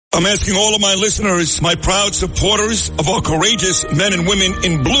I'm asking all of my listeners, my proud supporters of our courageous men and women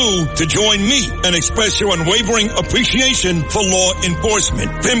in blue, to join me and express your unwavering appreciation for law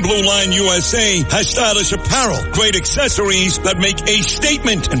enforcement. Thin Blue Line USA has stylish apparel, great accessories that make a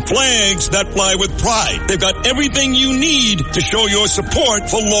statement, and flags that fly with pride. They've got everything you need to show your support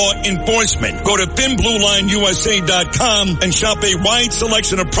for law enforcement. Go to thinbluelineusa.com and shop a wide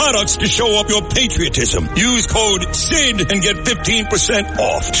selection of products to show up your patriotism. Use code SID and get 15%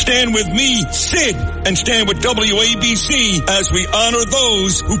 off. Stand with me, Sid, and stand with WABC as we honor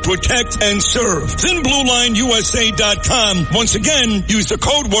those who protect and serve. ThinBlueLineUSA.com. Once again, use the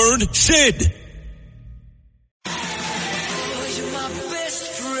code word SID.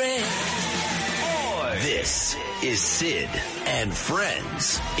 This is Sid and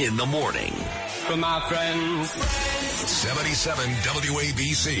Friends in the Morning. For my friends. 77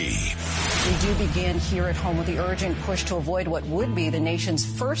 WABC. We do begin here at home with the urgent push to avoid what would be the nation's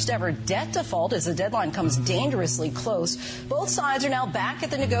first ever debt default as the deadline comes dangerously close. Both sides are now back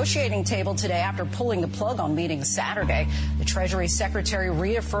at the negotiating table today after pulling the plug on meetings Saturday. The Treasury Secretary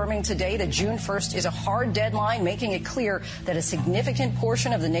reaffirming today that June 1st is a hard deadline, making it clear that a significant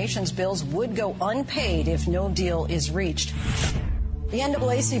portion of the nation's bills would go unpaid if no deal is reached. The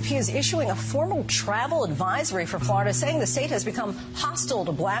NAACP is issuing a formal travel advisory for Florida, saying the state has become hostile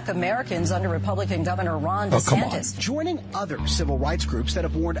to black Americans under Republican Governor Ron DeSantis. Joining other civil rights groups that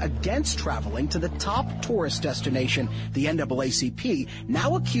have warned against traveling to the top tourist destination, the NAACP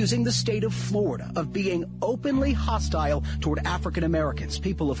now accusing the state of Florida of being openly hostile toward African Americans,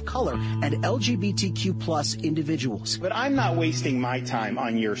 people of color, and LGBTQ plus individuals. But I'm not wasting my time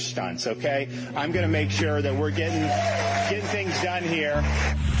on your stunts, okay? I'm going to make sure that we're getting things done here.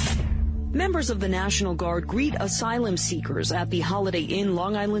 Members of the National Guard greet asylum seekers at the Holiday Inn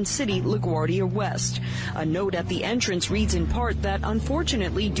Long Island City, LaGuardia West. A note at the entrance reads in part that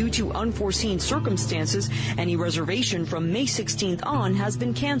unfortunately, due to unforeseen circumstances, any reservation from May 16th on has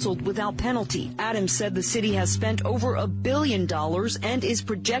been canceled without penalty. Adams said the city has spent over $1 billion and is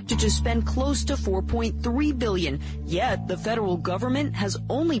projected to spend close to $4.3 billion. Yet the federal government has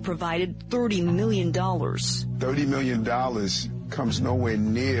only provided $30 million. $30 million comes nowhere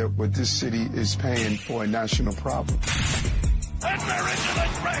near what this city is paying for a national problem. And they're into the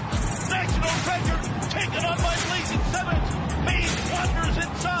track. National Treasure taken on by Blazing Simmons. Maze wanders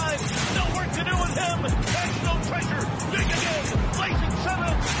inside. No work to do with him. National Treasure big again. Blazing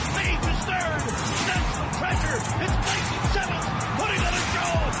Simmons. Maze is third. National Treasure. It's Blazing Simmons putting on a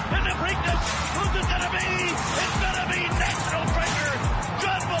show. And the Preakness. Who's it gonna be? It's gonna be National Treasure.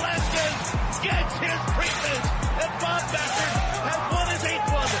 John Velasquez gets his Preakness. And Bob Bastard has won his 8th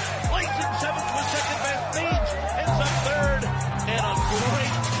one. Blazing Simmons was second best. Maze ends up third. And a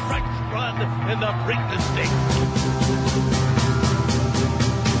great stretch run in the Preakness Stakes.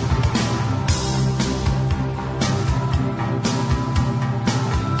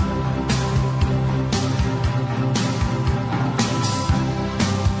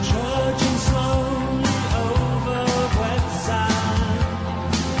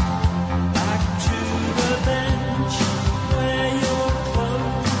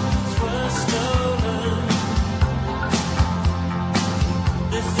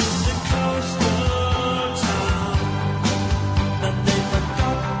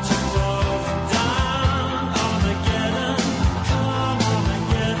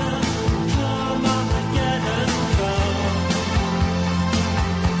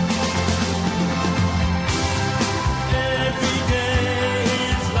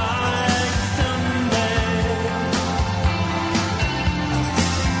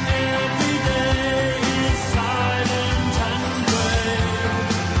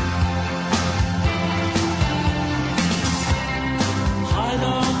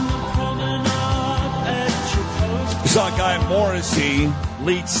 Morrissey,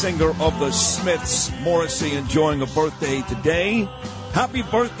 lead singer of the Smiths. Morrissey enjoying a birthday today. Happy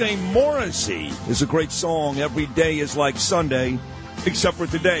birthday, Morrissey is a great song. Every day is like Sunday, except for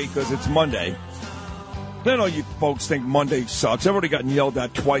today because it's Monday. I know you folks think Monday sucks. I've already gotten yelled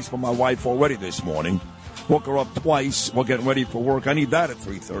at twice by my wife already this morning. Woke her up twice while getting ready for work. I need that at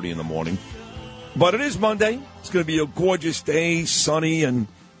 3:30 in the morning. But it is Monday. It's going to be a gorgeous day, sunny and,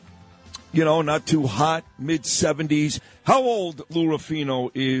 you know, not too hot, mid-70s. How old, Lou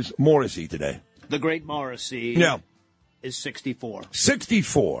Ruffino, is Morrissey today? The great Morrissey is 64.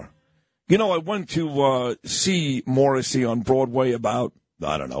 64. You know, I went to see Morrissey on Broadway about,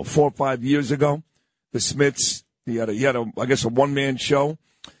 4 or 5 years ago. The Smiths, he had a I guess, a one-man show.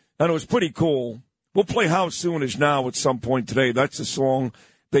 And it was pretty cool. We'll play How Soon Is Now at some point today. That's the song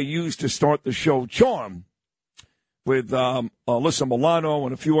they used to start the show. Charm. with Alyssa Milano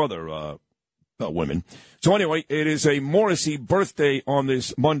and a few other women. So anyway, it is a Morrissey birthday on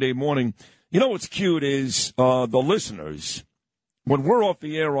this Monday morning. You know what's cute is the listeners, when we're off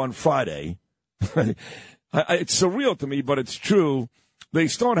the air on Friday, it's surreal to me, but it's true, they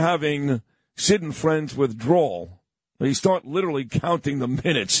start having Sid and Friends withdrawal. They start literally counting the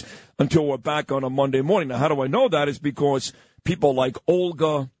minutes until we're back on a Monday morning. Now, how do I know that? Is because people like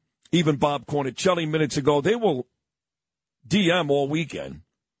Olga, even Bob Cornicelli minutes ago, they will DM all weekend.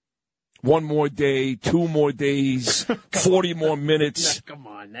 1 more day, 2 more days, 40 more minutes. No, come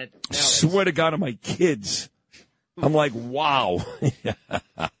on. Swear to God, on my kids. I'm like, wow.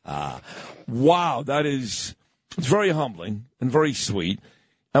 Wow, it's very humbling and very sweet.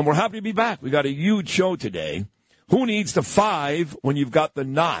 And we're happy to be back. We got a huge show today. Who needs the 5 when you've got the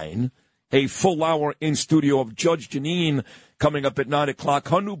 9? A full hour in studio of Judge Jeanine coming up at 9 o'clock.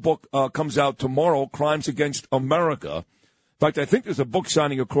 Her new book comes out tomorrow, Crimes Against America. In fact, I think there's a book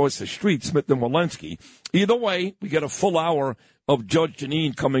signing across the street, Smith and Walensky. Either way, we get a full hour of Judge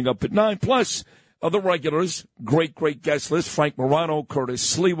Jeanine coming up at 9. Plus, other regulars, great guest list, Frank Morano,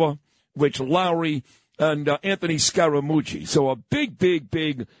 Curtis Sliwa, Rich Lowry, and Anthony Scaramucci. So a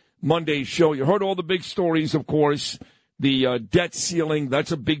big Monday show. You heard all the big stories, of course. The debt ceiling,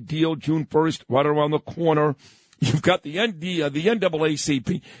 that's a big deal. June 1st, right around the corner. You've got the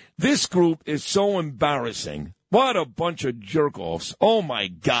NAACP. This group is so embarrassing. What a bunch of jerk-offs. Oh, my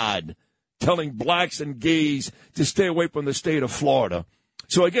God. Telling blacks and gays to stay away from the state of Florida.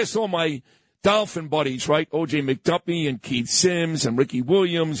 So I guess all my Dolphin buddies, right? O.J. McDuffie and Keith Sims and Ricky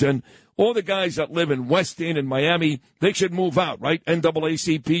Williams and all the guys that live in Weston and Miami, they should move out, right?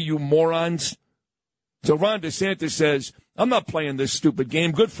 NAACP, you morons. So Ron DeSantis says, I'm not playing this stupid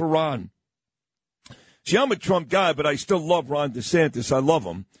game. Good for Ron. See, I'm a Trump guy, but I still love Ron DeSantis. I love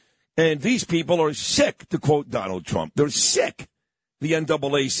him. And these people are sick, to quote Donald Trump. They're sick. The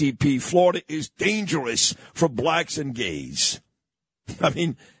NAACP, Florida is dangerous for blacks and gays. I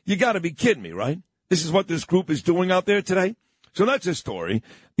mean, you got to be kidding me, right? This is what this group is doing out there today? So that's a story.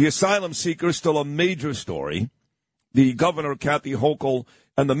 The asylum seeker is still a major story. The governor, Kathy Hochul,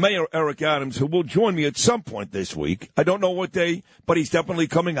 and the mayor, Eric Adams, who will join me at some point this week. I don't know what day, but he's definitely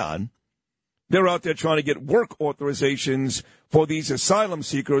coming on. They're out there trying to get work authorizations for these asylum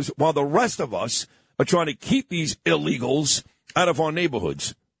seekers while the rest of us are trying to keep these illegals out of our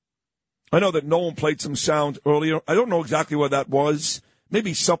neighborhoods. I know that Nolan played some sound earlier. I don't know exactly what that was.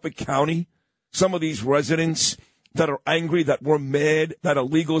 Maybe Suffolk County. Some of these residents that are angry, that we're mad, that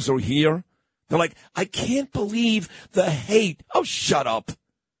illegals are here. They're like, I can't believe the hate. Oh, shut up.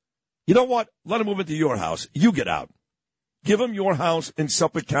 You know what? Let them move into your house. You get out. Give them your house in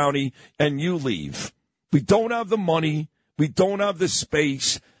Suffolk County, and you leave. We don't have the money. We don't have the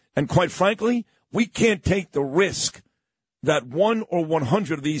space. And quite frankly, we can't take the risk that 1 or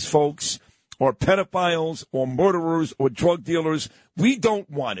 100 of these folks are pedophiles or murderers or drug dealers. We don't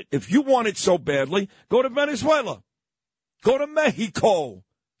want it. If you want it so badly, go to Venezuela. Go to Mexico.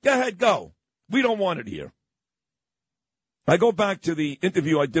 Go ahead, go. We don't want it here. I go back to the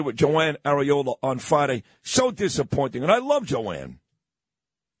interview I did with Joanne Ariola on Friday. So disappointing. And I love Joanne.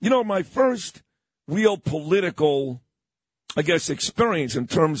 You know, my first real political, I guess, experience in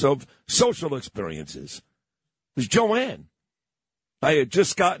terms of social experiences was Joanne. I had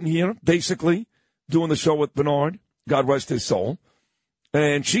just gotten here, basically, doing the show with Bernard, God rest his soul.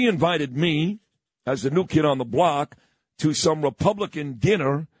 And she invited me, as the new kid on the block, to some Republican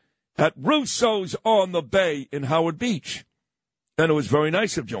dinner at Russo's on the Bay in Howard Beach. And it was very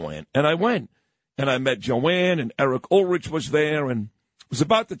nice of Joanne. And I went. And I met Joanne, and Eric Ulrich was there. And it was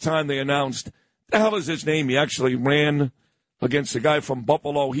about the time they announced, the hell is his name? He actually ran against a guy from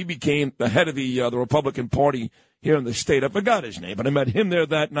Buffalo. He became the head of the Republican Party here in the state. I forgot his name, but I met him there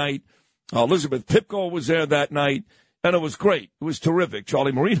that night. Elizabeth Pipko was there that night, and it was great. It was terrific.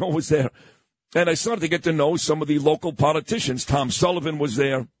 Charlie Marino was there. And I started to get to know some of the local politicians. Tom Sullivan was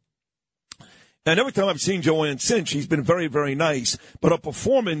there. And every time I've seen Joanne since, she's been very, very nice. But her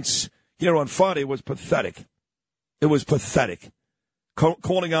performance here on Friday was pathetic. It was pathetic.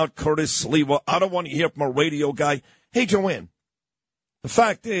 Calling out Curtis Sliwa. I don't want to hear from a radio guy. Hey, Joanne, the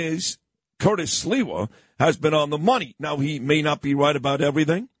fact is, Curtis Sliwa has been on the money. Now, he may not be right about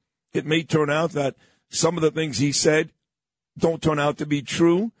everything. It may turn out that some of the things he said don't turn out to be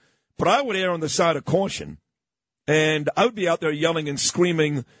true. But I would err on the side of caution. And I would be out there yelling and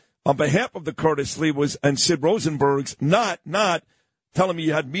screaming on behalf of the Curtis Sliwas and Sid Rosenbergs, not telling me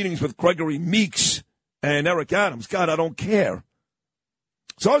you had meetings with Gregory Meeks and Eric Adams. God, I don't care.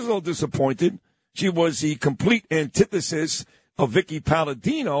 So I was a little disappointed. She was the complete antithesis of Vicky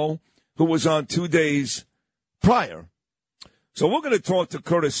Palladino, who was on 2 days prior. So we're going to talk to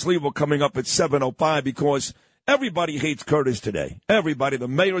Curtis Sliwa coming up at 7:05 because everybody hates Curtis today. Everybody. The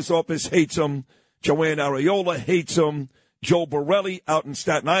mayor's office hates him. Joanne Areola hates him. Joe Borelli out in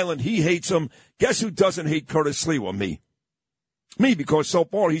Staten Island, he hates him. Guess who doesn't hate Curtis Sliwa? Me. Me, because so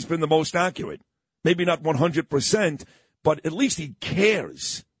far he's been the most accurate. Maybe not 100%, but at least he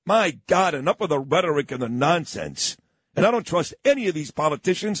cares. My God, enough of the rhetoric and the nonsense. And I don't trust any of these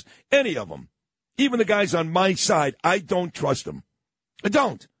politicians, any of them. Even the guys on my side, I don't trust them. I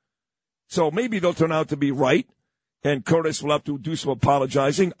don't. So maybe they'll turn out to be right, and Curtis will have to do some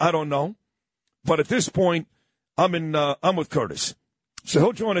apologizing. I don't know. But at this point, I'm with Curtis. So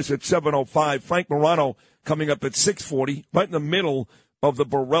he'll join us at 7:05. Frank Morano coming up at 6:40, right in the middle of the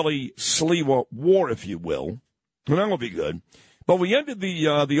Borelli-Sliwa war, if you will. And that will be good. But we ended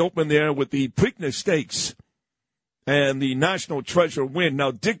the open there with the Preakness Stakes and the National Treasure win.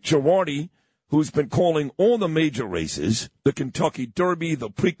 Now, Dick Girardi, who's been calling all the major races, the Kentucky Derby, the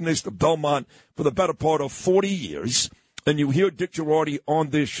Preakness, the Belmont, for the better part of 40 years. And you hear Dick Girardi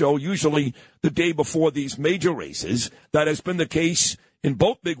on this show, usually the day before these major races. That has been the case in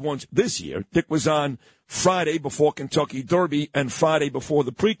both big ones this year. Dick was on Friday before Kentucky Derby and Friday before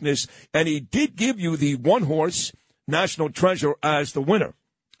the Preakness. And he did give you the one-horse National Treasure as the winner.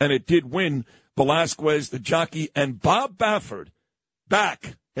 And it did win Velasquez, the jockey, and Bob Baffert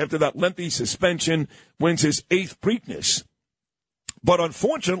back after that lengthy suspension, wins his 8th Preakness. But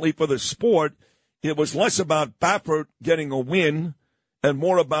unfortunately for the sport, it was less about Baffert getting a win and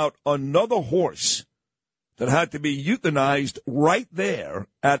more about another horse that had to be euthanized right there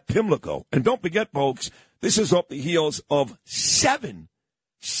at Pimlico. And don't forget, folks, this is off the heels of seven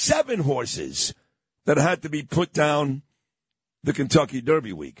horses that had to be put down the Kentucky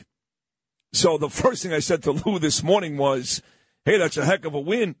Derby week. So the first thing I said to Lou this morning was, hey, that's a heck of a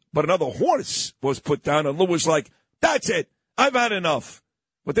win, but another horse was put down. And Lou was like, that's it. I've had enough.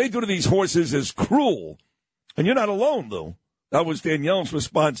 What they do to these horses is cruel. And you're not alone, Lou. That was Danielle's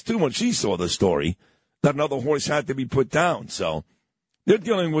response, too, when she saw the story, that another horse had to be put down. So they're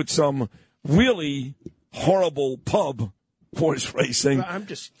dealing with some really horrible pub horse racing. I'm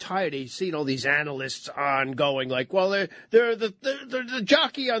just tired of seeing all these analysts on going like, well, they're the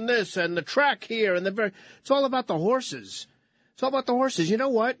jockey on this and the track here. And it's all about the horses. It's all about the horses. You know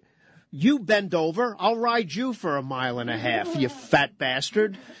what? You bend over, I'll ride you for 1.5 miles, you fat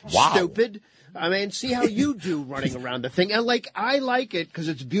bastard. Wow. Stupid. I mean, see how you do running around the thing. And, I like it because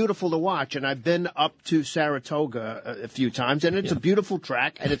it's beautiful to watch. And I've been up to Saratoga a few times, and it's a beautiful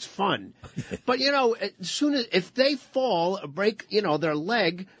track, and it's fun. But, as soon as if they fall, break, their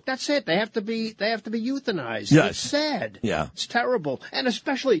leg, that's it. They have to be euthanized. Yes. It's sad. Yeah. It's terrible. And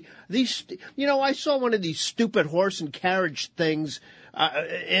especially these, I saw one of these stupid horse and carriage things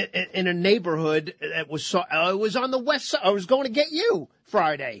in a neighborhood that was it was on the west side. I was going to get you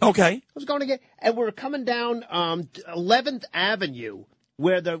Friday. Okay. I was going to get, and we're coming down 11th Avenue,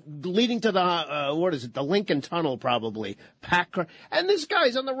 where leading to the the Lincoln Tunnel probably. Packer, and this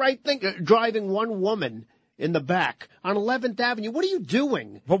guy's on the right thing, driving one woman in the back on 11th Avenue. What are you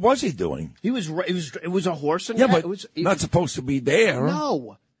doing? What was he doing? It was a horse and but not supposed to be there.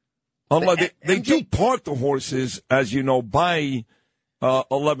 No. They do park the horses, as you know, by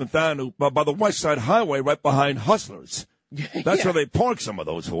 11th Avenue, by the West Side Highway, right behind Hustlers. That's where they park some of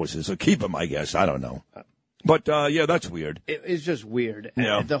those horses, or keep them, I guess. I don't know. But, that's weird. It's just weird.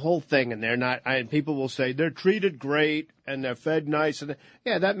 Yeah. The whole thing, and they're not, people will say they're treated great and they're fed nice. And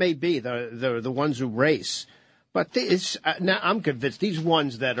that may be the ones who race. But now I'm convinced these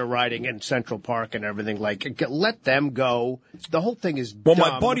ones that are riding in Central Park and everything, let them go. The whole thing is dumb.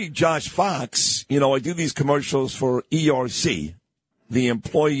 Well, my buddy Josh Fox, I do these commercials for ERC, the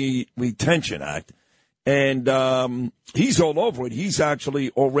Employee Retention Act, and he's all over it. He's actually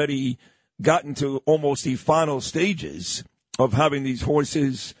already gotten to almost the final stages of having these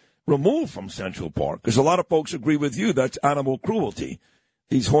horses removed from Central Park, because a lot of folks agree with you that's animal cruelty.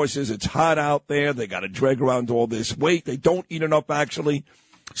 These horses, it's hot out there. They got to drag around all this weight. They don't eat enough, actually.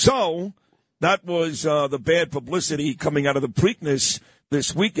 So that was the bad publicity coming out of the Preakness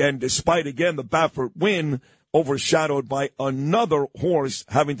this weekend, despite, again, the Baffert win, overshadowed by another horse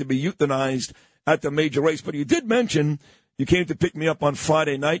having to be euthanized at the major race. But you did mention you came to pick me up on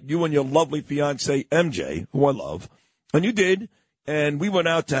Friday night, you and your lovely fiancée, MJ, who I love. And you did. And we went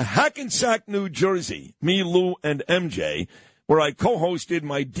out to Hackensack, New Jersey, me, Lou, and MJ, where I co-hosted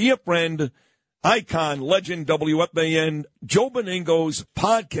my dear friend, icon, legend, WFAN, Joe Beningo's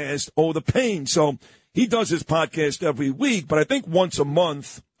podcast, Oh, the Pain. So he does his podcast every week, but I think once a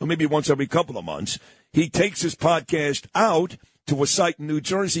month, or maybe once every couple of months, he takes his podcast out to a site in New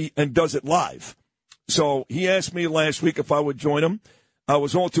Jersey and does it live. So he asked me last week if I would join him. I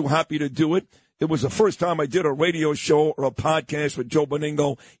was all too happy to do it. It was the first time I did a radio show or a podcast with Joe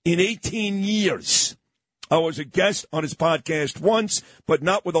Benigno in 18 years. I was a guest on his podcast once, but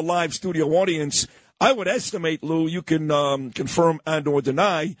not with a live studio audience. I would estimate, Lou, you can confirm and or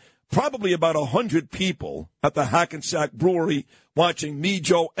deny, probably about 100 people at the Hackensack Brewery watching me,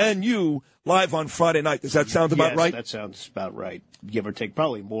 Joe, and you live on Friday night. Does that sound about right? Yes, that sounds about right. Give or take,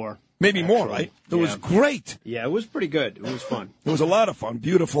 probably more. Maybe more, right? It was great. Yeah, it was pretty good. It was fun. It was a lot of fun.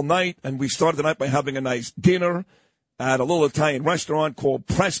 Beautiful night. And we started the night by having a nice dinner at a little Italian restaurant called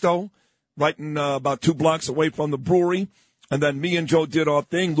Presto, right in about 2 blocks away from the brewery. And then me and Joe did our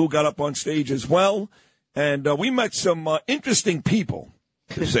thing. Lou got up on stage as well. And we met some interesting people,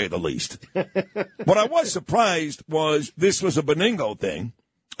 to say the least. What I was surprised was this was a Benigno thing.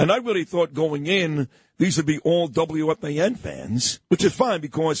 And I really thought going in, these would be all WFAN fans, which is fine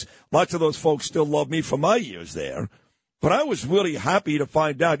because lots of those folks still love me from my years there. But I was really happy to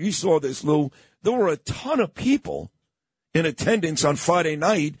find out, you saw this, Lou, there were a ton of people in attendance on Friday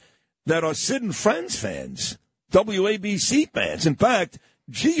night that are Sid and Friends fans, WABC fans. In fact,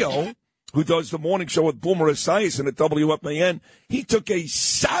 Gio, who does the morning show with Boomer Esiason at WFAN, he took a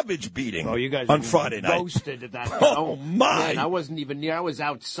savage beating on Friday night. Roasted at that. Oh, my. Man, I wasn't even near. I was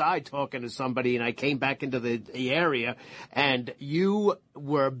outside talking to somebody, and I came back into the area, and you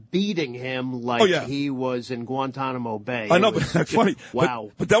were beating him like he was in Guantanamo Bay. I know, but that's funny.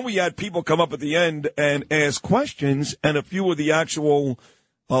 Wow. But then we had people come up at the end and ask questions, and a few of the actual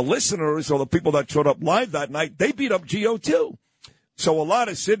listeners or the people that showed up live that night, they beat up Gio, too. So a lot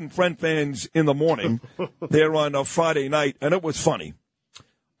of Sid and Friend fans in the morning there on a Friday night, and it was funny.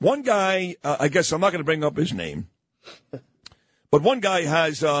 One guy, I guess I'm not going to bring up his name, but one guy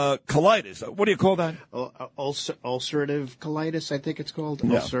has colitis. What do you call that? Ulcerative colitis, I think it's called.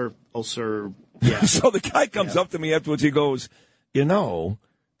 Yeah. Ulcer. Yeah. So the guy comes up to me afterwards. He goes,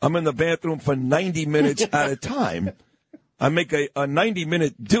 I'm in the bathroom for 90 minutes at a time. I make a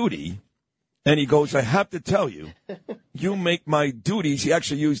 90-minute duty. And he goes, I have to tell you, you make my duties, he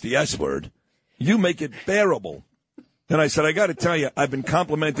actually used the S word, you make it bearable. And I said, I got to tell you, I've been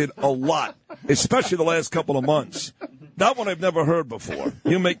complimented a lot, especially the last couple of months. That one I've never heard before.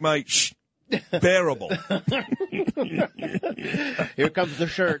 You make my bearable. Here comes the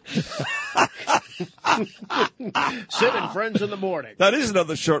shirt. Sid and Friends in the morning. That is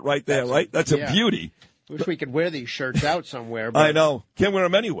another shirt right there, right? That's a beauty. Wish we could wear these shirts out somewhere. But I know. Can't wear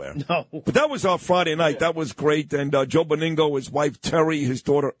them anywhere. No. But that was our Friday night. That was great. And Joe Benigno, his wife Terry, his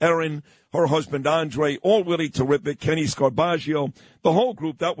daughter Erin, her husband Andre, all really terrific. Kenny Scarbaggio, the whole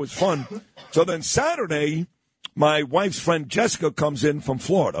group. That was fun. So then Saturday, my wife's friend Jessica comes in from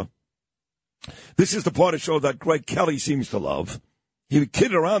Florida. This is the part of the show that Greg Kelly seems to love. He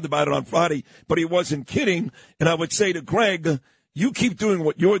kidded around about it on Friday, but he wasn't kidding. And I would say to Greg, you keep doing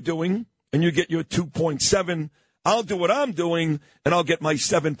what you're doing, and you get your 2.7. I'll do what I'm doing, and I'll get my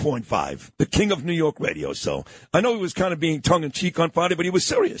 7.5, the king of New York radio. So I know he was kind of being tongue-in-cheek on Friday, but he was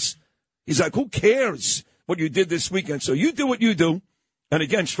serious. He's like, who cares what you did this weekend? So you do what you do. And,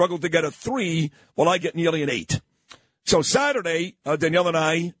 again, struggled to get a 3 while I get nearly an 8. So Saturday, Danielle and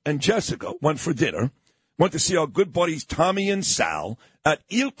I and Jessica went for dinner, went to see our good buddies Tommy and Sal at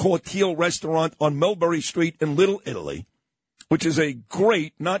Il Cortile restaurant on Mulberry Street in Little Italy, which is a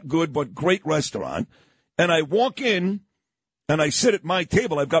great, not good, but great restaurant. And I walk in, and I sit at my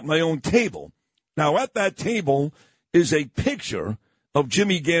table. I've got my own table. Now, at that table is a picture of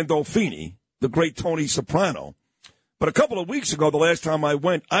Jimmy Gandolfini, the great Tony Soprano. But a couple of weeks ago, the last time I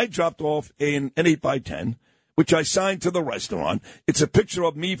went, I dropped off an 8x10, which I signed to the restaurant. It's a picture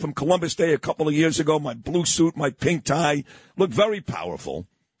of me from Columbus Day a couple of years ago, my blue suit, my pink tie, looked very powerful.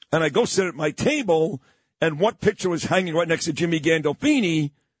 And I go sit at my table, and what picture was hanging right next to Jimmy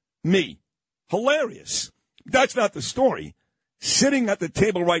Gandolfini? Me. Hilarious. That's not the story. Sitting at the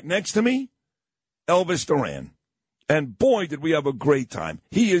table right next to me, Elvis Duran. And boy, did we have a great time.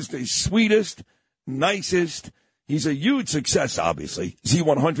 He is the sweetest, nicest. He's a huge success, obviously.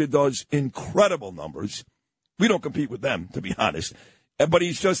 Z100 does incredible numbers. We don't compete with them, to be honest. But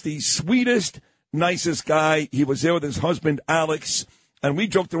he's just the sweetest, nicest guy. He was there with his husband, Alex, and we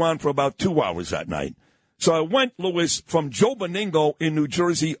joked around for about 2 hours that night. So I went, Louis, from Joe Benigno in New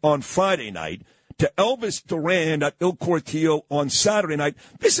Jersey on Friday night to Elvis Duran at Il Cortile on Saturday night.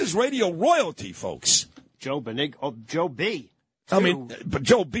 This is radio royalty, folks. Joe Benigno, Joe B. I mean, but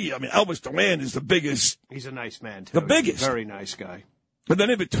Joe B. I mean, Elvis Duran is the biggest. He's a nice man, too. The biggest. Very nice guy. But then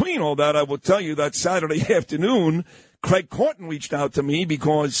in between all that, I will tell you that Saturday afternoon, Craig Corton reached out to me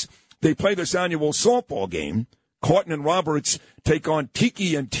because they play this annual softball game Carton and Roberts take on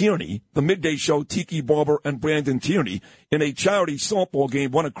Tiki and Tierney, the midday show, Tiki Barber and Brandon Tierney, in a charity softball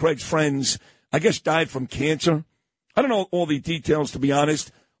game. One of Craig's friends, I guess, died from cancer. I don't know all the details, to be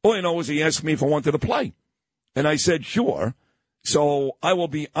honest. All I know is he asked me if I wanted to play. And I said, sure. So I will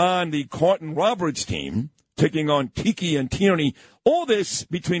be on the Carton Roberts team, taking on Tiki and Tierney. All this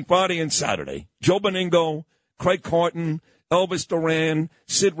between Friday and Saturday. Joe Beningo, Craig Carton, Elvis Duran,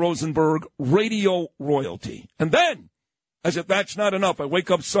 Sid Rosenberg, radio royalty. And then, as if that's not enough, I wake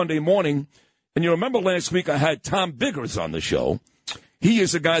up Sunday morning, and you remember last week I had Tom Biggers on the show. He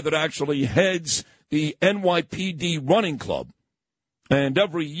is a guy that actually heads the NYPD running club. And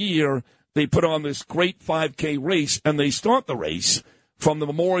every year they put on this great 5K race, and they start the race from the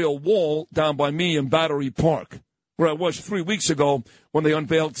Memorial Wall down by me in Battery Park, where I was 3 weeks ago when they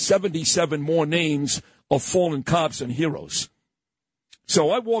unveiled 77 more names of fallen cops and heroes.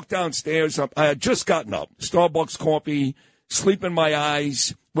 So I walked downstairs. I had just gotten up, Starbucks coffee, sleep in my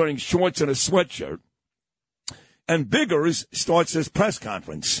eyes, wearing shorts and a sweatshirt. And Biggers starts his press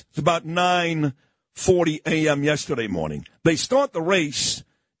conference. It's about 9:40 a.m. yesterday morning. They start the race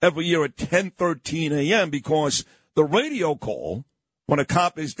every year at 10:13 a.m. because the radio call, when a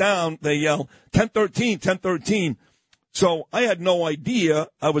cop is down, they yell, 10:13, 10:13. So I had no idea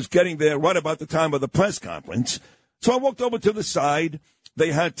I was getting there right about the time of the press conference. So I walked over to the side.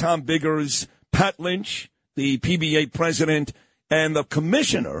 They had Tom Biggers, Pat Lynch, the PBA president, and the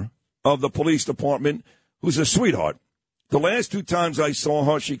commissioner of the police department, who's a sweetheart. The last two times I saw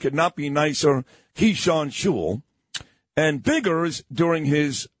her, she could not be nicer, Keyshawn Shule. And Biggers, during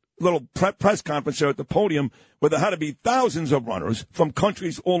his little press conference there at the podium, where there had to be thousands of runners from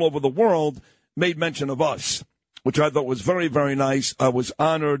countries all over the world, made mention of us, which I thought was very, very nice. I was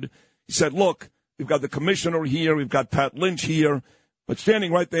honored. He said, look, we've got the commissioner here, we've got Pat Lynch here, but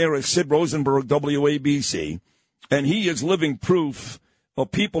standing right there is Sid Rosenberg, WABC, and he is living proof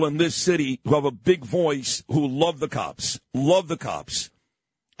of people in this city who have a big voice, who love the cops.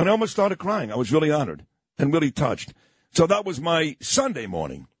 And I almost started crying. I was really honored and really touched. So that was my Sunday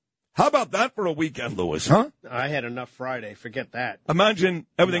morning. How about that for a weekend, Lewis, huh? I had enough Friday. Forget that. Imagine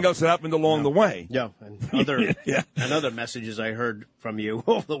everything else that happened along the way. Yeah, and other and other messages I heard from you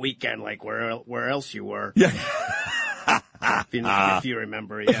over the weekend, like where else you were. Yeah. if you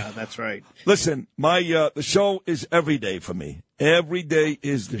remember, yeah, that's right. Listen, the show is every day for me. Every day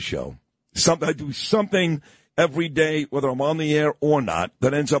is the show. I do something every day, whether I'm on the air or not,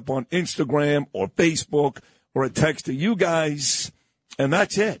 that ends up on Instagram or Facebook or a text to you guys, and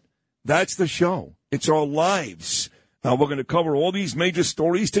that's it. That's the show. It's our lives. Now, we're going to cover all these major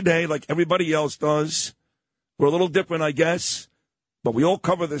stories today like everybody else does. We're a little different, I guess, but we all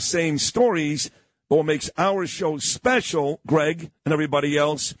cover the same stories. But what makes our show special, Greg and everybody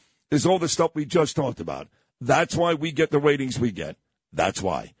else, is all the stuff we just talked about. That's why we get the ratings we get. That's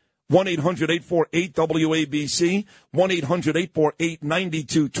why. 1-800-848-WABC,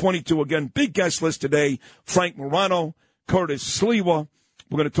 1-800-848-9222. Again, big guest list today, Frank Morano, Curtis Sliwa.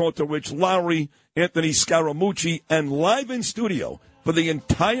 We're going to talk to Rich Lowry, Anthony Scaramucci, and live in studio for the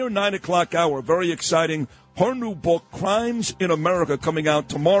entire 9 o'clock hour. Very exciting. Her new book, Crimes in America, coming out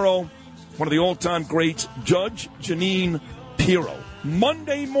tomorrow. One of the all-time greats, Judge Jeanine Pirro.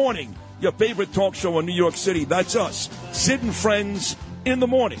 Monday morning, your favorite talk show in New York City. That's us, Sid and Friends in the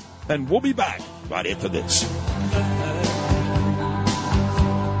morning. And we'll be back right after this.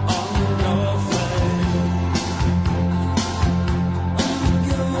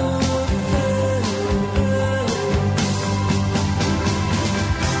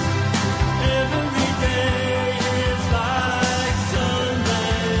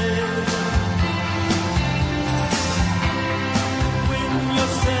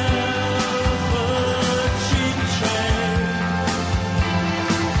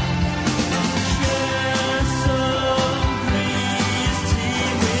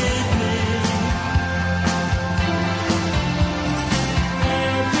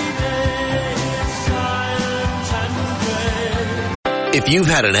 If you've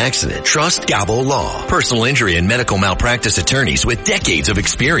had an accident, trust Gabo Law, personal injury and medical malpractice attorneys with decades of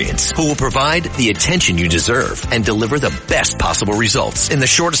experience who will provide the attention you deserve and deliver the best possible results in the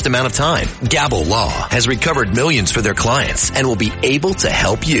shortest amount of time. Gabo Law has recovered millions for their clients and will be able to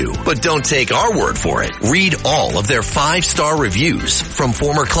help you. But don't take our word for it. Read all of their 5-star reviews from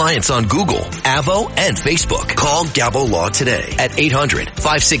former clients on Google, Avo, and Facebook. Call Gabo Law today at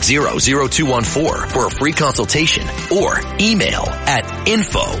 800-560-0214 for a free consultation or email at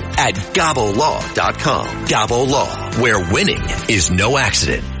info@gabolaw.com. Gabo Law, where winning is no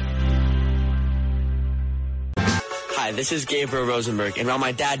accident. Hi, Hi, this is Gabriel Rosenberg, and while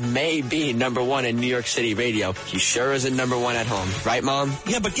my dad may be number one in New York City radio, he sure isn't number one at home. Right, Mom?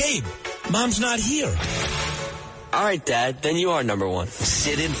 Yeah, but Gabe, Mom's not here. All right, Dad, then you are number one.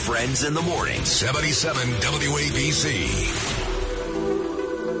 Sid and Friends in the Morning. 77 WABC.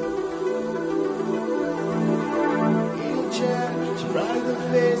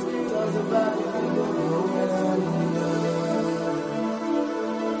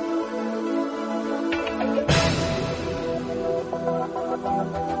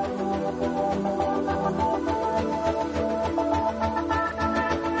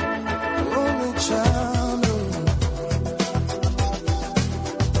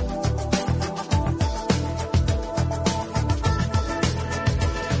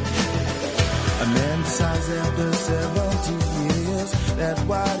 After 70 years, that's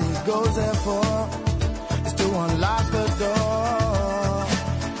what he goes there for, is to unlock the door.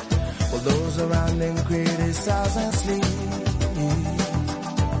 Well, those around him criticize and sleep.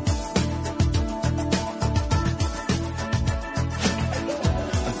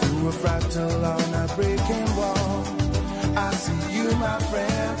 And through a fractal on a breaking wall, I see you, my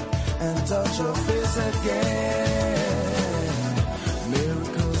friend, and touch your face again.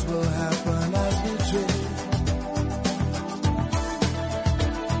 Miracles will happen as we dream.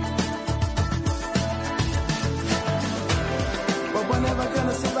 We're never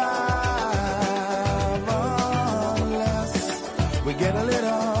gonna survive unless we get a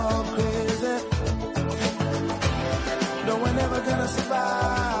little crazy. No, we're never gonna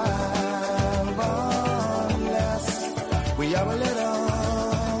survive unless we are a little.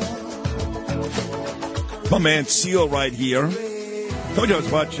 My man Seal right here. Told you I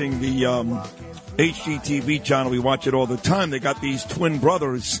was watching the HGTV channel. We watch it all the time. They got these twin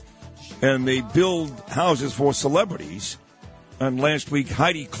brothers, and they build houses for celebrities. And last week,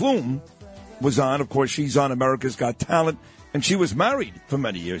 Heidi Klum was on. Of course, she's on America's Got Talent, and she was married for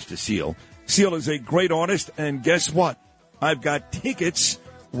many years to Seal. Seal is a great artist, and guess what? I've got tickets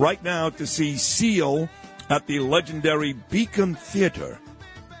right now to see Seal at the legendary Beacon Theater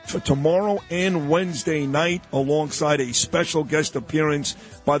for tomorrow and Wednesday night, alongside a special guest appearance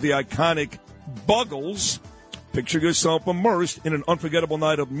by the iconic Buggles. Picture yourself immersed in an unforgettable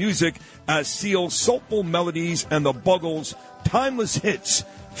night of music as Seal's soulful melodies and the Buggles' timeless hits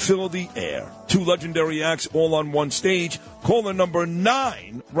fill the air. Two legendary acts all on one stage. Call the number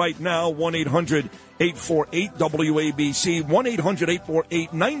 9 right now, 1-800-848-WABC,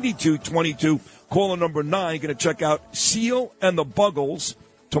 1-800-848-9222. Call the number 9. Going to check out Seal and the Buggles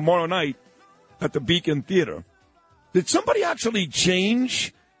tomorrow night at the Beacon Theater. Did somebody actually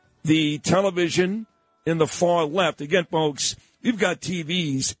change the television in the far left? Again, folks, we've got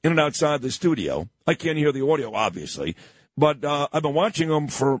TVs in and outside the studio. I can't hear the audio, obviously. But I've been watching them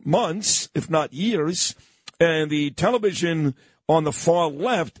for months, if not years. And the television on the far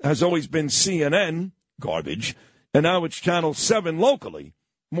left has always been CNN, garbage. And now it's Channel 7 locally.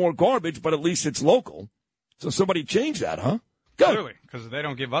 More garbage, but at least it's local. So somebody changed that, huh? Good. Clearly, because they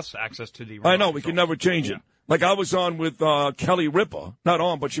don't give us access to the... I know, we can never change it. Like I was on with Kelly Ripa, not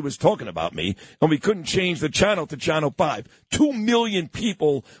on, but she was talking about me, and we couldn't change the channel to Channel 5. 2 million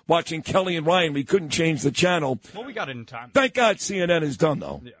people watching Kelly and Ryan. We couldn't change the channel. Well, we got it in time. Thank God CNN is done,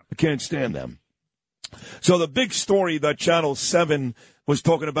 though. Yeah. I can't stand them. So the big story that Channel 7 was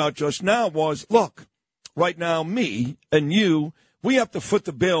talking about just now was, look, right now, me and you, we have to foot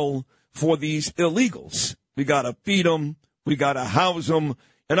the bill for these illegals. We got to feed them. We got to house them.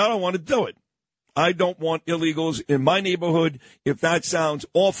 And I don't want to do it. I don't want illegals in my neighborhood. If that sounds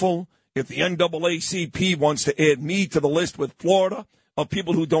awful, if the NAACP wants to add me to the list with Florida of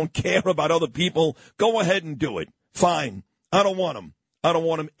people who don't care about other people, go ahead and do it. Fine. I don't want them. I don't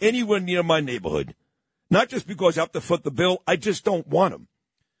want them anywhere near my neighborhood. Not just because I have to foot the bill. I just don't want them.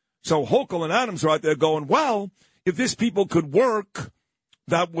 So Hochul and Adams are out there going, well, if this people could work,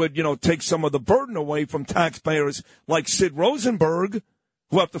 that would, take some of the burden away from taxpayers like Sid Rosenberg,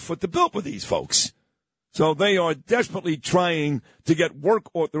 who have to foot the bill for these folks. So they are desperately trying to get work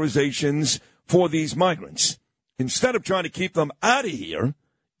authorizations for these migrants. Instead of trying to keep them out of here,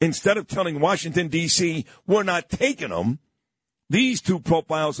 instead of telling Washington, D.C., we're not taking them, these two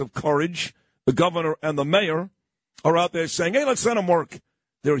profiles of courage, the governor and the mayor, are out there saying, hey, let's let them work.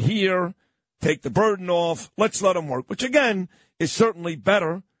 They're here. Take the burden off. Let's let them work, which, again, is certainly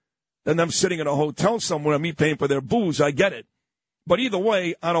better than them sitting in a hotel somewhere and me paying for their booze. I get it. But either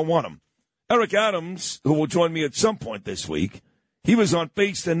way, I don't want them. Eric Adams, who will join me at some point this week, he was on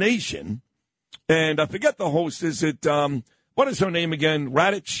Face the Nation, and I forget the host. Is it, what is her name again?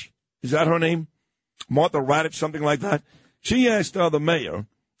 Radich? Is that her name? Martha Radich, something like that. She asked the mayor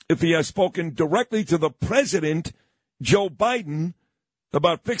if he has spoken directly to the president Joe Biden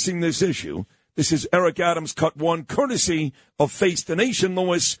about fixing this issue. This is Eric Adams, Cut 1, courtesy of Face the Nation,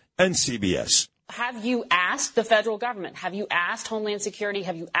 Lewis, and CBS. Have you asked the federal government? Have you asked Homeland Security?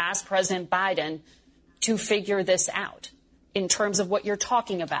 Have you asked President Biden to figure this out in terms of what you're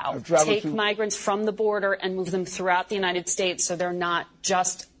talking about? Take migrants from the border and move them throughout the United States so they're not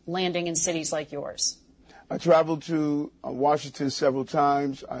just landing in cities like yours. I traveled to Washington several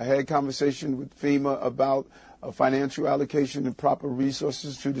times. I had conversation with FEMA about financial allocation and proper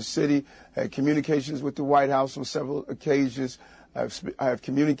resources to the city. I had communications with the White House on several occasions. I have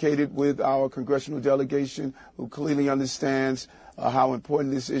communicated with our congressional delegation, who clearly understands how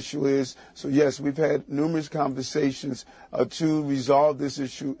important this issue is. So, yes, we've had numerous conversations to resolve this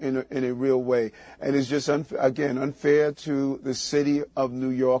issue in a real way. And it's just, unfair to the city of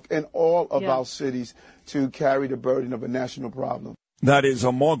New York and all of our cities to carry the burden of a national problem. That is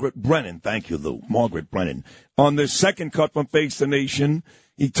Margaret Brennan. Thank you, Lou. Margaret Brennan. On the second cut from Face the Nation,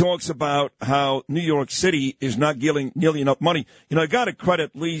 he talks about how New York City is not getting nearly enough money. You know, I got to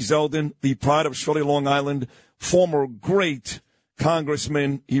credit Lee Zeldin, the pride of Shirley, Long Island, former great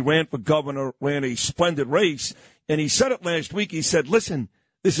congressman. He ran for governor, ran a splendid race. And he said it last week. He said, listen,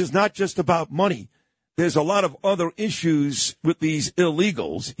 this is not just about money. There's a lot of other issues with these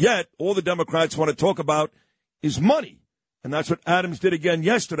illegals. Yet all the Democrats want to talk about is money. And that's what Adams did again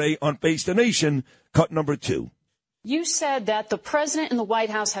yesterday on Face the Nation, cut number 2. You said that the president and the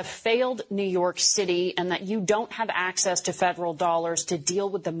White House have failed New York City and that you don't have access to federal dollars to deal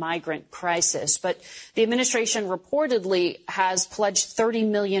with the migrant crisis. But the administration reportedly has pledged $30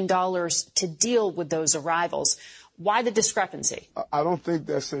 million to deal with those arrivals. Why the discrepancy? I don't think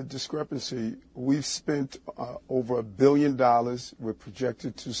that's a discrepancy. We've spent over $1 billion. We're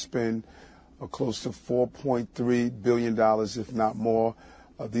projected to spend close to $4.3 billion, if not more.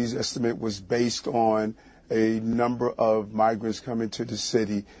 These estimate was based on a number of migrants coming to the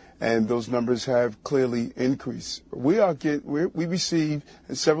city, and those numbers have clearly increased. We received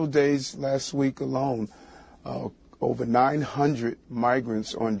in several days last week alone over 900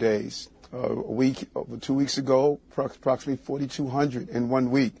 migrants on days. Over 2 weeks ago, approximately 4,200 in 1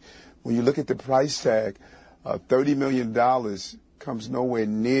 week. When you look at the price tag, $30 million comes nowhere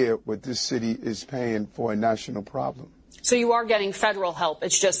near what this city is paying for a national problem. So you are getting federal help.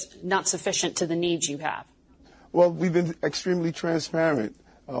 It's just not sufficient to the needs you have. Well, we've been extremely transparent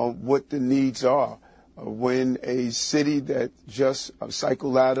what the needs are. When a city that just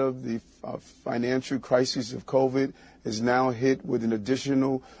cycled out of the financial crisis of COVID is now hit with an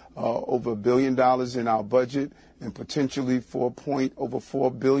additional over $1 billion in our budget and potentially over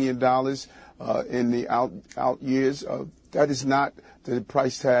 $4 billion in the out years, that is not the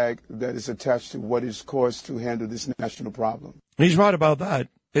price tag that is attached to what is cost to handle this national problem. He's right about that.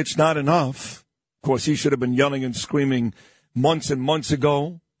 It's not enough. Of course, he should have been yelling and screaming months and months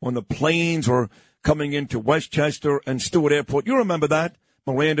ago when the planes were coming into Westchester and Stewart Airport. You remember that?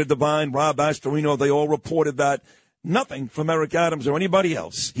 Miranda Devine, Rob Astorino, they all reported that. Nothing from Eric Adams or anybody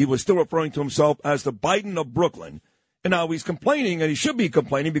else. He was still referring to himself as the Biden of Brooklyn. And now he's complaining, and he should be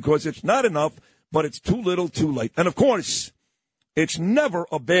complaining because it's not enough, but it's too little, too late. And, of course, it's never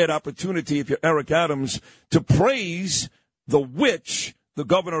a bad opportunity if you're Eric Adams to praise the witch, the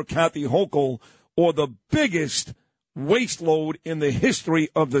Governor Kathy Hochul, or the biggest waste load in the history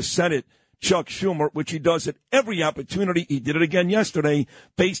of the Senate, Chuck Schumer, which he does at every opportunity. He did it again yesterday.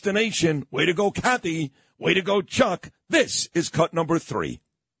 Face the Nation. Way to go, Kathy. Way to go, Chuck. This is cut number 3.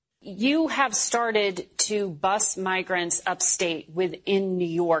 You have started to bus migrants upstate within New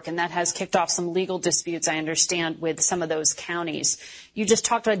York, and that has kicked off some legal disputes, I understand, with some of those counties. You just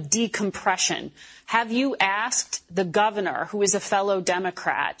talked about decompression. Have you asked the governor, who is a fellow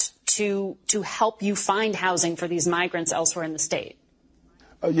Democrat, to help you find housing for these migrants elsewhere in the state?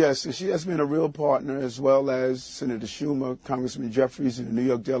 Yes, she has been a real partner, as well as Senator Schumer, Congressman Jeffries, and the New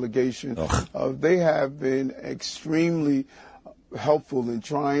York delegation. They have been extremely helpful in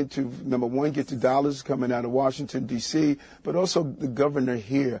trying to, number one, get the dollars coming out of Washington, D.C., but also the governor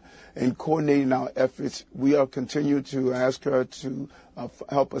here in coordinating our efforts. We are continuing to ask her to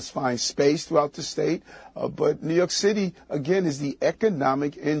help us find space throughout the state. But New York City, again, is the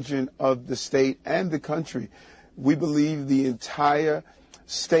economic engine of the state and the country. We believe the entire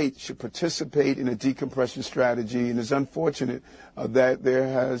state should participate in a decompression strategy, and it's unfortunate that there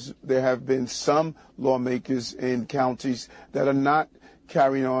have been some lawmakers in counties that are not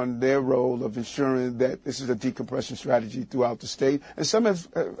carrying on their role of ensuring that this is a decompression strategy throughout the state. And some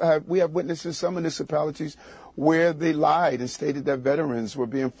we have witnessed in some municipalities where they lied and stated that veterans were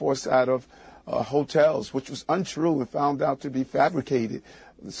being forced out of hotels, which was untrue and found out to be fabricated.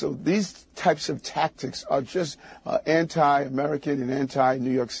 So these types of tactics are just anti-American and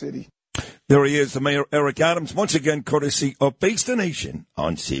anti-New York City. There he is, the Mayor Eric Adams, once again courtesy of Face the Nation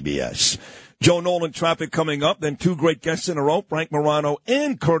on CBS. Joe Nolan traffic coming up, then two great guests in a row, Frank Morano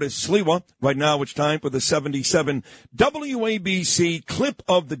and Curtis Sliwa. Right now it's time for the 77 WABC clip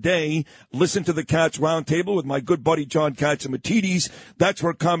of the day. Listen to the Cats Roundtable with my good buddy John Catsimatidis. That's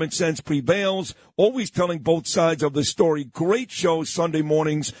where common sense prevails. Always telling both sides of the story. Great show Sunday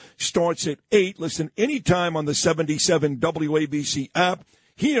mornings. Starts at 8. Listen anytime on the 77 WABC app.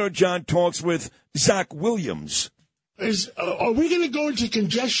 Here, John talks with Zach Williams. Are we going to go into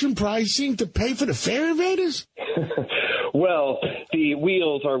congestion pricing to pay for the fare evaders? Well, the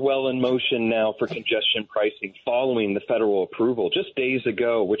wheels are well in motion now for congestion pricing following the federal approval just days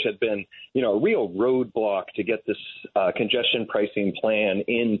ago, which had been, a real roadblock to get this congestion pricing plan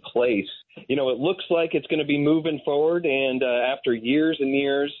in place. It looks like it's going to be moving forward. And after years and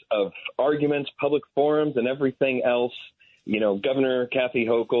years of arguments, public forums, and everything else, Governor Kathy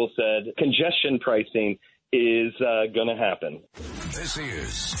Hochul said congestion pricing is going to happen. This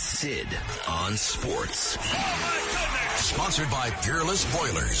is Sid on Sports. Sponsored by Peerless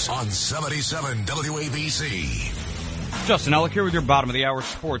Boilers on 77 WABC. Justin Ellick here with your bottom of the hour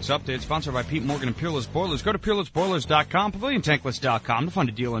sports update, sponsored by Pete Morgan and Peerless Boilers. Go to PeerlessBoilers.com, PavilionTankless.com to find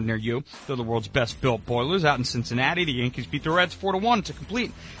a dealer near you. They're the world's best built boilers. Out in Cincinnati, the Yankees beat the Reds 4-1 to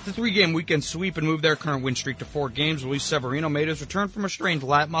complete the 3-game weekend sweep and move their current win streak to 4 games. Luis Severino made his return from a strained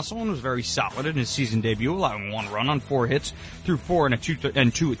lat muscle and was very solid in his season debut, allowing 1 run on 4 hits through 4 and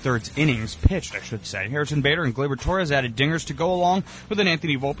 2/3 innings pitched, I should say. Harrison Bader and Gleyber Torres added dingers to go along with an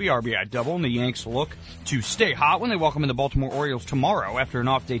Anthony Volpe RBI double, and the Yanks look to stay hot when they welcome in the Baltimore Orioles tomorrow after an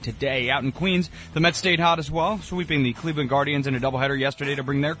off day today. Out in Queens, the Mets stayed hot as well, sweeping the Cleveland Guardians in a doubleheader yesterday to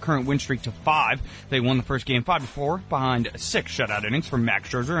bring their current win streak to 5. They won the first game 5-4 behind 6 shutout innings from Max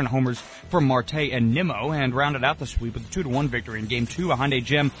Scherzer and homers from Marte and Nimmo, and rounded out the sweep with a 2-1 victory in Game 2, a Hyundai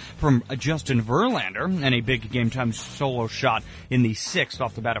gem from Justin Verlander, and a big game-time solo shot in the 6th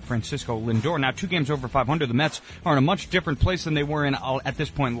off the bat of Francisco Lindor. Now 2 games over 500, the Mets are in a much different place than they were in at this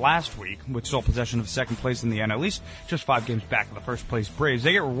point last week, with sole possession of second place in the NL East, just 5 games back of the first place Braves.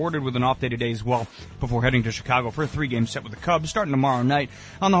 They get rewarded with an off day today as well before heading to Chicago for a 3-game set with the Cubs starting tomorrow night.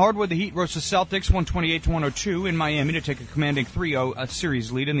 On the hardwood, the Heat roast the Celtics 128-102 in Miami to take a commanding 3-0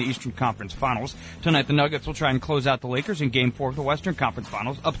 series lead in the Eastern Conference Finals. Tonight, the Nuggets will try and close out the Lakers in Game 4 of the Western Conference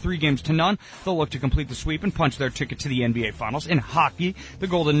Finals. Up 3-0. They'll look to complete the sweep and punch their ticket to the NBA Finals. In hockey, the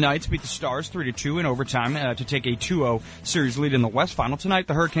Golden Knights beat the Stars 3-2 in overtime to take a 2-0 series lead in the West Final. Tonight,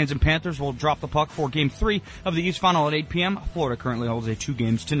 the Hurricanes and Panthers will drop the puck for Game 3 of the East Final at 8 p.m. Florida currently holds a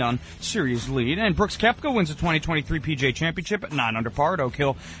 2-0 series lead. And Brooks Koepka wins the 2023 PGA Championship at 9 under par at Oak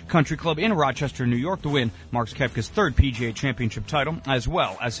Hill Country Club in Rochester, New York. The win marks Koepka's 3rd PGA Championship title, as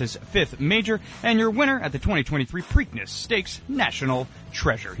well as his 5th major, and your winner at the 2023 Preakness Stakes National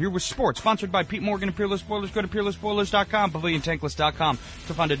Treasure. Here with sports, sponsored by Pete Morgan and Peerless Boilers. Go to PeerlessBoilers.com, PavilionTankless.com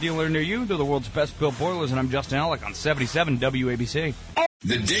to find a dealer near you. They're the world's best built boilers, and I'm Justin Ellick on 77 WABC.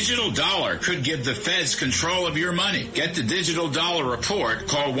 The digital dollar could give the feds control of your money. Get the digital dollar report.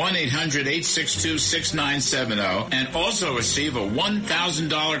 Call 1-800-862-6970 and also receive a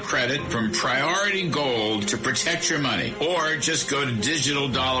 $1,000 credit from Priority Gold to protect your money. Or just go to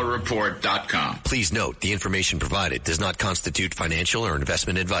digitaldollarreport.com. Please note, the information provided does not constitute financial or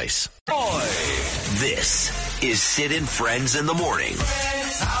investment advice. Boy. This is Sid and Friends in the Morning.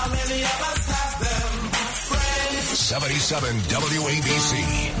 How many of us have them? 77 WABC.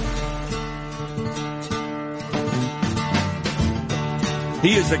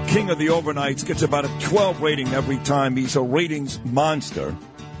 He is the king of the overnights, gets about a 12 rating every time. He's a ratings monster.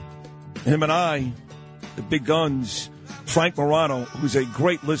 Him and I, the big guns, Frank Morano, who's a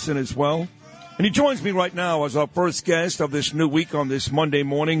great listener as well. And he joins me right now as our first guest of this new week on this Monday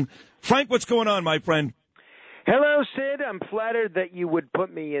morning. Frank, what's going on, my friend? Hello, Sid. I'm flattered that you would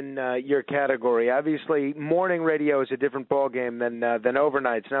put me in your category. Obviously, morning radio is a different ballgame than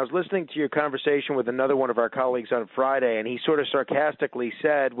overnights. And I was listening to your conversation with another one of our colleagues on Friday, and he sort of sarcastically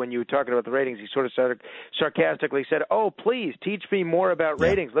said, when you were talking about the ratings, he sort of sarcastically said, "Oh, please, teach me more about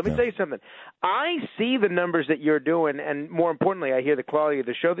ratings." Let me tell you something. I see the numbers that you're doing, and more importantly, I hear the quality of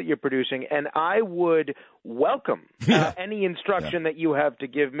the show that you're producing, and I would welcome any instruction that you have to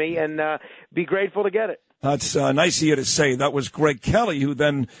give me and be grateful to get it. That's nice of you to say. That was Greg Kelly, who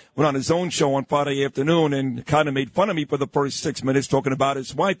then went on his own show on Friday afternoon and kind of made fun of me for the first 6 minutes talking about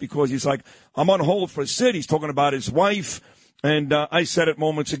his wife, because he's like, I'm on hold for Sid. He's talking about his wife. And I said it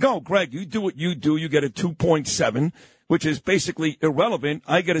moments ago, Greg, you do what you do. You get a 2.7, which is basically irrelevant.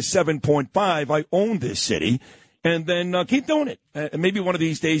 I get a 7.5. I own this city. and then keep doing it. And maybe one of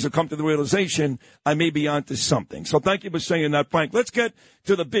these days you'll come to the realization I may be onto something. So thank you for saying that, Frank. Let's get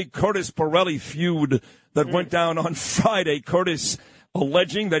to the big Curtis Borelli feud that went down on Friday. Curtis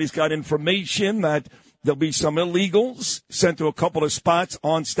alleging that he's got information that there'll be some illegals sent to a couple of spots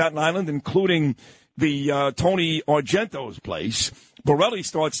on Staten Island, including the Tony Argento's place. Borelli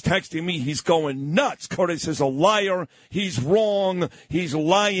starts texting me. He's going nuts. Curtis is a liar. He's wrong. He's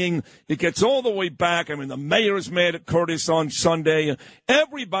lying. It gets all the way back. I mean, the mayor's mad at Curtis on Sunday.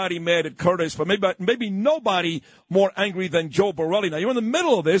 Everybody mad at Curtis, but maybe nobody more angry than Joe Borelli. Now, you're in the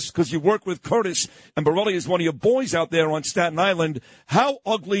middle of this because you work with Curtis, and Borelli is one of your boys out there on Staten Island. How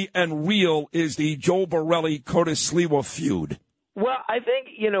ugly and real is the Joe Borelli-Curtis Sliwa feud? Well, I think,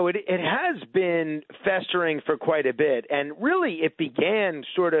 it has been festering for quite a bit. And really, it began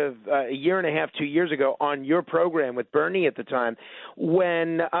sort of a year and a half, 2 years ago on your program with Bernie at the time,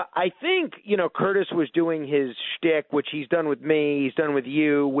 when I think, Curtis was doing his shtick, which he's done with me, he's done with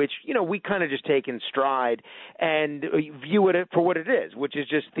you, which, we kind of just take in stride and view it for what it is, which is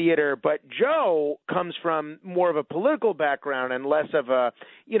just theater. But Joe comes from more of a political background and less of a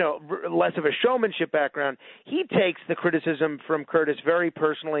showmanship background. He takes the criticism from Curtis very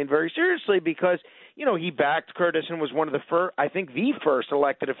personally and very seriously because, he backed Curtis and was one of the first, I think the first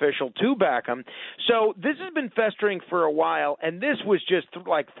elected official to back him. So this has been festering for a while, and this was just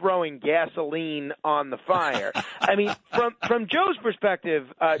like throwing gasoline on the fire. I mean, from Joe's perspective,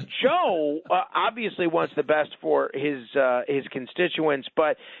 Joe obviously wants the best for his constituents,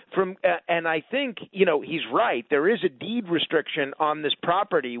 but and I think, he's right. There is a deed restriction on this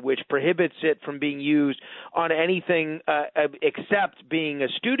property which prohibits it from being used on anything except being a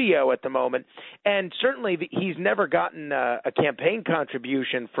studio at the moment. And certainly he's never gotten a campaign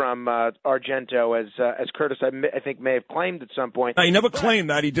contribution from Argento, as Curtis, I think, may have claimed at some point. He never claimed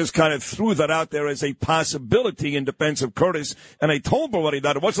that. He just kind of threw that out there as a possibility in defense of Curtis. And I told Borelli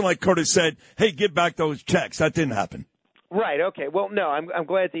that. It wasn't like Curtis said, hey, give back those checks. That didn't happen. Right. Okay. Well, no, I'm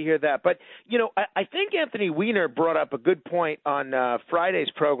glad to hear that. But, I think Anthony Weiner brought up a good point on Friday's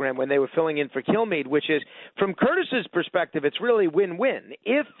program when they were filling in for Kilmeade, which is from Curtis's perspective, it's really win-win.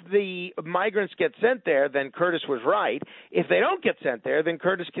 If the migrants get sent there, then Curtis was right. If they don't get sent there, then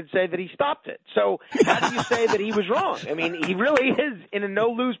Curtis can say that he stopped it. So how do you say that he was wrong? I mean, he really is in a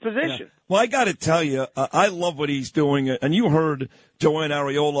no-lose position. Yeah. Well, I got to tell you, I love what he's doing. And you heard Joanne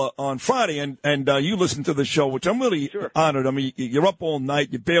Ariola on Friday, and you listened to the show, which I'm really honored. I mean, you're up all night,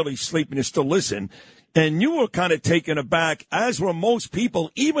 you barely sleep, and you still listen. And you were kind of taken aback, as were most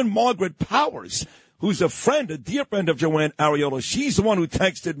people, even Margaret Powers, who's a dear friend of Joanne Ariola. She's the one who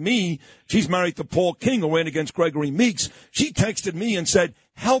texted me. She's married to Paul King, who ran against Gregory Meeks. She texted me and said,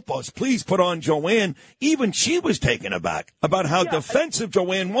 help us, please put on Joanne. Even she was taken aback about how defensive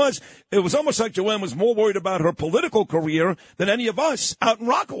Joanne was. It was almost like Joanne was more worried about her political career than any of us out in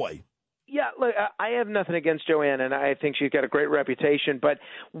Rockaway. Yeah, look, I have nothing against Joanne, and I think she's got a great reputation. But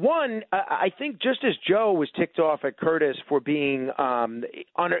one, I think just as Joe was ticked off at Curtis for being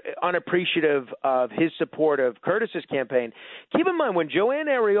unappreciative of his support of Curtis's campaign, keep in mind when Joanne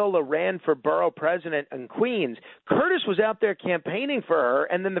Ariola ran for borough president in Queens, Curtis was out there campaigning for her,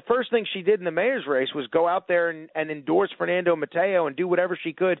 and then the first thing she did in the mayor's race was go out there and endorse Fernando Mateo and do whatever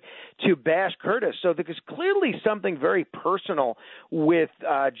she could to bash Curtis. So there's clearly something very personal with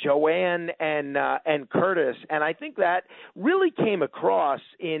Joanne and Curtis, and I think that really came across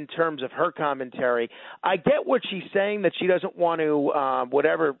in terms of her commentary. I get what she's saying, that she doesn't want to,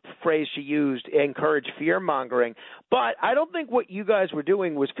 whatever phrase she used, encourage fear-mongering, but I don't think what you guys were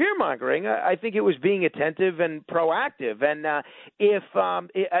doing was fear-mongering. I think it was being attentive and proactive, and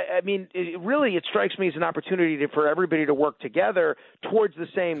really it strikes me as an opportunity for everybody to work together towards the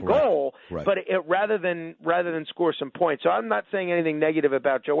same goal, but rather than score some points. So I'm not saying anything negative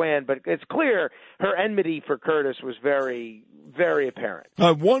about Joanne, but it's clear her enmity for Curtis was very, very apparent.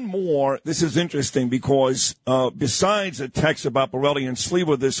 One more. This is interesting because besides a text about Borelli and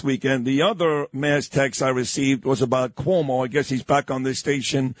Sliwa this weekend, the other mass text I received was about Cuomo. I guess he's back on this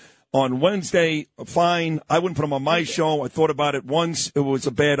station on Wednesday. Fine. I wouldn't put him on my show. I thought about it once. It was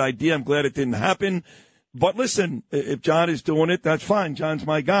a bad idea. I'm glad it didn't happen. But listen, if John is doing it, that's fine. John's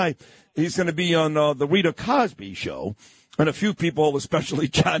my guy. He's going to be on the Rita Cosby show. And a few people, especially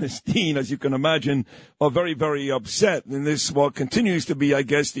Janice Dean, as you can imagine, are very, very upset. And this continues to be, I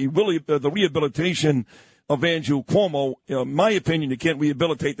guess, the rehabilitation of Andrew Cuomo. In my opinion, you can't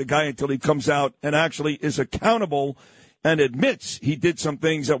rehabilitate the guy until he comes out and actually is accountable and admits he did some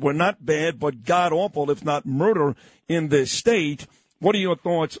things that were not bad but god-awful, if not murder, in this state. What are your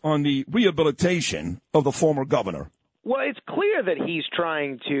thoughts on the rehabilitation of the former governor? Well, it's clear that he's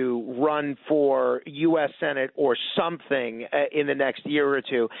trying to run for U.S. Senate or something in the next year or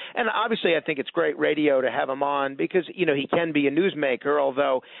two. And obviously, I think it's great radio to have him on because, you know, he can be a newsmaker,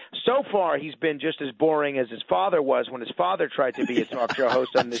 although so far he's been just as boring as his father was when his father tried to be a talk show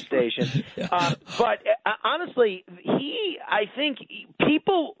host on this station. But honestly, I think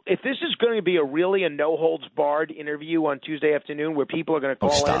people, if this is going to be a no-holds-barred interview on Tuesday afternoon where people are going to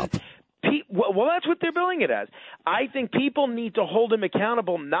call in, well, that's what they're billing it as. I think people need to hold him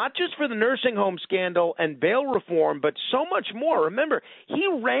accountable, not just for the nursing home scandal and bail reform, but so much more. Remember, he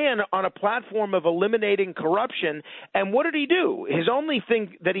ran on a platform of eliminating corruption, and what did he do? His only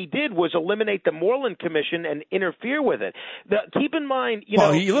thing that he did was eliminate the Moreland Commission and interfere with it. Keep in mind, he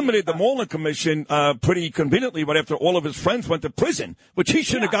eliminated the Moreland Commission pretty conveniently right after all of his friends went to prison, which he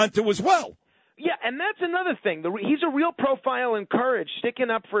should have gone to as well. Yeah, and that's another thing. He's a real profile in courage,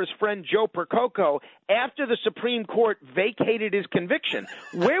 sticking up for his friend Joe Percoco after the Supreme Court vacated his conviction.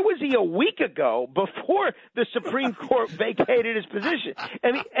 Where was he a week ago before the Supreme Court vacated his position?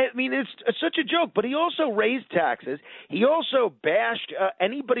 I mean, it's such a joke. But he also raised taxes. He also bashed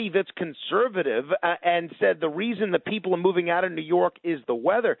anybody that's conservative and said the reason that people are moving out of New York is the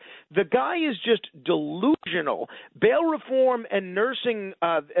weather. The guy is just delusional. Bail reform and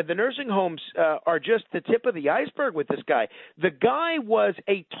the nursing homes are just the tip of the iceberg with this guy. The guy was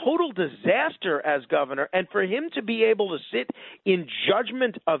a total disaster as governor, and for him to be able to sit in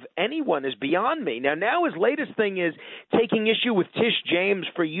judgment of anyone is beyond me. Now his latest thing is taking issue with Tish James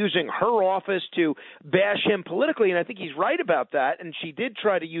for using her office to bash him politically, and I think he's right about that, and she did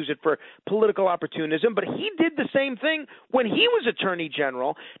try to use it for political opportunism, but he did the same thing when he was Attorney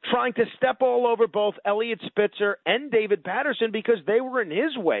General, trying to step all over both Eliot Spitzer and David Patterson because they were in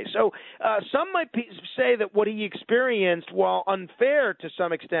his way. So some might say that what he experienced, while unfair to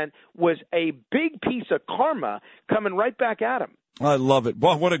some extent, was a big piece of karma coming right back at him. I love it.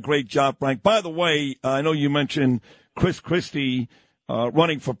 Well, what a great job, Frank. By the way, I know you mentioned Chris Christie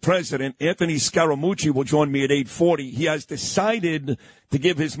running for president. Anthony Scaramucci will join me at 8:40. He has decided to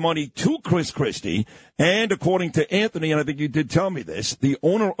give his money to Chris Christie. And according to Anthony, and I think you did tell me this, the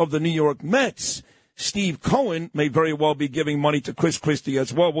owner of the New York Mets, Steve Cohen, may very well be giving money to Chris Christie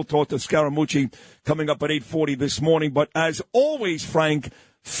as well. We'll talk to Scaramucci coming up at 8:40 this morning. But as always, Frank,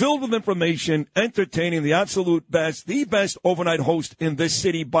 filled with information, entertaining, the absolute best, the best overnight host in this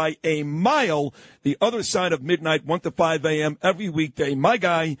city by a mile, the other side of midnight, 1 to 5 a.m. every weekday. My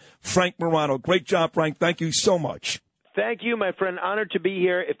guy, Frank Morano. Great job, Frank. Thank you so much. Thank you, my friend. Honored to be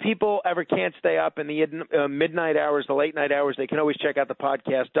here. If people ever can't stay up in the midnight hours, the late night hours, they can always check out the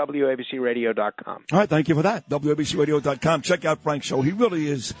podcast, WABCRadio.com. All right, thank you for that. WABCRadio.com. Check out Frank's show. He really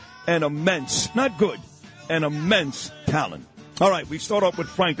is an immense, not good, an immense talent. All right, we start off with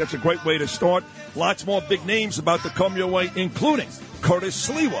Frank. That's a great way to start. Lots more big names about to come your way, including Curtis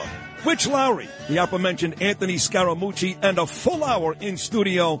Sliwa, Rich Lowry, the aforementioned Anthony Scaramucci, and a full hour in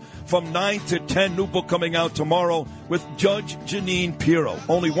studio from 9 to 10. New book coming out tomorrow with Judge Jeanine Pirro.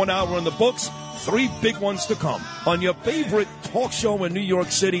 Only 1 hour in the books, 3 big ones to come on your favorite talk show in New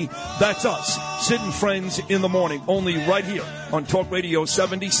York City. That's us, Sid and Friends in the morning, only right here on Talk Radio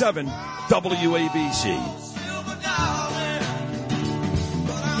 77 WABC.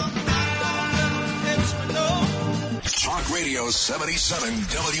 Talk Radio 77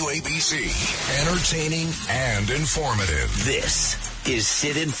 WABC. Entertaining and informative. This is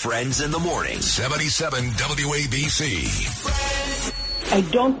Sid and Friends in the morning. 77 WABC. I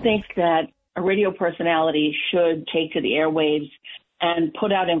don't think that a radio personality should take to the airwaves and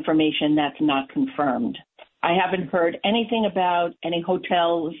put out information that's not confirmed. I haven't heard anything about any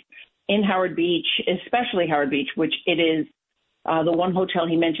hotels in Howard Beach, especially Howard Beach, which it is the one hotel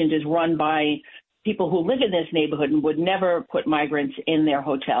he mentioned is run by people who live in this neighborhood and would never put migrants in their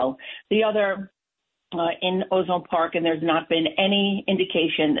hotel. The other in Ozone Park, and there's not been any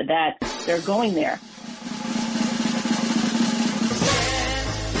indication that they're going there.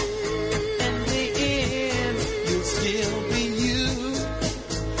 In the end, you'll still be you.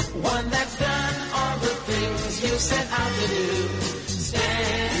 One that's done all the things you set out to do.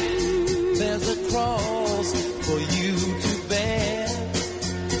 Stand, there's a cross for you to bear.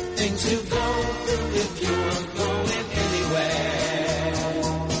 Things to go through if you're going anywhere.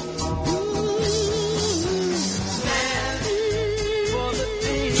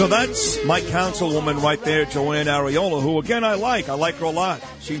 So that's my councilwoman right there, Joanne Ariola, who, again, I like. I like her a lot.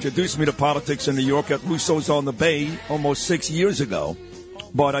 She introduced me to politics in New York at Russo's on the Bay almost 6 years ago.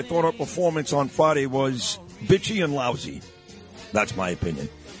 But I thought her performance on Friday was bitchy and lousy. That's my opinion.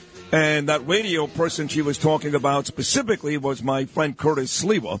 And that radio person she was talking about specifically was my friend Curtis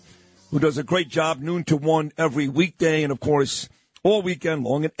Sliwa, who does a great job, noon to 1 every weekday, and, of course, all weekend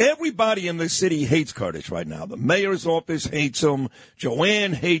long. And everybody in the city hates Curtis right now. The mayor's office hates him.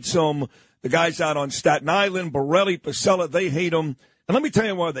 Joanne hates him. The guys out on Staten Island, Borelli, Pasella, they hate him. And let me tell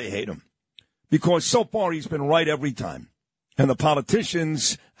you why they hate him. Because so far he's been right every time. And the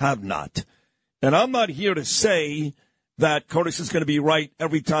politicians have not. And I'm not here to say that Curtis is going to be right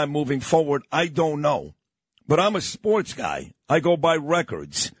every time moving forward. I don't know. But I'm a sports guy. I go by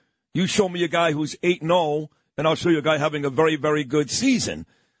records. You show me a guy who's 8-0, and I'll show you a guy having a very, very good season.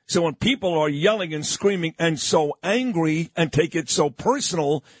 So when people are yelling and screaming and so angry and take it so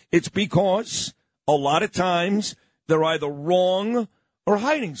personal, it's because a lot of times they're either wrong or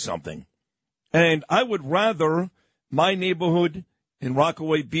hiding something. And I would rather my neighborhood in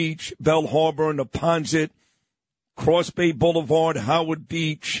Rockaway Beach, Bell Harbor, Neponset, Cross Bay Boulevard, Howard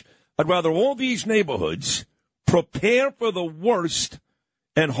Beach, I'd rather all these neighborhoods prepare for the worst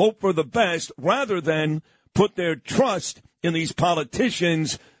and hope for the best rather than put their trust in these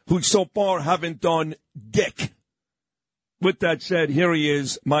politicians who so far haven't done dick. With that said, here he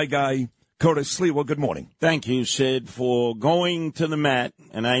is, my guy, Curtis Sliwa. Good morning. Thank you, Sid, for going to the mat.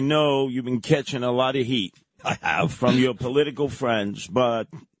 And I know you've been catching a lot of heat. I have. From your political friends, but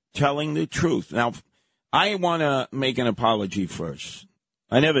telling the truth. Now, I want to make an apology first.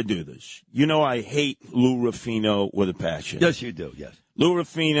 I never do this. You know I hate Lou Ruffino with a passion. Yes, you do, yes. Lou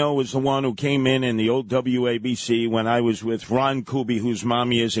Ruffino was the one who came in the old WABC when I was with Ron Kuby, whose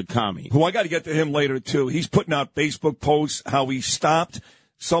mommy is a commie. Who I got to get to him later, too. He's putting out Facebook posts how he stopped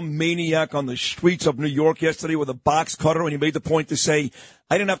some maniac on the streets of New York yesterday with a box cutter, and he made the point to say,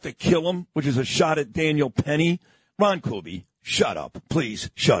 I didn't have to kill him, which is a shot at Daniel Penny. Ron Kuby, shut up.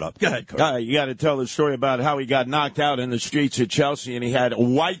 Please, shut up. Go ahead, Kurt. You got to tell the story about how he got knocked out in the streets of Chelsea, and he had a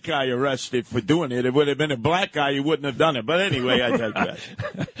white guy arrested for doing it. It would have been a black guy, he wouldn't have done it. But anyway, I digress.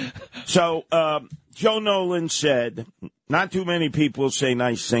 So, Joe Nolan said, not too many people say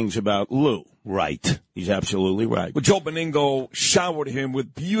nice things about Lou. Right. He's absolutely right. But Joe Beningo showered him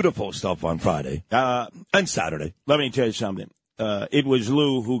with beautiful stuff on Friday and Saturday. Let me tell you something. It was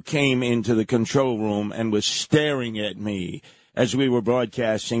Lou who came into the control room and was staring at me as we were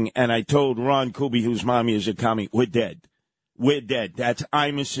broadcasting, and I told Ron Kuby, whose mommy is a commie, we're dead. We're dead. That's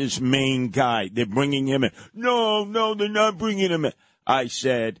Imus's main guy. They're bringing him in. No, they're not bringing him in. I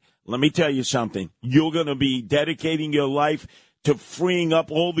said, let me tell you something. You're going to be dedicating your life to freeing up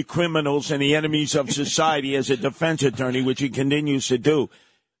all the criminals and the enemies of society as a defense attorney, which he continues to do.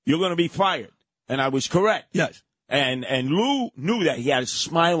 You're going to be fired. And I was correct. Yes. And Lou knew that. He had a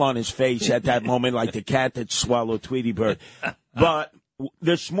smile on his face at that moment, like the cat that swallowed Tweety Bird. But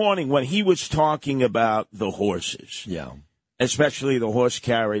this morning, when he was talking about the horses, especially the horse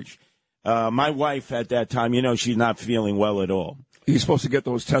carriage, my wife at that time, she's not feeling well at all. Are you supposed to get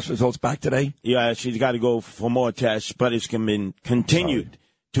those test results back today? Yeah, she's got to go for more tests, but it's been continued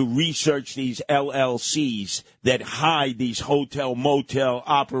to research these LLCs that hide these hotel, motel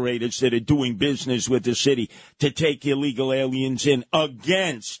operators that are doing business with the city to take illegal aliens in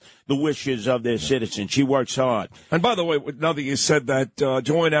against the wishes of their citizens. She works hard. And by the way, now that you said that,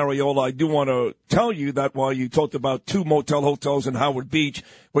 Joanne Ariola, I do want to tell you that while you talked about 2 motel hotels in Howard Beach,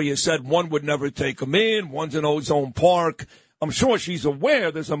 where you said one would never take them in, one's in Ozone Park, I'm sure she's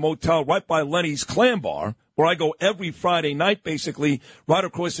aware there's a motel right by Lenny's Clam Bar, where I go every Friday night, basically, right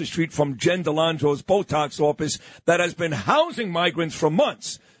across the street from Jen DeLandro's Botox office, that has been housing migrants for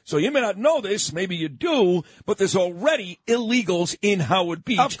months. So you may not know this, maybe you do, but there's already illegals in Howard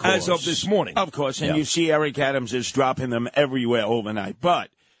Beach as of this morning. Of course, and you see Eric Adams is dropping them everywhere overnight.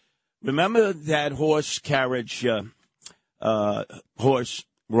 But remember that horse carriage, horse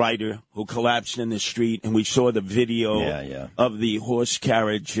rider who collapsed in the street, and we saw the video of the horse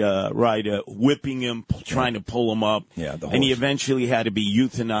carriage rider whipping him, trying to pull him up, and he eventually had to be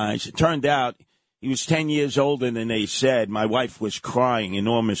euthanized. It turned out he was 10 years older than they said. My wife was crying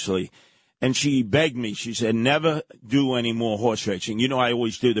enormously, and she begged me. She said, never do any more horse racing. I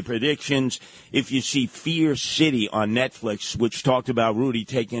always do the predictions. If you see Fear City on Netflix, which talked about Rudy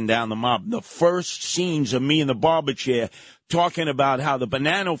taking down the mob, the first scenes of me in the barber chair talking about how the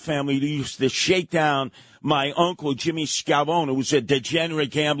Bonanno family used to shake down my uncle, Jimmy Scalvone, who was a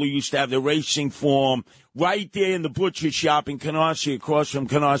degenerate gambler, used to have the racing form right there in the butcher shop in Canarsie, across from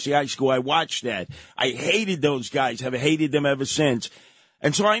Canarsie High School. I watched that. I hated those guys. Have hated them ever since.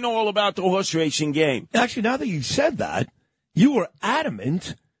 And so I know all about the horse racing game. Actually, now that you said that, you were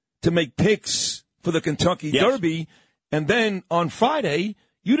adamant to make picks for the Kentucky Derby, and then on Friday,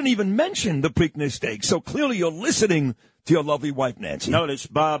 you didn't even mention the Preakness Stakes. So clearly you're listening to your lovely wife, Nancy. Notice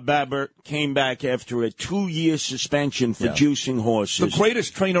Bob Babbert came back after a 2-year suspension for juicing horses. The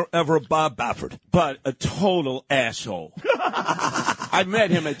greatest trainer ever, Bob Baffert. But a total asshole. I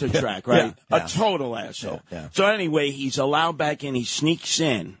met him at the track, right? A total asshole. Yeah. So anyway, he's allowed back in. He sneaks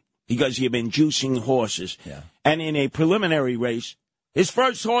in because he'd been juicing horses. Yeah. And in a preliminary race, his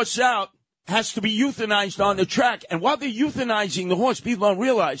first horse out has to be euthanized on the track. And while they're euthanizing the horse, people don't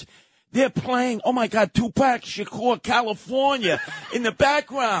realize they're playing, oh, my God, Tupac Shakur, California in the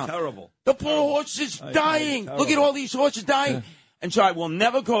background. Terrible. The poor horse is dying. Look at all these horses dying. And so I will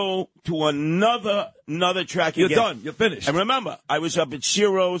never go to another track again. You're done. You're finished. And remember, I was up at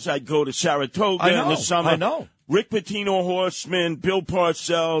Ciro's. I'd go to Saratoga in the summer. I know. Rick Pitino, Horseman, Bill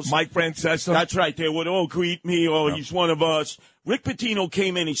Parcells. Mike Francesa. That's right. They would all greet me. Oh, he's one of us. Rick Pitino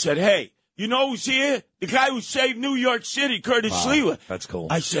came in. He said, hey, you know who's here? The guy who saved New York City, Curtis Sliwa. That's cool.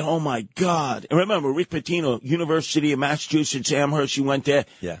 I said, oh, my God. And remember, Rick Pitino, University of Massachusetts, Amherst, he went there.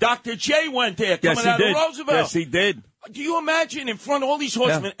 Yeah. Dr. J went there, coming out of Roosevelt. Yes, he did. Do you imagine in front of all these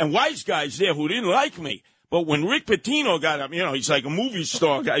horsemen and wise guys there who didn't like me? But when Rick Pitino got up, he's like a movie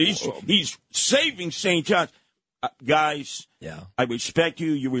star guy. He's saving St. John's. Guys, I respect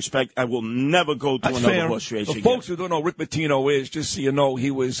you. You respect. I will never go to another horse race again. Folks who don't know who Rick Pitino is, just so you know,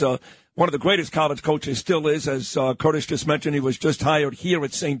 he was one of the greatest college coaches, still is, as Curtis just mentioned. He was just hired here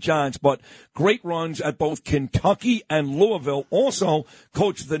at St. John's, but great runs at both Kentucky and Louisville. Also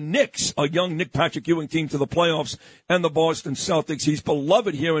coached the Knicks, a young Nick Patrick Ewing team, to the playoffs, and the Boston Celtics. He's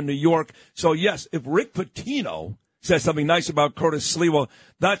beloved here in New York. So, yes, if Rick Pitino says something nice about Curtis Sliwa,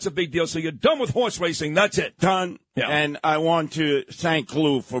 that's a big deal. So you're done with horse racing. That's it. Done. Yeah. And I want to thank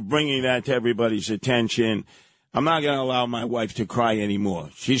Lou for bringing that to everybody's attention. I'm not going to allow my wife to cry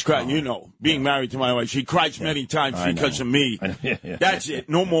anymore. She's crying, being married to my wife. She cries many times because of me. That's it.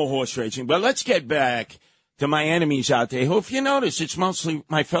 No more horse racing. But let's get back to my enemies out there, who, if you notice, it's mostly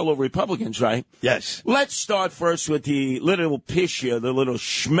my fellow Republicans, right? Yes. Let's start first with the little pisher, the little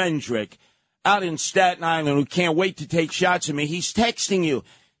schmendrick out in Staten Island who can't wait to take shots at me. He's texting you.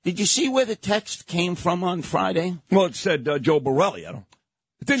 Did you see where the text came from on Friday? Well, it said Joe Borelli. It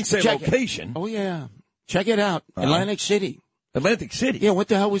didn't say location. Oh, yeah. Check it out. Atlantic City. Atlantic City? Yeah, what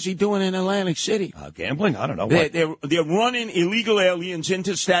the hell was he doing in Atlantic City? Gambling? I don't know. They're running illegal aliens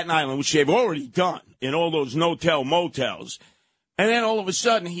into Staten Island, which they've already done in all those no-tell motels. And then all of a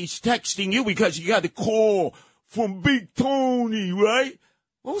sudden he's texting you because he got a call from Big Tony, right?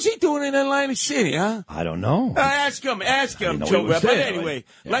 What was he doing in Atlantic City, huh? I don't know. Ask him, Joe. But anyway,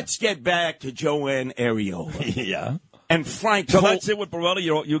 let's get back to Joanne Ariola. Yeah. And Frank. So that's it with Borelli,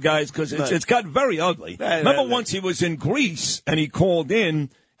 you guys, because it's gotten very ugly. Remember once he was in Greece and he called in,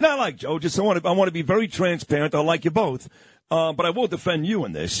 and I like Joe, I want to be very transparent. I like you both. But I will defend you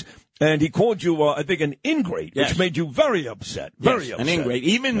in this. And he called you, I think, an ingrate, which made you very upset. Very upset. An ingrate,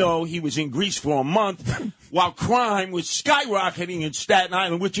 even though he was in Greece for a month while crime was skyrocketing in Staten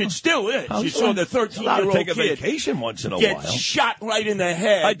Island, which it still is. You saw the 13-year-old take kid a vacation once in a get while. shot right in the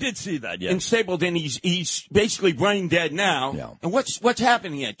head. I did see that, In Stapleton, he's basically brain dead now. Yeah. And what's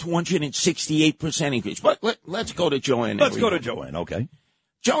happening here? 268% increase. But let's go to Joanne Ariola. Let's go to Joanne, okay.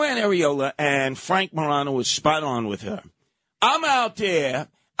 Joanne Ariola, and Frank Morano was spot on with her. I'm out there.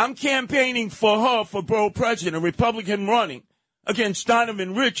 I'm campaigning for her for borough president, a Republican running against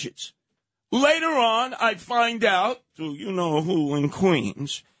Donovan Richards. Later on, I find out, through you-know-who in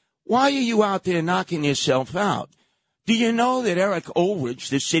Queens, why are you out there knocking yourself out? Do you know that Eric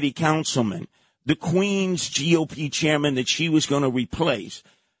Ulrich, the city councilman, the Queens GOP chairman that she was going to replace,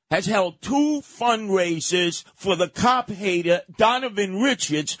 has held 2 fundraisers for the cop hater Donovan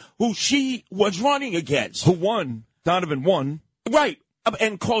Richards, who she was running against. Who won? Donovan won. Right.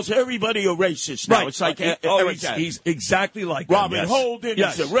 And calls everybody a racist now. Right. It's like he's exactly like Robin them, Holden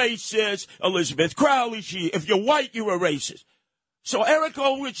is a racist. Elizabeth Crowley, if you're white, you're a racist. So Eric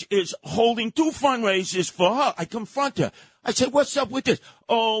Ulrich is holding 2 fundraisers for her. I confront her. I said, what's up with this?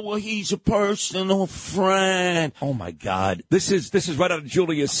 Oh, well, he's a personal friend. Oh, my God. This is right out of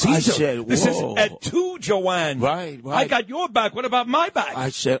Julius Caesar. I said, this is at 2, Joanne. Right. I got your back. What about my back? I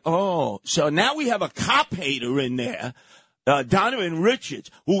said, so now we have a cop hater in there. Donovan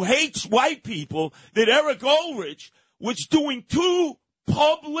Richards, who hates white people, that Eric Ulrich was doing 2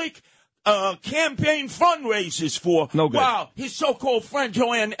 public campaign fundraisers for. No good. Wow, his so-called friend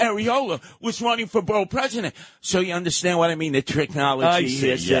Joanne Ariola was running for borough president. So you understand what I mean? The technology. I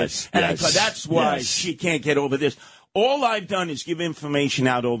see. Yes. That's why she can't get over this. All I've done is give information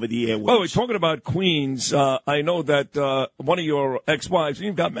out over the airwaves. Oh, we're talking about Queens. I know that one of your ex-wives,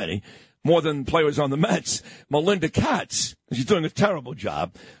 you've got many, more than players on the Mets, Melinda Katz. She's doing a terrible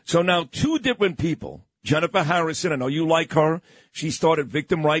job. So now 2 different people Jennifer Harrison, I know you like her. She started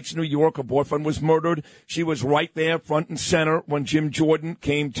Victim Rights New York. Her boyfriend was murdered. She was right there, front and center, when Jim Jordan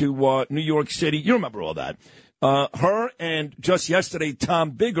came to New York City. You remember all that. Her and just yesterday,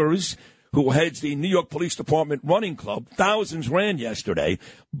 Tom Biggers, who heads the New York Police Department running club. Thousands ran yesterday.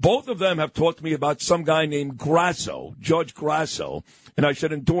 Both of them have talked to me about some guy named Grasso, Judge Grasso, and I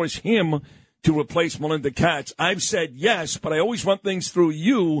should endorse him to replace Melinda Katz. I've said yes, but I always run things through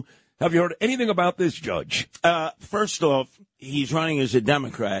you. Have you heard anything about this judge? First off, he's running as a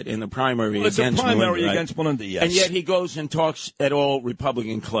Democrat in the primary against Melinda. It's a primary Melinda, right? against Melinda, yes. And yet he goes and talks at all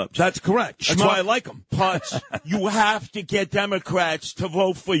Republican clubs. That's correct. That's why I like him. Putz, you have to get Democrats to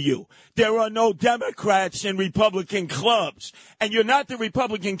vote for you. There are no Democrats in Republican clubs. And you're not the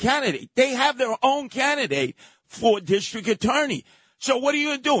Republican candidate. They have their own candidate for district attorney. So what are you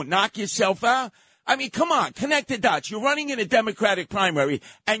going to do? Knock yourself out? I mean, come on, connect the dots. You're running in a Democratic primary,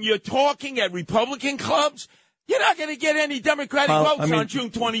 and you're talking at Republican clubs? You're not going to get any Democratic votes on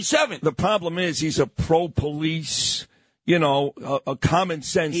June 27th. The problem is he's a pro-police, a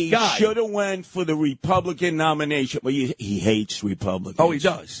common-sense guy. He should have went for the Republican nomination, but he hates Republicans. Oh, he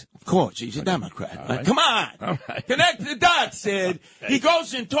does? Of course, he's a Democrat. Right. Come on. All right. Connect the dots, Sid. Okay. He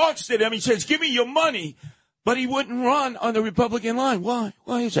goes and talks to them. He says, give me your money. But he wouldn't run on the Republican line. Why?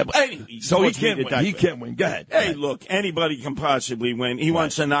 Why is that? Anyway, so he can't win. He can't win. Go ahead. Hey, look, anybody can possibly win. He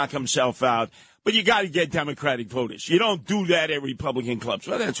wants to knock himself out. But you got to get Democratic voters. You don't do that at Republican clubs.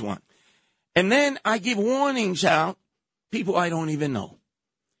 Well, that's one. And then I give warnings out, people I don't even know.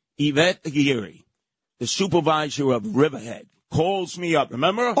 Yvette Aguirre, the supervisor of Riverhead, calls me up.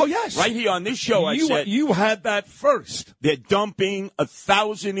 Remember? Oh, yes. Right here on this show, I said. You had that first. They're dumping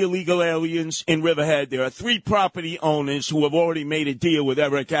 1,000 illegal aliens in Riverhead. There are 3 property owners who have already made a deal with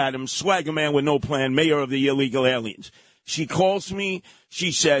Eric Adams, swagger man with no plan, mayor of the illegal aliens. She calls me.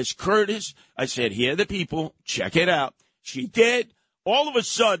 She says, Curtis, I said, here are the people. Check it out. She did. All of a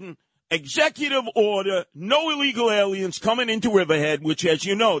sudden, executive order, no illegal aliens coming into Riverhead, which, as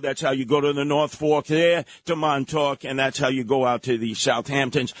you know, that's how you go to the North Fork there, to Montauk, and that's how you go out to the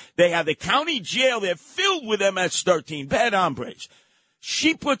Southamptons. They have the county jail. They're filled with MS-13, bad hombres.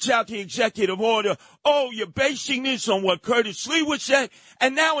 She puts out the executive order. Oh, you're basing this on what Curtis Lee would say.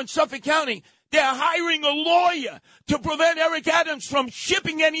 And now in Suffolk County, they're hiring a lawyer to prevent Eric Adams from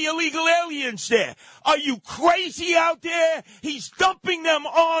shipping any illegal aliens there. Are you crazy out there? He's dumping them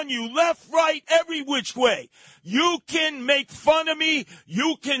on you left, right, every which way. You can make fun of me.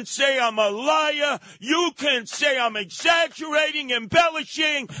 You can say I'm a liar. You can say I'm exaggerating,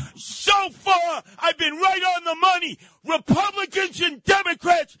 embellishing. So far, I've been right on the money. Republicans and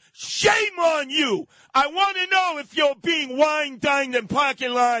Democrats, shame on you. I want to know if you're being wine-dined in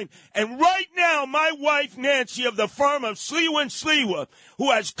pocket line. And right now, my wife, Nancy, of the firm of Sliwa & Sliwa,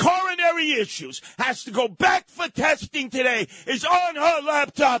 who has coronary issues, has to go back for testing today, is on her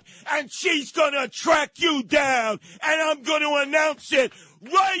laptop, and she's going to track you down. And I'm going to announce it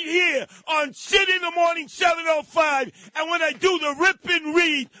right here on Sid in the Morning 7:05. And when I do the Rip and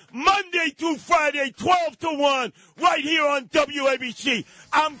Read, Monday through Friday, 12 to 1, right here on WABC.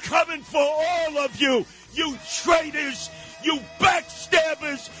 I'm coming for all of you, you traitors, you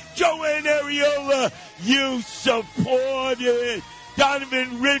backstabbers, Joanne Ariola, you supported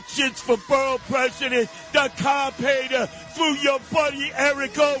Donovan Richards for borough president, the cop hater, through your buddy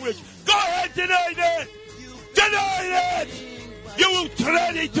Eric Owens. Go ahead, deny that! Deny that! You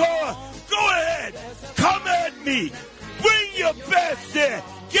traditor! Go ahead! Come at me! Bring your best there!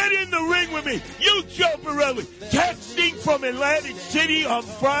 Get in the ring with me! You, Joe Borelli, texting from Atlantic City on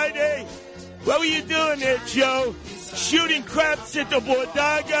Friday. What were you doing there, Joe? Shooting craps at the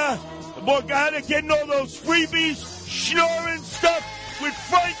Borgata, getting all those freebies, snoring stuff with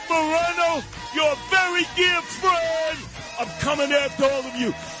Frank Morano, your very dear friend. I'm coming after all of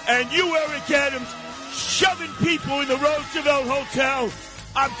you. And you, Eric Adams, shoving people in the Roosevelt Hotel.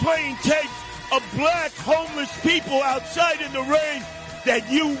 I'm playing tapes of black homeless people outside in the rain that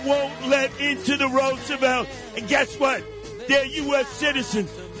you won't let into the Roosevelt. And guess what? They're U.S.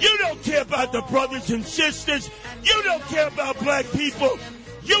 citizens. You don't care about the brothers and sisters. You don't care about black people.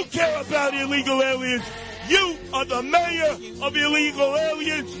 You care about illegal aliens. You are the mayor of illegal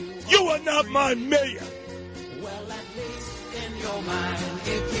aliens. You are not my mayor. Well, at least in your mind,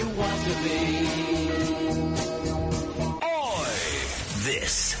 if you want to be. Oi!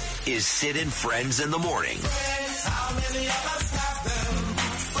 This is Sid and Friends in the Morning.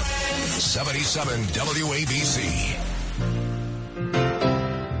 77 WABC.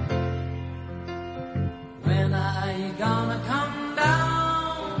 When are you gonna come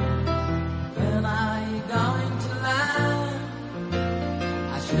down? When are you going to land?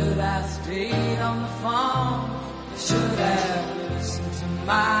 I should have stayed on the farm.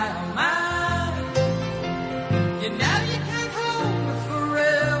 my, oh my. You know you can't hold me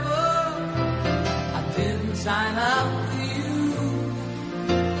forever. I didn't sign up for you.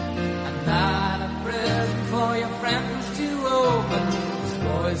 I'm not a present for your friends to open. This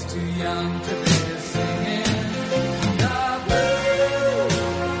boy's too young to be singing.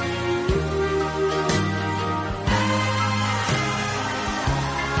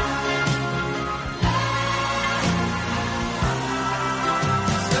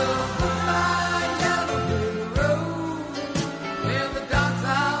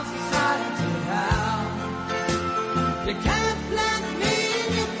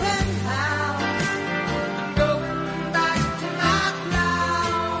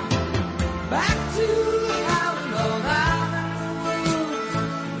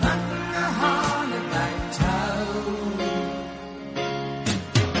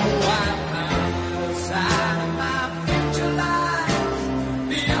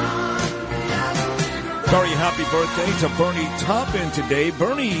 Very happy birthday to Bernie Taupin today.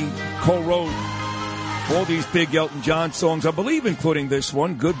 Bernie co-wrote all these big Elton John songs, I believe, including this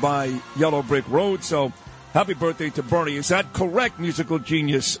one, Goodbye Yellow Brick Road. So happy birthday to Bernie. Is that correct, musical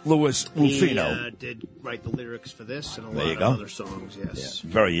genius Louis Rufino? He did write the lyrics for this and a There you lot go. of other songs, yes.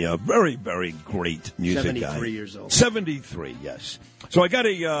 Yeah. Very, very great music 73 guy. years old. 73, yes. So I got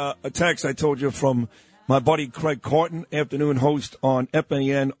a text, I told you, from my buddy Craig Carton, afternoon host on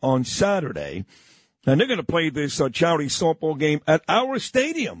FAN on Saturday. And they're going to play this charity softball game at our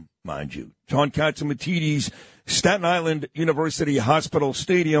stadium, mind you. John Catsimatidis, Staten Island University Hospital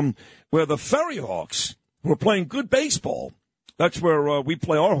Stadium, where the Ferry Hawks, who are playing good baseball, that's where we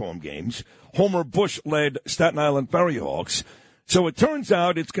play our home games. Homer Bush-led Staten Island Ferry Hawks. So it turns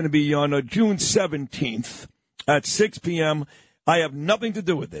out it's going to be on June 17th at 6 p.m. I have nothing to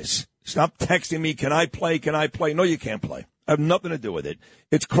do with this. Stop texting me, can I play, can I play? No, you can't play. I have nothing to do with it.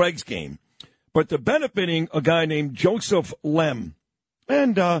 It's Craig's game. But they're benefiting a guy named Joseph Lem.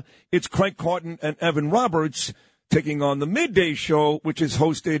 And it's Craig Carton and Evan Roberts taking on the midday show, which is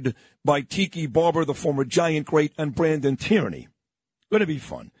hosted by Tiki Barber, the former Giant great, and Brandon Tierney. Going to be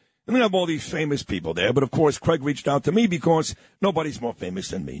fun. And they have all these famous people there. But, of course, Craig reached out to me because nobody's more famous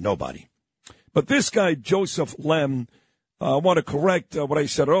than me. Nobody. But this guy, Joseph Lem, I want to correct what I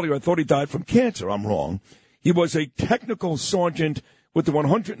said earlier. I thought he died from cancer. I'm wrong. He was a technical sergeant with the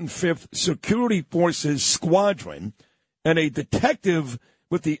 105th Security Forces Squadron and a detective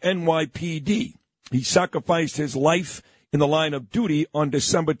with the NYPD. He sacrificed his life in the line of duty on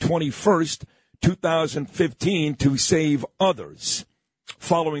December 21st, 2015, to save others.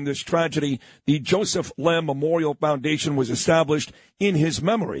 Following this tragedy, the Joseph Lem Memorial Foundation was established in his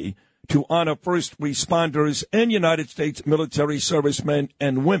memory to honor first responders and United States military servicemen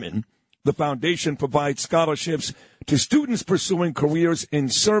and women. The foundation provides scholarships to students pursuing careers in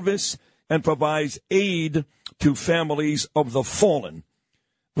service and provides aid to families of the fallen,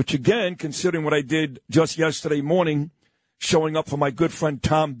 which, again, considering what I did just yesterday morning, showing up for my good friend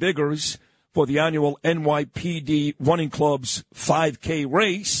Tom Biggers for the annual NYPD Running Club's 5K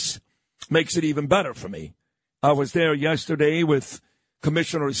race, makes it even better for me. I was there yesterday with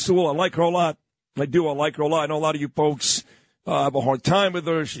Commissioner Sewell. I like her a lot. I do. I like her a lot. I know a lot of you folks have a hard time with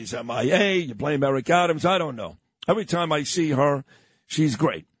her. She's MIA. You blame Eric Adams. I don't know. Every time I see her, she's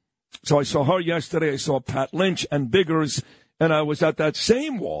great. So I saw her yesterday. I saw Pat Lynch and Biggers, and I was at that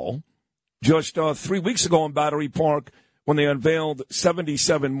same wall just 3 weeks ago in Battery Park when they unveiled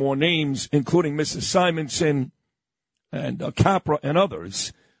 77 more names, including Mrs. Simonson and Capra and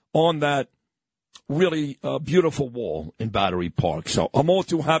others, on that really beautiful wall in Battery Park. So I'm all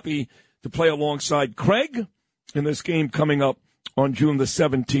too happy to play alongside Craig in this game coming up on June the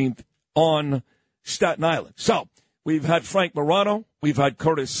 17th on Staten Island. So we've had Frank Morano. We've had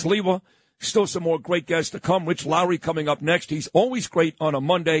Curtis Sliwa. Still some more great guests to come. Rich Lowry coming up next. He's always great on a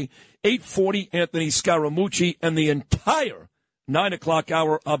Monday. 8:40, Anthony Scaramucci. And the entire 9 o'clock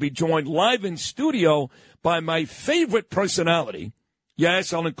hour, I'll be joined live in studio by my favorite personality.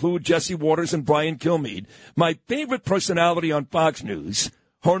 Yes, I'll include Jesse Waters and Brian Kilmeade. My favorite personality on Fox News.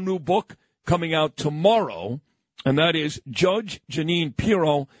 Her new book coming out tomorrow, and that is Judge Jeanine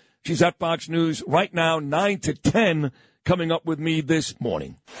Pirro. She's at Fox News right now, 9 to 10, coming up with me this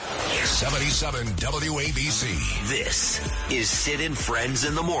morning. 77 WABC. This is Sid and Friends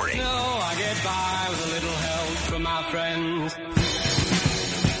in the Morning. No, I get by with a little help from my friends.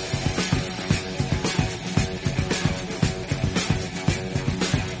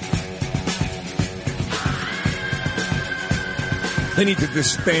 They need to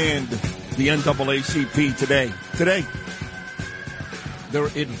disband the NAACP today. They're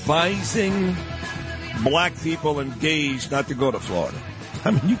advising black people and gays not to go to Florida.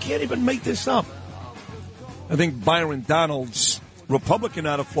 I mean, you can't even make this up. I think Byron Donalds, Republican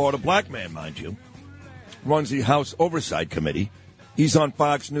out of Florida, black man, mind you, runs the House Oversight Committee. He's on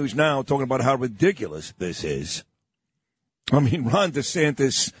Fox News now talking about how ridiculous this is. I mean, Ron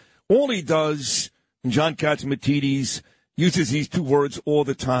DeSantis, all he does, and John Catsimatidis uses these two words all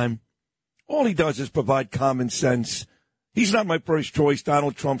the time, all he does is provide common sense. He's not my first choice.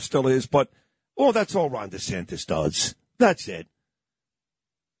 Donald Trump still is, but, that's all Ron DeSantis does. That's it.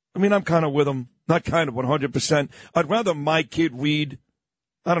 I mean, I'm kind of with him. Not kind of 100%. I'd rather my kid read,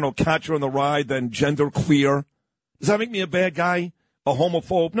 I don't know, Catcher in the Rye than Genderqueer. Does that make me a bad guy? A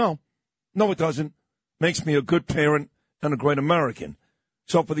homophobe? No. No, it doesn't. Makes me a good parent and a great American.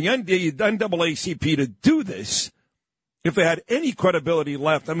 So for the NAACP to do this, if they had any credibility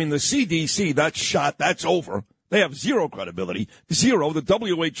left, I mean, the CDC, that's shot, that's over. They have zero credibility. Zero. The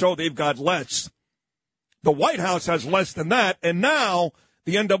WHO, they've got less. The White House has less than that. And now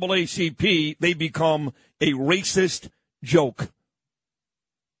the NAACP, they become a racist joke.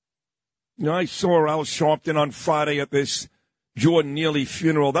 You know, I saw Al Sharpton on Friday at this Jordan Neely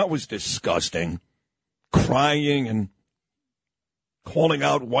funeral. That was disgusting. Crying and calling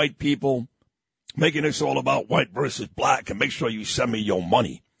out white people, making this all about white versus black, and make sure you send me your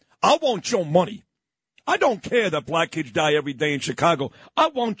money. I want your money. I don't care that black kids die every day in Chicago. I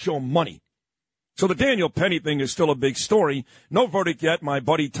want your money. So the Daniel Penny thing is still a big story. No verdict yet. My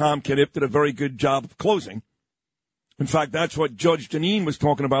buddy Tom Knipp did a very good job of closing. In fact, that's what Judge Janine was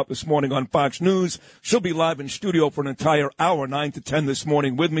talking about this morning on Fox News. She'll be live in studio for an entire hour, 9 to 10 this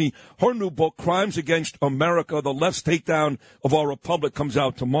morning with me. Her new book, Crimes Against America, The Left's Takedown of Our Republic, comes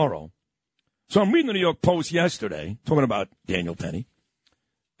out tomorrow. So I'm reading the New York Post yesterday, talking about Daniel Penny.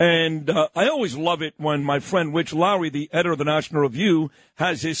 And I always love it when my friend Rich Lowry, the editor of the National Review,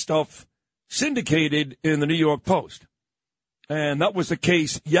 has his stuff syndicated in the New York Post. And that was the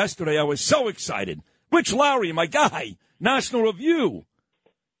case yesterday. I was so excited. Rich Lowry, my guy, National Review.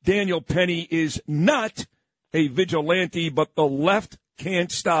 Daniel Penny is not a vigilante, but the left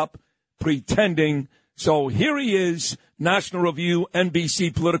can't stop pretending. So here he is, National Review,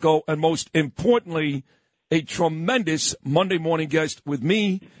 NBC Politico, and most importantly, a tremendous Monday morning guest with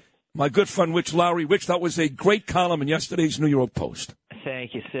me, my good friend Rich Lowry. Rich, that was a great column in yesterday's New York Post.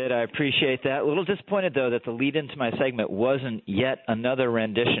 Thank you, Sid. I appreciate that. A little disappointed, though, that the lead into my segment wasn't yet another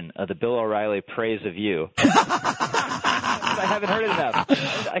rendition of the Bill O'Reilly Praise of You. I haven't heard it enough.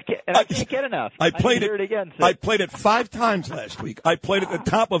 I can't get enough. I played it again. Sid. I played it 5 times last week. I played it at the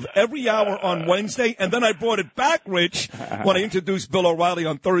top of every hour on Wednesday, and then I brought it back, Rich, when I introduced Bill O'Reilly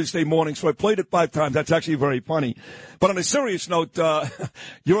on Thursday morning. So I played it 5 times. That's actually very funny. But on a serious note,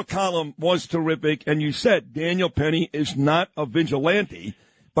 your column was terrific, and you said Daniel Penny is not a vigilante,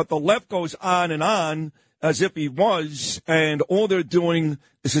 but the left goes on and on as if he was, and all they're doing,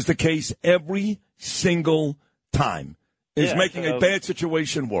 this is the case every single time, is making a bad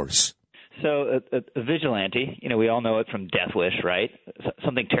situation worse. So a vigilante, we all know it from Death Wish, right?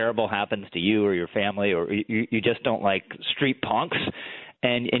 Something terrible happens to you or your family, or you just don't like street punks,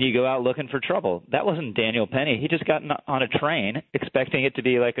 and you go out looking for trouble. That wasn't Daniel Penny. He just got on a train expecting it to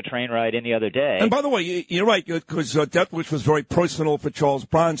be like a train ride any other day. And by the way, you're right, because Death Wish was very personal for Charles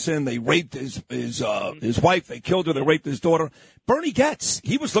Bronson. They raped his wife. They killed her. They raped his daughter. Bernie Getz,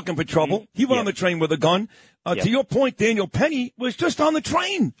 he was looking for trouble. He went on the train with a gun. To your point, Daniel Penny was just on the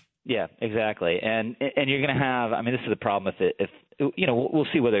train. Yeah, exactly. And you're going to have, this is the problem if we'll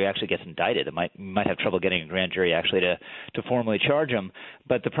see whether he actually gets indicted. It might have trouble getting a grand jury actually to formally charge him.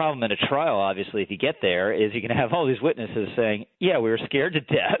 But the problem in a trial, obviously, if you get there, is you're going to have all these witnesses saying, yeah, we were scared to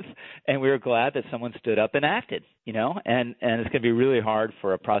death, and we were glad that someone stood up and acted, and it's going to be really hard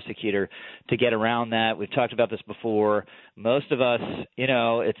for a prosecutor to get around that. We've talked about this before. Most of us,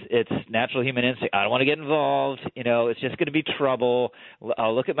 it's natural human instinct. I don't want to get involved. It's just going to be trouble.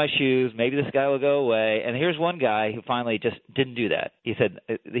 I'll look at my shoes. Maybe this guy will go away. And here's one guy who finally just didn't do that. He said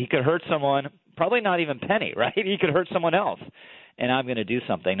he could hurt someone, probably not even Penny, right? He could hurt someone else. And I'm going to do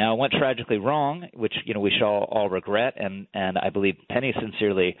something. Now, it went tragically wrong, which, we shall all regret, and I believe Penny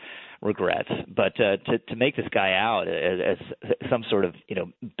sincerely regrets. But to make this guy out as some sort of,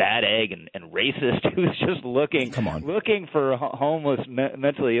 bad egg and racist who's just looking for homeless,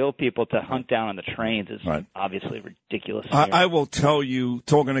 mentally ill people to hunt down on the trains is obviously ridiculous. I will tell you,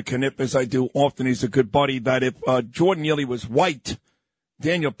 talking to Knipp as I do often, he's a good buddy, that if Jordan Neely was white,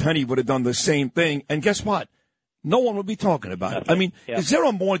 Daniel Penny would have done the same thing. And guess what? No one would be talking about it. Is there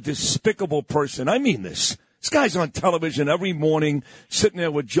a more despicable person? I mean this. This guy's on television every morning, sitting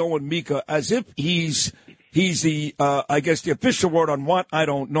there with Joe and Mika, as if he's the, I guess the official word on what, I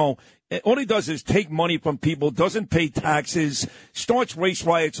don't know. All he does is take money from people, doesn't pay taxes, starts race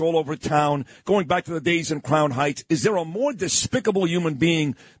riots all over town, going back to the days in Crown Heights. Is there a more despicable human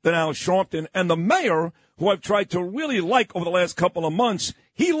being than Al Sharpton? And the mayor, who I've tried to really like over the last couple of months,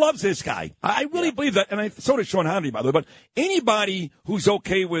 he loves this guy. I really believe that, and so does Sean Hannity, by the way. But anybody who's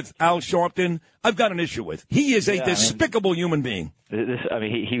okay with Al Sharpton, I've got an issue with. He is a despicable human being.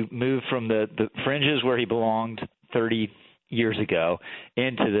 He moved from the fringes where he belonged 30 years ago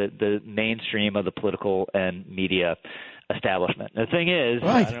into the mainstream of the political and media establishment. The thing is,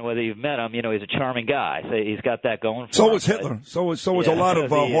 I don't know whether you've met him, he's a charming guy. So he's got that going for him. So was Hitler. So was a lot of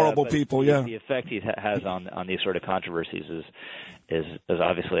horrible people, The effect he has on these sort of controversies is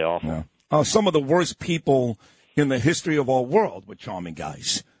obviously awful. Yeah. Some of the worst people in the history of our world were charming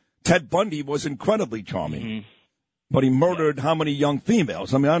guys. Ted Bundy was incredibly charming, but he murdered how many young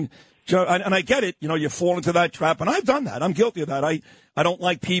females? I mean, and I get it. You fall into that trap, and I've done that. I'm guilty of that. I don't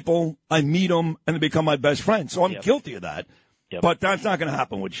like people. I meet them, and they become my best friends. So I'm guilty of that. Yep. But that's not going to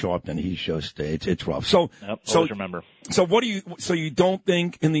happen with Sharpton. He's just it's rough. So always remember. So what do you? So you don't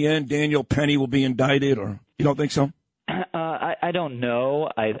think in the end Daniel Penny will be indicted, or you don't think so? I don't know.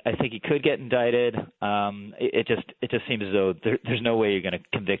 I think he could get indicted. It just seems as though there's no way you're going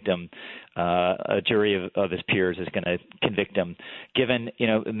to convict him. A jury of his peers is going to convict him, given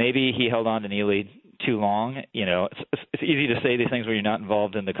maybe he held on to Neely too long. It's easy to say these things when you're not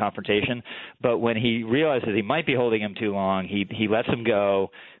involved in the confrontation, but when he realizes he might be holding him too long, he lets him go.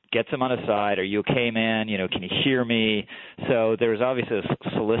 Gets him on his side. Are you okay, man? Can you hear me? So there's obviously a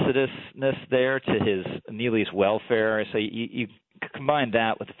solicitousness there to his Neely's welfare. So you combine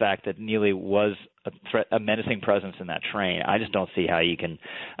that with the fact that Neely was a menacing presence in that train. I just don't see how you can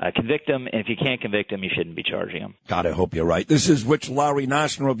convict him. And if you can't convict him, you shouldn't be charging him. God, I hope you're right. This is Rich Lowry.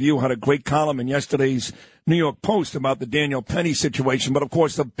 National Review had a great column in yesterday's New York Post about the Daniel Penny situation. But, of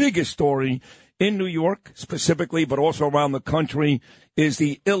course, the biggest story in New York specifically, but also around the country, is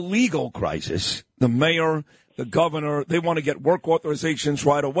the illegal crisis. The mayor, the governor, they want to get work authorizations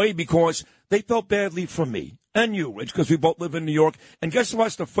right away because they felt badly for me and you, Rich, because we both live in New York. And guess who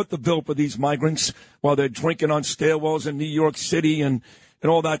has to foot the bill for these migrants while they're drinking on stairwells in New York City and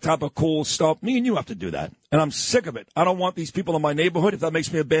all that type of cool stuff? Me and you have to do that. And I'm sick of it. I don't want these people in my neighborhood. If that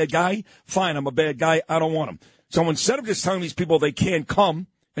makes me a bad guy, fine, I'm a bad guy. I don't want them. So instead of just telling these people they can't come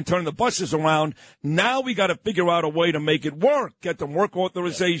and turning the buses around, now we got to figure out a way to make it work. Get them work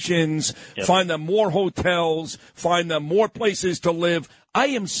authorizations, find them more hotels, find them more places to live. I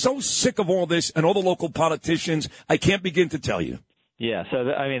am so sick of all this and all the local politicians. I can't begin to tell you. Yeah, so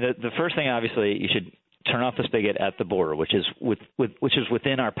the first thing, obviously, you should turn off the spigot at the border, which is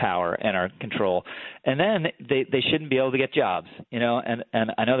within our power and our control. And then they shouldn't be able to get jobs, and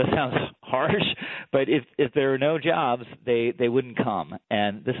I know that sounds harsh, but if there are no jobs, they wouldn't come.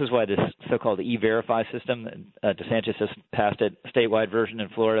 And this is why this so-called E-Verify system, DeSantis has passed a statewide version in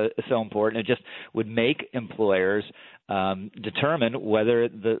Florida, is so important. It just would make employers determine whether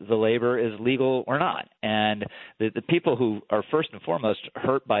the labor is legal or not. And the people who are first and foremost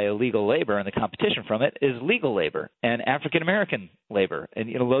hurt by illegal labor and the competition from it is legal labor and African-American labor and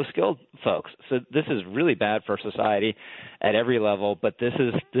low-skilled folks. So this is really bad for society at every level, but this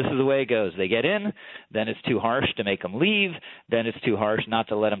is the way it goes. They get in, then it's too harsh to make them leave, then it's too harsh not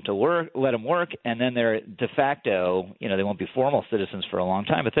to let them work, and then they're de facto, they won't be formal citizens for a long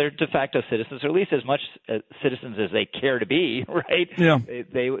time, but they're de facto citizens, or at least as much citizens as they care to be, right? Yeah.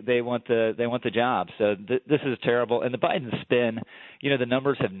 They want the job. So this is terrible. And the Biden spin, the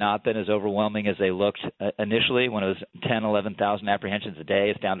numbers have not been as overwhelming as they looked initially when it was 10, 11,000 apprehensions a day.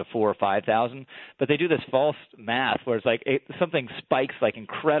 It's down to 4,000 or 5,000. But they do this false math where it's like something spikes like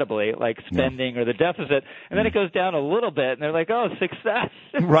incredibly, like spending or the deficit, and then it goes down a little bit, and they're like, oh, success.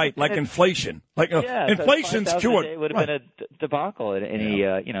 Right, like inflation. Inflation's cured. It would have been a debacle in any,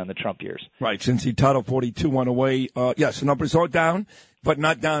 in the Trump years. Right, since the Title 42 went away. Yes, the numbers are down, but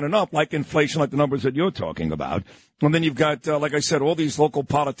not down enough, like inflation, like the numbers that you're talking about. And then you've got, like I said, all these local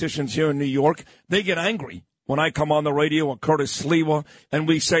politicians here in New York. They get angry when I come on the radio or Curtis Sliwa and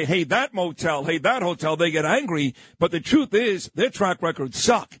we say, hey, that motel, hey, that hotel. They get angry. But the truth is their track records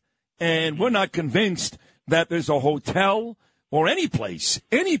suck. And we're not convinced that there's a hotel or any place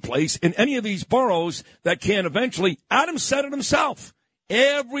in any of these boroughs that can eventually. Adam said it himself.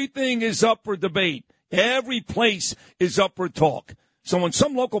 Everything is up for debate. Every place is up for talk. So when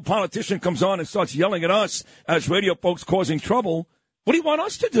some local politician comes on and starts yelling at us as radio folks causing trouble, what do you want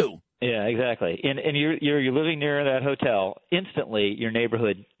us to do? Yeah, exactly. And you're living near that hotel. Instantly, your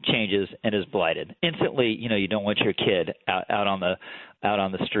neighborhood changes and is blighted. Instantly, you don't want your kid out on out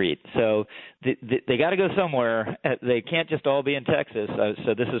on the street. So they got to go somewhere. They can't just all be in Texas.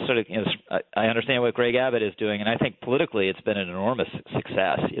 So this is sort of, I understand what Greg Abbott is doing, and I think politically it's been an enormous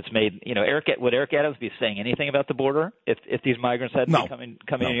success. It's made, would Eric Adams be saying anything about the border if these migrants hadn't been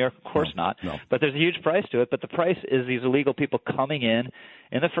coming to New York? Of course not. No. But there's a huge price to it. But the price is these illegal people coming in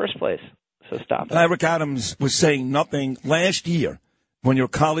the first place. So stop it. Eric Adams was saying nothing last year when your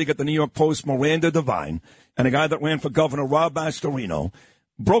colleague at the New York Post, Miranda Devine, and a guy that ran for governor, Rob Astorino,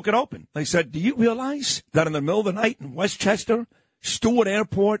 broke it open. They said, do you realize that in the middle of the night in Westchester, Stewart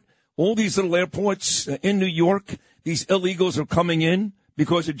Airport, all these little airports in New York, these illegals are coming in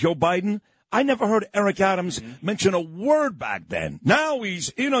because of Joe Biden? I never heard Eric Adams mention a word back then. Now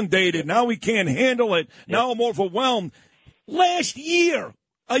he's inundated. Now he can't handle it. Yep. Now I'm overwhelmed. Last year,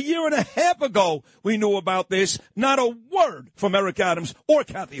 a year and a half ago, we knew about this. Not a word from Eric Adams or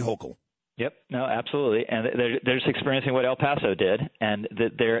Kathy Hochul. Yep, no, absolutely, and they're just experiencing what El Paso did, and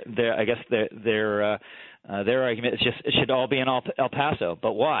I guess their argument is just it should all be in El Paso,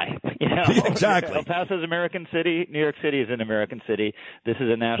 but why? Exactly. El Paso is American city. New York City is an American city. This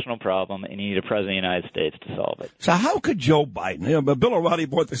is a national problem, and you need a president of the United States to solve it. So how could Joe Biden? Bill O'Reilly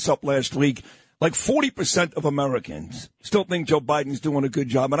brought this up last week. Like 40% of Americans still think Joe Biden's doing a good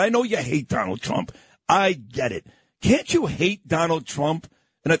job, and I know you hate Donald Trump. I get it. Can't you hate Donald Trump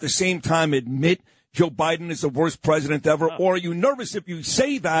and at the same time admit Joe Biden is the worst president ever? Or are you nervous if you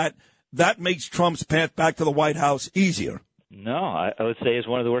say that makes Trump's path back to the White House easier? No, I would say he's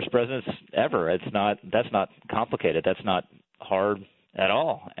one of the worst presidents ever. That's not complicated. That's not hard at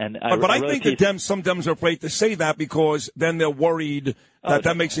all. And I think some Dems are afraid to say that because then they're worried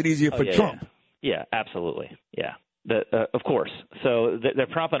that makes it easier for Trump. Yeah, absolutely. Yeah. Of course. So they're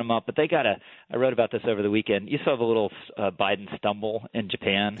propping him up, but they got to – I wrote about this over the weekend. You saw the little Biden stumble in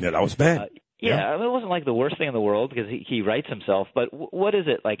Japan. Yeah, that was bad. Yeah, I mean, it wasn't like the worst thing in the world because he rights himself. But what is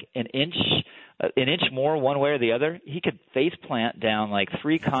it, like an inch more one way or the other? He could face plant down like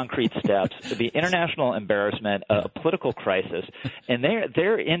 3 concrete steps. It'd be international embarrassment, a political crisis, and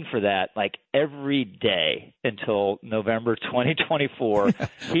they're in for that like every day until November 2024.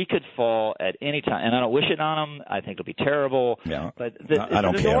 He could fall at any time, and I don't wish it on him. I think it'll be terrible. Yeah, but it's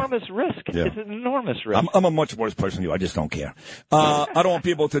an enormous risk. Yeah. It's an enormous risk. I'm a much worse person than you. I just don't care. I don't want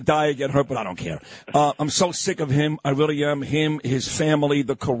people to die or get hurt, but I don't care. I'm so sick of him. I really am. Him, his family,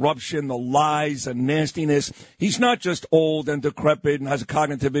 the corruption, the lies, and nastiness. He's not just old and decrepit and has a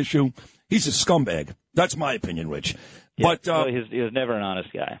cognitive issue. He's a scumbag. That's my opinion, Rich. Yeah, but he was never an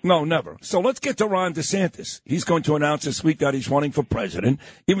honest guy. No, never. So let's get to Ron DeSantis. He's going to announce this week that he's running for president,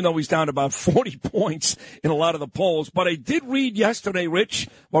 even though he's down about 40 points in a lot of the polls. But I did read yesterday, Rich,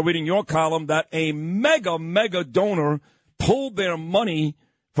 while reading your column, that a mega donor pulled their money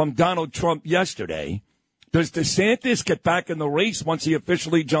from Donald Trump yesterday. Does DeSantis get back in the race once he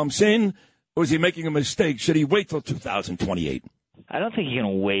officially jumps in, or is he making a mistake? Should he wait till 2028? I don't think he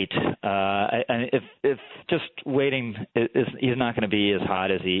can wait. If just waiting he's not going to be as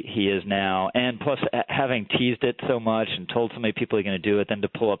hot as he is now. And plus, having teased it so much and told so many people he's going to do it, then to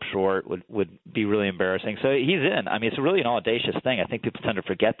pull up short would be really embarrassing. So he's in. I mean, it's really an audacious thing. I think people tend to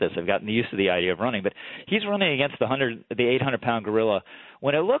forget this. They've gotten used to the idea of running, but he's running against the 800-pound gorilla.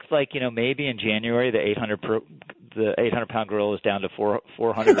 When it looked like, maybe in January the 800-pound gorilla was down to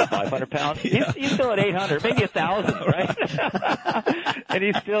 400 or 500 pounds. He's still at 800, maybe 1,000, right? And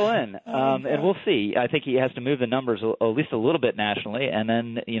he's still in. And we'll see. I think he has to move the numbers at least a little bit nationally, and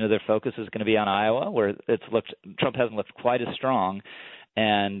then their focus is going to be on Iowa, where Trump hasn't looked quite as strong.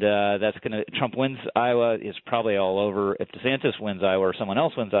 And Trump wins Iowa is probably all over. If DeSantis wins Iowa or someone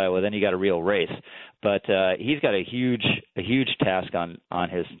else wins Iowa, then you got a real race. But he's got a huge task on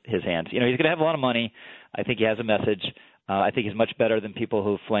his hands. He's going to have a lot of money. I think he has a message. I think he's much better than people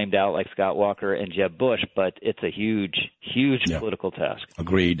who flamed out like Scott Walker and Jeb Bush, but it's a huge political task.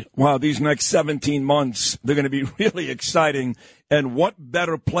 Agreed. Wow, these next 17 months, they're going to be really exciting. And what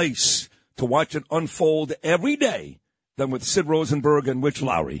better place to watch it unfold every day than with Sid Rosenberg and Rich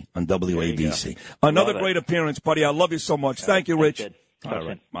Lowry on WABC. Another great appearance, buddy. I love you so much. Thank you, Rich. All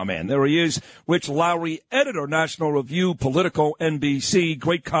right, my man. There he is. Rich Lowry, editor, National Review, Politico, NBC.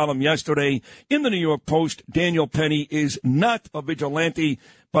 Great column yesterday in the New York Post. Daniel Penny is not a vigilante,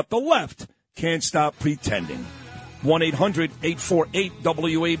 but the left can't stop pretending.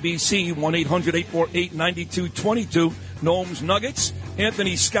 1-800-848-WABC, 1-800-848-9222. Gnomes Nuggets,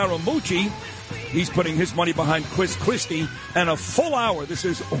 Anthony Scaramucci. He's putting his money behind Chris Christie. And a full hour, this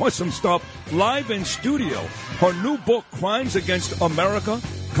is awesome stuff, live in studio. Her new book, Crimes Against America,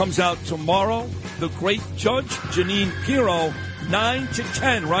 comes out tomorrow. The great Judge Jeanine Pirro, 9 to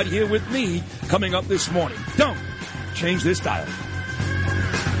 10, right here with me, coming up this morning. Don't change this dial.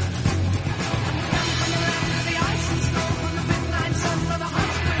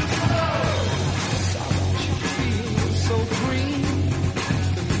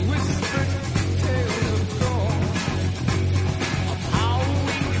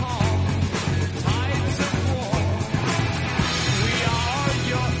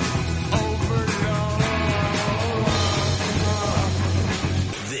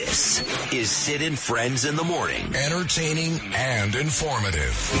 This is Sid and Friends in the Morning. Entertaining and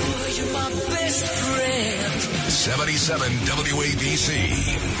informative. 77 WABC.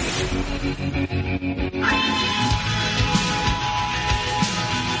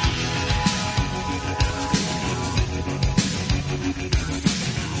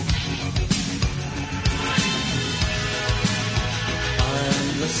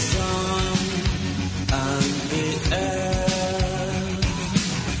 I'm the sun and the air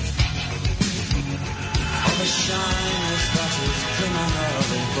of a shyness that is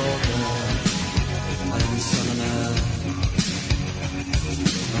criminally vulgar. I'm sun and air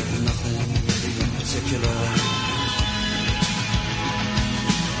of nothing really in particular.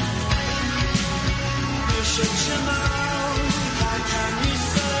 You should chill out, how can you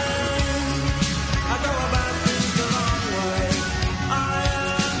say I go about things the wrong way? I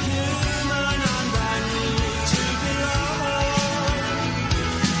am human and I need to belong,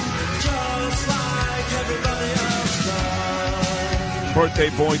 just like everybody else does. Birthday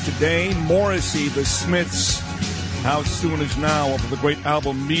boy today, Morrissey, the Smiths. How Soon Is Now, off of the great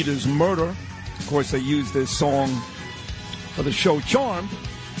album Meet Is Murder. Of course, they used this song for the show Charmed.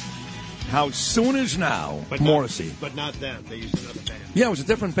 How Soon Is Now, But Morrissey. But not them. They used another band. Yeah, it was a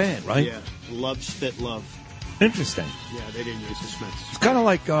different band, right? Yeah. Love, Spit, Love. Interesting. Yeah, they didn't use the Smiths. It's kind of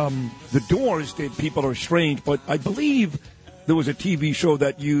like the Doors did People Are Strange, but I believe there was a TV show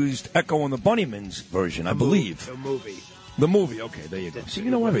that used Echo and the Bunnymen's version, I believe. The movie. The movie, okay, there you go. So you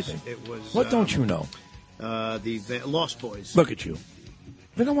know everything. It was. What don't you know? The Lost Boys. Look at you.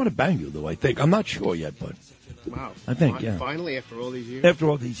 I think I want to bang you, though, I think. I'm not sure yet, but Wow. I think, yeah. Finally, after all these years? After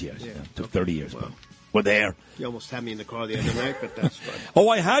all these years. Yeah. Took 30 years, but we're there. You almost had me in the car the other night, but that's fine. Oh,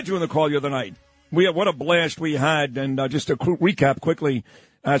 I had you in the call the other night. What a blast we had. And just to recap quickly,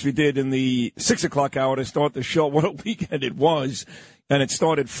 as we did in the 6 o'clock hour to start the show, what a weekend it was. And it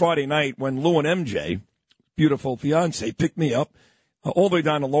started Friday night when Lou and MJ, beautiful fiance, picked me up all the way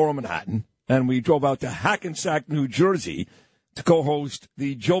down to Lower Manhattan. And we drove out to Hackensack, New Jersey to co-host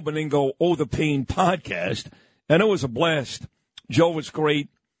the Joe Beningo Oh the Pain podcast. And it was a blast. Joe was great.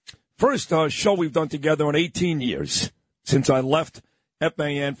 First show we've done together in 18 years since I left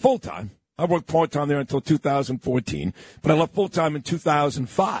FAN full-time. I worked part-time there until 2014, but I left full-time in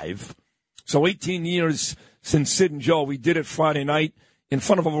 2005. So 18 years since Sid and Joe. We did it Friday night in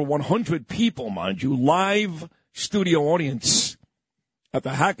front of over 100 people, mind you, live studio audience at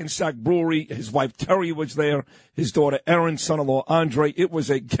the Hackensack Brewery. His wife Terry was there, his daughter Erin, son-in-law Andre.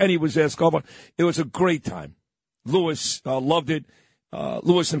 Kenny was there, Sculver. It was a great time. Lewis loved it.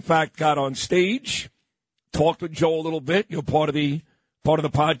 Lewis, in fact, got on stage, talked with Joe a little bit. You're part of the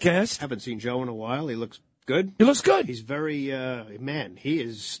podcast. Haven't seen Joe in a while. He looks good. He looks good. He's very, he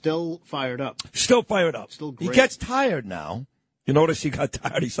is still fired up. Still fired up. Still great. He gets tired now. You notice he got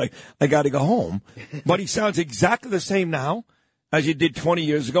tired. He's like, I got to go home. But he sounds exactly the same now as he did 20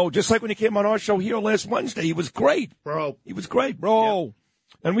 years ago. Just like when he came on our show here last Wednesday. He was great. Bro. He was great, bro. Yep.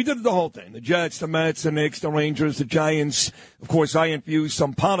 And we did the whole thing. The Jets, the Mets, the Knicks, the Rangers, the Giants. Of course, I infused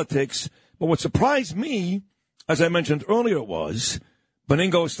some politics. But what surprised me, as I mentioned earlier, was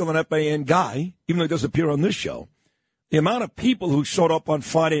Beningo is still an FAN guy, even though he does appear on this show. The amount of people who showed up on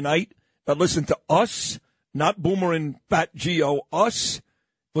Friday night that listened to us, not Boomer and Fat Geo, us,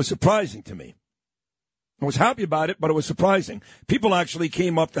 was surprising to me. I was happy about it, but it was surprising. People actually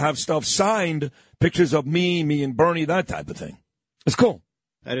came up to have stuff signed, pictures of me and Bernie, that type of thing. It's cool.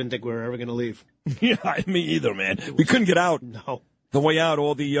 I didn't think we were ever going to leave. Yeah, me either, man. We couldn't get out. No. The way out,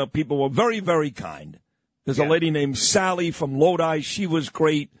 all the people were very, very kind. There's a lady named Sally from Lodi. She was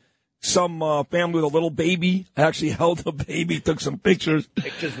great. Some family with a little baby. I actually held the baby, took some pictures.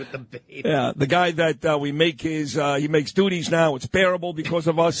 Pictures with the baby. Yeah, the guy that we make he makes duties now. It's bearable because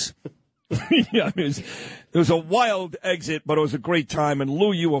of us. Yeah, it was a wild exit, but it was a great time. And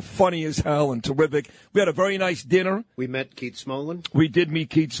Lou, you were funny as hell and terrific. We had a very nice dinner. We met Keith Smolin. We did meet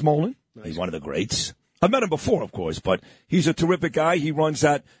Keith Smolin. Nice. He's one of the greats. I've met him before, of course, but he's a terrific guy. He runs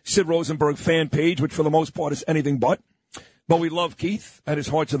that Sid Rosenberg fan page, which for the most part is anything but. But we love Keith, and his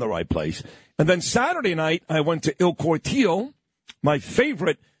heart's in the right place. And then Saturday night, I went to Il Cortile, my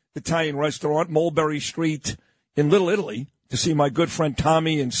favorite Italian restaurant, Mulberry Street in Little Italy, to see my good friend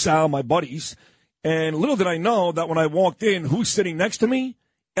Tommy and Sal, my buddies. And little did I know that when I walked in, who's sitting next to me?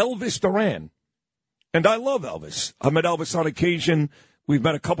 Elvis Duran. And I love Elvis. I met Elvis on occasion. We've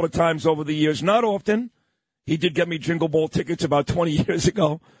met a couple of times over the years. Not often. He did get me Jingle Ball tickets about 20 years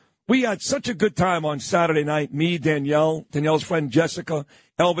ago. We had such a good time on Saturday night. Me, Danielle's friend Jessica,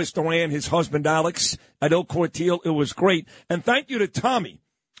 Elvis Duran, his husband Alex, at Il Cortile. It was great. And thank you to Tommy.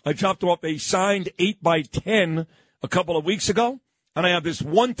 I dropped off a signed 8x10 a couple of weeks ago. and I have this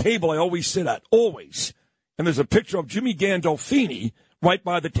one table I always sit at, always. And there's a picture of Jimmy Gandolfini right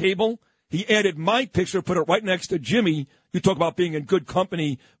by the table. He added my picture, put it right next to Jimmy. You talk about being in good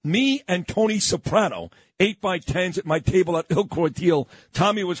company. Me and Tony Soprano, 8x10s at my table at Il Cordial.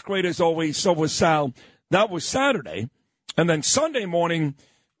 Tommy was great as always, so was Sal. That was Saturday. And then Sunday morning,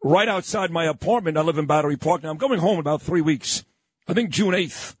 right outside my apartment, I live in Battery Park. Now, I'm going home in about 3 weeks. I think June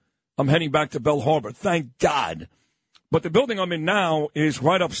 8th, I'm heading back to Bell Harbor. Thank God. But the building I'm in now is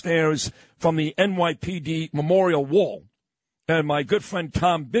right upstairs from the NYPD Memorial Wall. And my good friend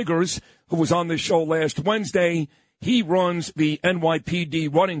Tom Biggers, who was on this show last Wednesday, he runs the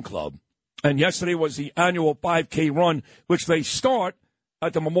NYPD Running Club. And yesterday was the annual 5K run, which they start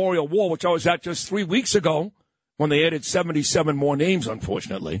at the Memorial Wall, which I was at just 3 weeks ago when they added 77 more names,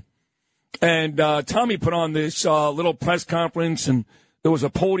 unfortunately. And Tommy put on this little press conference, and there was a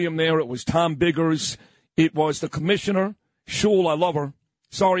podium there. It was Tom Biggers. It was the commissioner, Shul. I love her.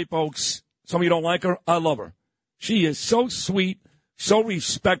 Sorry, folks. Some of you don't like her. I love her. She is so sweet, so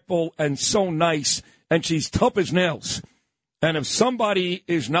respectful, and so nice, and she's tough as nails. And if somebody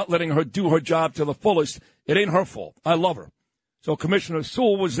is not letting her do her job to the fullest, it ain't her fault. I love her. So Commissioner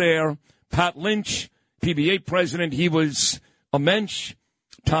Sewell was there. Pat Lynch, PBA president, he was a mensch.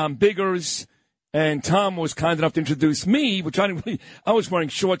 Tom Biggers. And Tom was kind enough to introduce me, which I didn't really. I was wearing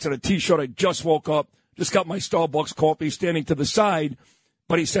shorts and a T-shirt. I just woke up, just got my Starbucks coffee, standing to the side.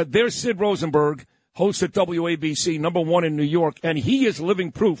 But he said, there's Sid Rosenberg, host at WABC, #1 in New York, and he is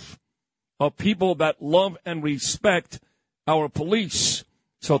living proof of people that love and respect our police.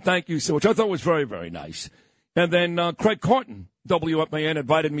 So thank you, Sid, which I thought was very, very nice. And then Craig Carton, WFAN,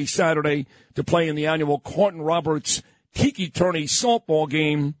 invited me Saturday to play in the annual Carton Roberts Tiki Tourney softball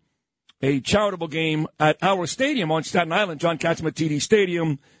game, a charitable game at our stadium on Staten Island, John Catsimatidis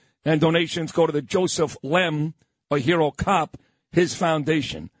Stadium, and donations go to the Joseph Lem, a hero cop, his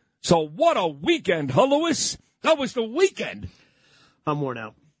foundation. So what a weekend, huh, Lewis? That was the weekend. I'm worn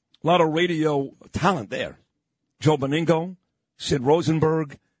out. A lot of radio talent there. Joe Beningo, Sid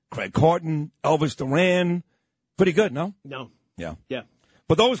Rosenberg, Craig Carton, Elvis Duran. Pretty good, no? No. Yeah. Yeah.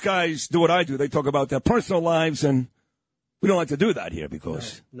 But those guys do what I do. They talk about their personal lives, and we don't like to do that here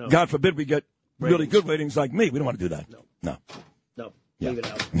because, no. God forbid, we get really good ratings like me. We don't want to do that. No. Leave it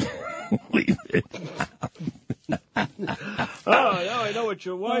out. Leave it. Oh, now I know what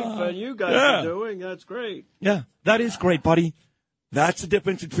your wife and you guys are doing. That's great. Yeah, that is great, buddy. That's the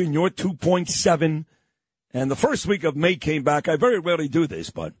difference between your 2.7 and the first week of May came back. I very rarely do this,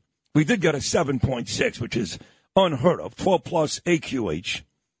 but we did get a 7.6, which is unheard of. 12 plus AQH,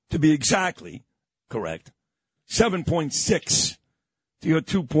 to be exactly correct. 7.6 to your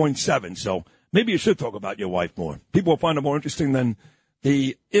 2.7. So maybe you should talk about your wife more. People will find it more interesting than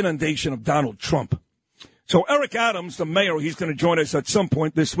the inundation of Donald Trump. So Eric Adams, the mayor, he's going to join us at some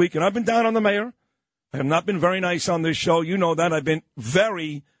point this week. And I've been down on the mayor. I have not been very nice on this show. You know that. I've been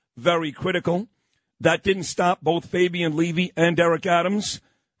very, very critical. That didn't stop both Fabian Levy and Eric Adams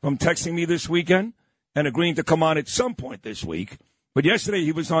from texting me this weekend and agreeing to come on at some point this week. But yesterday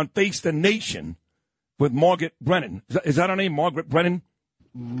he was on Face the Nation with Margaret Brennan. Is that her name, Margaret Brennan?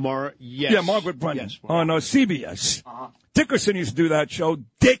 Yes. Yeah, Margaret Brennan. Yes, on CBS. Dickerson used to do that show,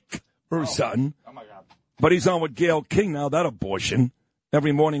 Dick, her son. Oh, my God. But he's on with Gayle King now, that abortion,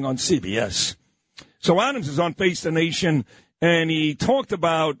 every morning on CBS. So Adams is on Face the Nation, and he talked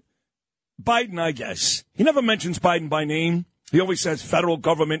about Biden, I guess. He never mentions Biden by name. He always says federal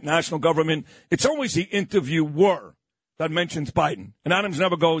government, national government. It's always the interviewer that mentions Biden. And Adams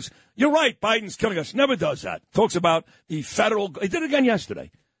never goes, you're right, Biden's killing us. Never does that. Talks about the federal. He did it again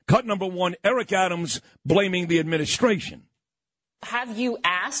yesterday. Cut number 1, Eric Adams blaming the administration. Have you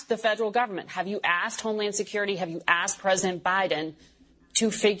asked the federal government? Have you asked Homeland Security? Have you asked President Biden to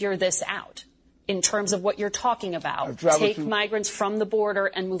figure this out in terms of what you're talking about? Take migrants from the border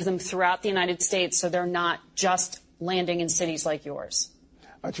and move them throughout the United States so they're not just landing in cities like yours.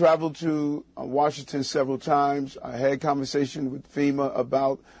 I traveled to Washington several times. I had conversation with FEMA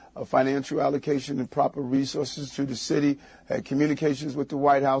about financial allocation and proper resources to the city. I had communications with the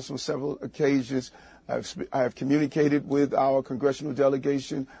White House on several occasions. I have communicated with our congressional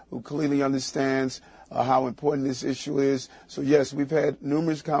delegation, who clearly understands how important this issue is. So, yes, we've had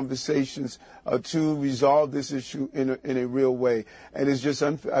numerous conversations to resolve this issue in a real way. And it's just,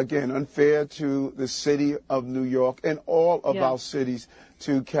 unfair to the city of New York and all of our cities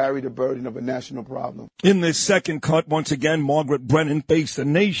to carry the burden of a national problem. In this second cut, once again, Margaret Brennan, Face the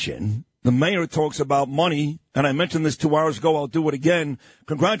Nation. The mayor talks about money, and I mentioned this 2 hours ago. I'll do it again.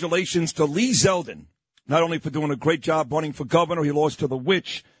 Congratulations to Lee Zeldin, not only for doing a great job running for governor. He lost to the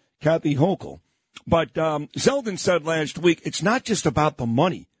witch, Kathy Hochul. But Zeldin said last week, it's not just about the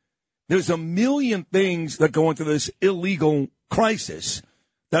money. There's a million things that go into this illegal crisis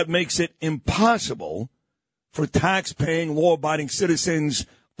that makes it impossible for tax-paying, law-abiding citizens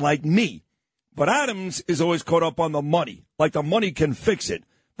like me. But Adams is always caught up on the money, like the money can fix it.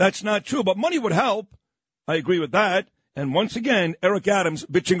 That's not true, but money would help. I agree with that. And once again, Eric Adams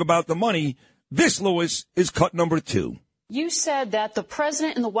bitching about the money. This, Lewis, is cut number 2. You said that the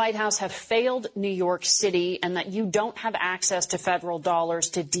president and the White House have failed New York City and that you don't have access to federal dollars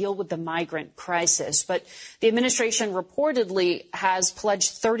to deal with the migrant crisis. But the administration reportedly has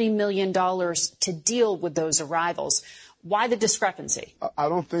pledged $30 million to deal with those arrivals. Why the discrepancy? I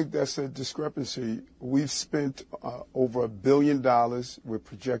don't think that's a discrepancy. We've spent over $1 billion. We're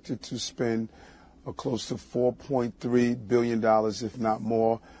projected to spend close to $4.3 billion, if not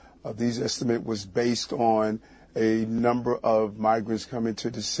more. These estimate was based on a number of migrants coming to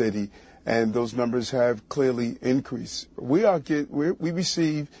the city, and those numbers have clearly increased. We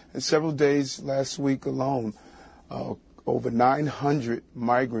received in several days last week alone over 900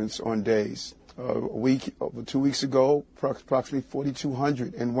 migrants on days. Over 2 weeks ago, approximately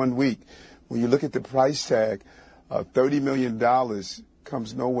 4,200 in 1 week. When you look at the price tag, $30 million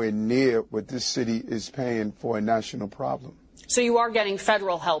comes nowhere near what this city is paying for a national problem. So you are getting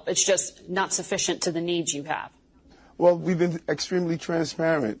federal help. It's just not sufficient to the needs you have. Well, we've been extremely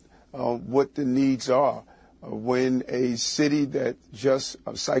transparent on what the needs are. When a city that just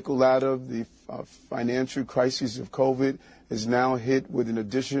cycled out of the financial crisis of COVID is now hit with an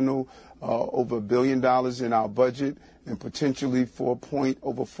additional over $1 billion in our budget and potentially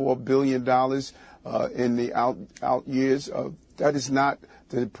over $4 billion in the out years, that is not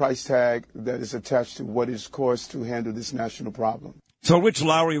the price tag that is attached to what is cost to handle this national problem. So Rich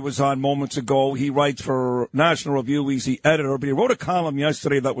Lowry was on moments ago. He writes for National Review. He's the editor, but he wrote a column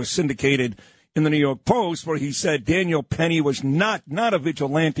yesterday that was syndicated in the New York Post where he said Daniel Penny was not a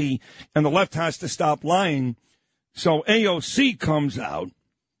vigilante and the left has to stop lying. So AOC comes out.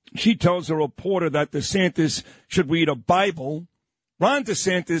 She tells a reporter that DeSantis should read a Bible. Ron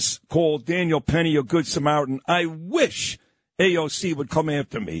DeSantis called Daniel Penny a good Samaritan. I wish AOC would come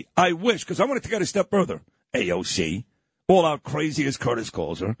after me. I wish, because I want to take it a step further. AOC. All out crazy, as Curtis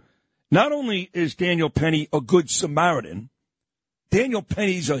calls her. Not only is Daniel Penny a good Samaritan, Daniel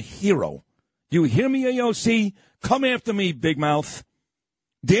Penny's a hero. You hear me, AOC? Come after me, big mouth.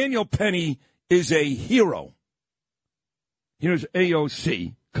 Daniel Penny is a hero. Here's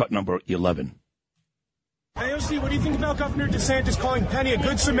AOC, cut number 11. AOC, what do you think about Governor DeSantis calling Penny a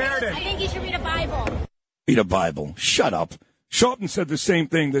good Samaritan? I think he should read a Bible. Read a Bible. Shut up. Sharpton said the same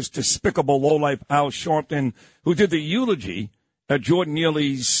thing, this despicable lowlife Al Sharpton, who did the eulogy at Jordan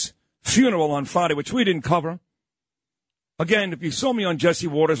Neely's funeral on Friday, which we didn't cover. Again, if you saw me on Jesse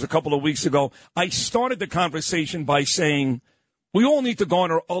Waters a couple of weeks ago, I started the conversation by saying we all need to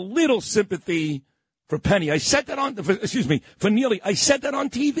garner a little sympathy for Penny. I said that for Neely. I said that on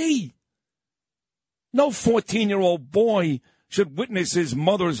TV. No 14-year-old boy should witness his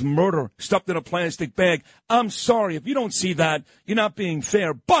mother's murder stuffed in a plastic bag. I'm sorry. If you don't see that, you're not being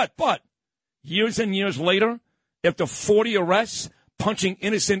fair. But, years and years later, after 40 arrests, punching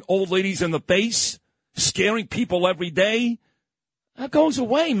innocent old ladies in the face, scaring people every day, that goes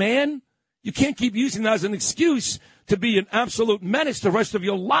away, man. You can't keep using that as an excuse to be an absolute menace the rest of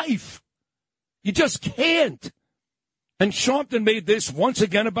your life. You just can't. And Sharpton made this once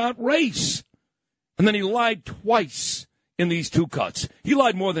again about race. And then he lied twice in these two cuts. He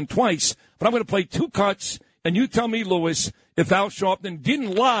lied more than twice, but I'm going to play two cuts, and you tell me, Lewis, if Al Sharpton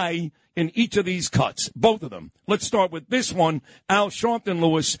didn't lie in each of these cuts, both of them. Let's start with this one, Al Sharpton,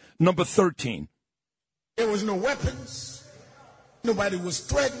 Lewis, number 13. There was no weapons. Nobody was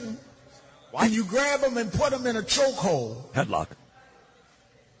threatened. And you grab them and put them in a chokehold. Headlock.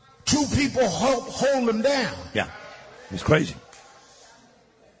 Two people hold them down. Yeah, it was crazy.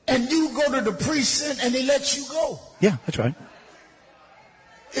 And you go to the precinct and they let you go. Yeah, that's right.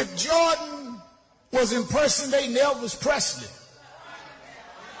 If Jordan was impersonating Elvis Presley,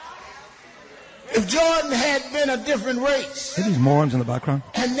 if Jordan had been a different race, See these morons in the background?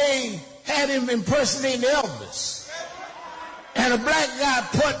 And they had him impersonating Elvis, and a black guy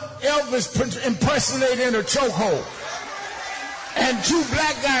put Elvis impersonator in a chokehold, and two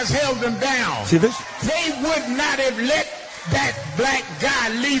black guys held him down. See this? They would not have let that black guy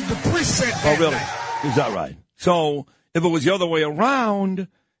leave the precinct. Oh, really? Night. Is that right? So if it was the other way around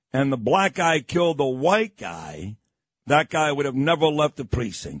and the black guy killed the white guy, that guy would have never left the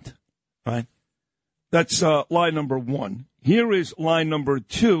precinct, right? That's line number one. Here is line number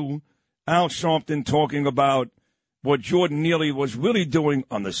two, Al Sharpton talking about what Jordan Neely was really doing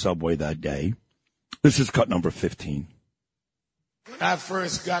on the subway that day. This is cut number 15. When I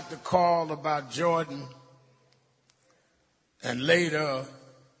first got the call about Jordan and later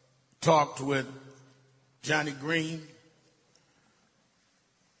talked with Johnny Green,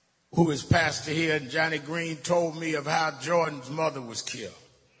 who is pastor here, and Johnny Green told me of how Jordan's mother was killed.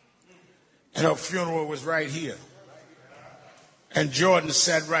 And her funeral was right here. And Jordan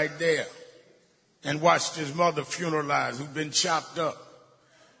sat right there and watched his mother funeralized, who'd been chopped up.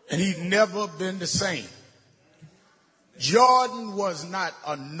 And he'd never been the same. Jordan was not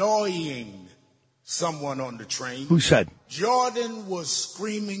annoying someone on the train. Who said? Jordan was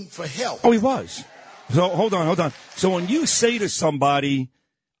screaming for help. Oh, he was. So hold on. So when you say to somebody,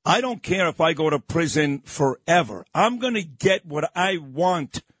 I don't care if I go to prison forever, I'm going to get what I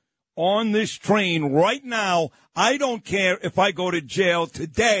want on this train right now. I don't care if I go to jail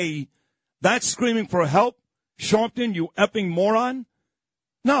today. That's screaming for help? Sharpton, you effing moron?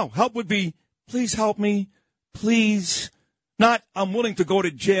 No, help would be, please help me, please. Not, I'm willing to go to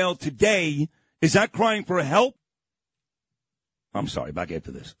jail today. Is that crying for help? I'm sorry, back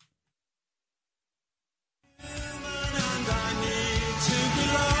after this.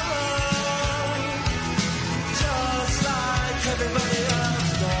 Just like everybody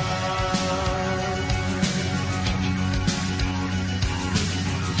else does.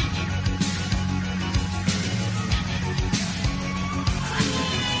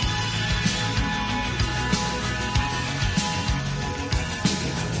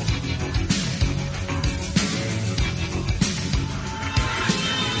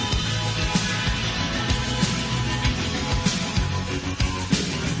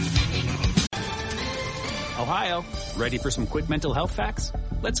 Ohio, ready for some quick mental health facts?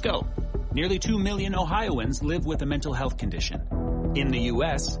 Let's go. Nearly 2 million Ohioans live with a mental health condition. In the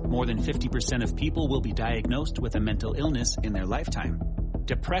U.S., more than 50% of people will be diagnosed with a mental illness in their lifetime.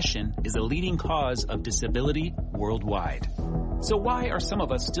 Depression is a leading cause of disability worldwide. So why are some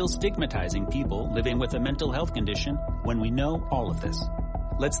of us still stigmatizing people living with a mental health condition when we know all of this?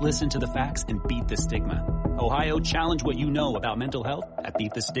 Let's listen to the facts and beat the stigma. Ohio, challenge what you know about mental health at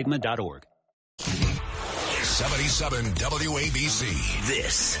beatthestigma.org. 77 WABC.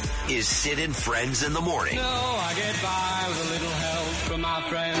 This is Sid and Friends in the Morning. No, I get by with a little help from my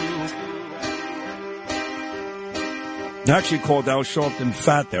friends. I actually called Al Sharpton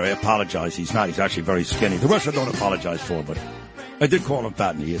fat there. I apologize. He's not. He's actually very skinny. The rest I don't apologize for, but I did call him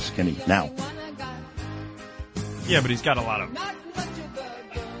fat, and he is skinny now. Yeah, but he's got a lot of...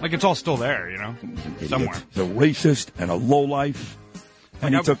 Like, it's all still there, you know, somewhere. He's a racist and a lowlife.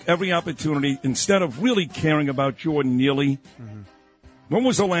 And he took every opportunity, instead of really caring about Jordan Neely. Mm-hmm. When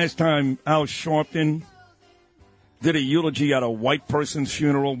was the last time Al Sharpton did a eulogy at a white person's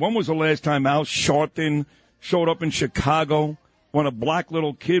funeral? When was the last time Al Sharpton showed up in Chicago when a black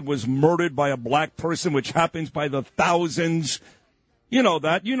little kid was murdered by a black person, which happens by the thousands? You know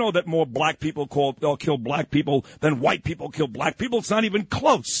that. You know that more black people kill black people than white people kill black people. It's not even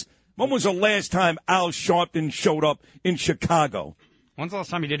close. When was the last time Al Sharpton showed up in Chicago? When's the last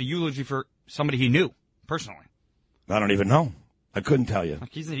time he did a eulogy for somebody he knew personally? I don't even know. I couldn't tell you.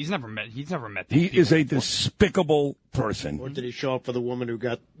 Like he's never met. He's never met. He is a despicable person. Or did he show up for the woman who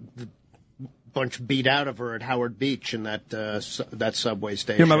got the bunch beat out of her at Howard Beach in that subway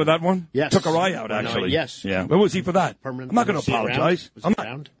station? You remember that one? Yes. Took her eye out, actually. Yes. Yeah. Where was he for that? I'm not going to apologize. Was he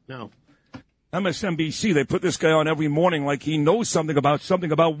around? No. MSNBC, they put this guy on every morning like he knows something about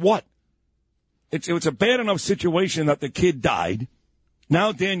what? It's a bad enough situation that the kid died.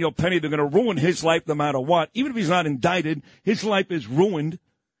 Now Daniel Penny, they're going to ruin his life no matter what. Even if he's not indicted, his life is ruined.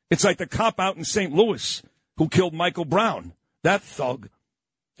 It's like the cop out in St. Louis who killed Michael Brown. That thug.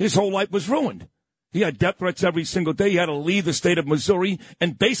 His whole life was ruined. He had death threats every single day. He had to leave the state of Missouri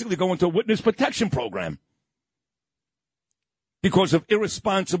and basically go into a witness protection program. Because of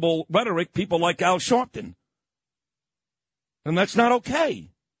irresponsible rhetoric, people like Al Sharpton. And that's not okay.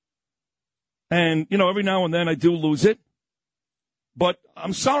 And, every now and then I do lose it. But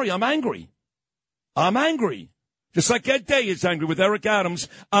I'm sorry, I'm angry. I'm angry. Just like Ed Day is angry with Eric Adams,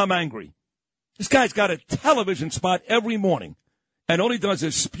 I'm angry. This guy's got a television spot every morning, and all he does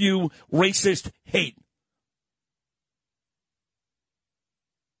is spew racist hate.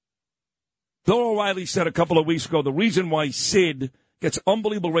 Bill O'Reilly said a couple of weeks ago, the reason why Sid gets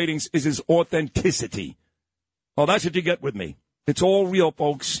unbelievable ratings is his authenticity. Well, that's what you get with me. It's all real,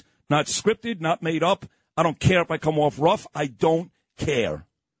 folks. Not scripted, not made up. I don't care if I come off rough. I don't care.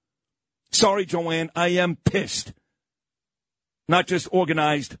 Sorry, Joanne, I am pissed. Not just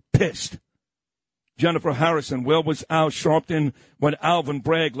organized, pissed. Jennifer Harrison, where was Al Sharpton when Alvin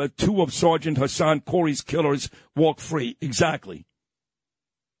Bragg let two of Sergeant Hassan Corey's killers walk free? Exactly.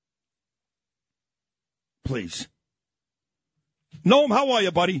 please. Noam, how are you,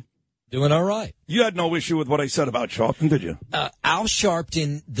 buddy? Doing all right. You had no issue with what I said about Sharpton, did you? Al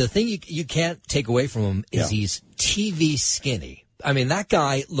Sharpton, the thing you can't take away from him is he's TV skinny. I mean, that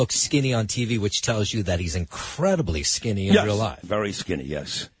guy looks skinny on TV, which tells you that he's incredibly skinny in real life. Very skinny,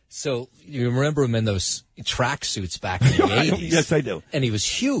 yes. So you remember him in those tracksuits back in the 80s. Yes, I do. And he was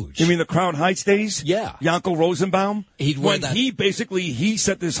huge. You mean the Crown Heights days? Yeah. Yankel Rosenbaum? He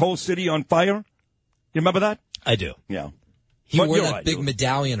set this whole city on fire? You remember that? I do. Yeah. He wore that big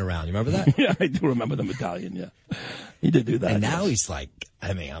medallion around. You remember that? Yeah, I do remember the medallion, yeah. He did do that. And now he's like,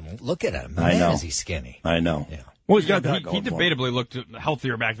 look at him. I know. Is he skinny? I know. Yeah. Well, he's got that going He debatably looked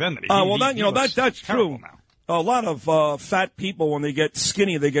healthier back then than that's true. Now. A lot of fat people, when they get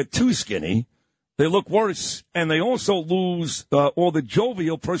skinny, they get too skinny. They look worse, and they also lose all the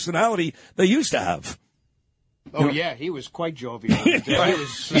jovial personality they used to have. Oh, yeah, he was quite jovial.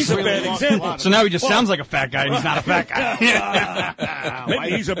 He's a bad example. So now he just sounds like a fat guy, and he's not a fat guy.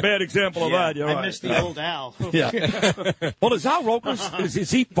 Maybe he's a bad example of that. You're right. I miss the old Al. Yeah. Well, is Al Roker,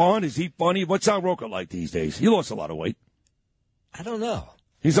 is he fun? Is he funny? What's Al Roker like these days? He lost a lot of weight. I don't know.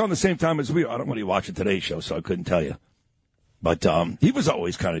 He's on the same time as we are. I don't really watch Today's Show, so I couldn't tell you. But he was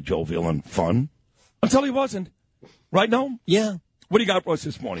always kind of jovial and fun until he wasn't. Right, Noam? Yeah. What do you got for us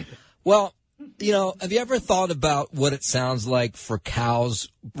this morning? Well, have you ever thought about what it sounds like for cows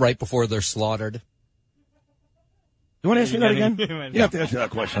right before they're slaughtered? You want to ask me that again? You have to answer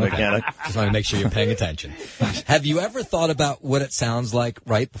that question again. Just want to make sure you're paying attention. Have you ever thought about what it sounds like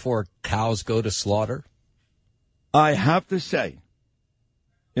right before cows go to slaughter? I have to say,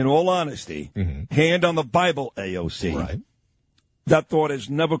 in all honesty, hand on the Bible, AOC, right. That thought has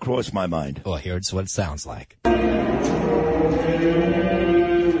never crossed my mind. Well, here's what it sounds like.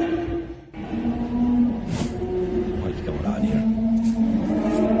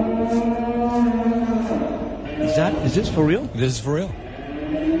 Is this for real? This is for real.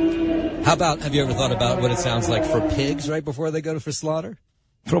 How about, have you ever thought about what it sounds like for pigs right before they go for slaughter?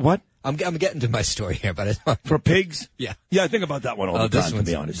 For what? I'm getting to my story here, but for pigs? Yeah. Yeah, I think about that one all the time, to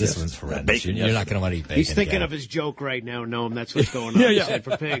be honest. This one's horrendous. Bacon, you're not going to want to eat bacon. He's thinking again. of his joke right now, Noam. That's what's going on. Yeah. He said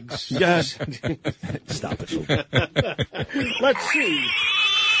for pigs. Yes. Stop it. Let's see.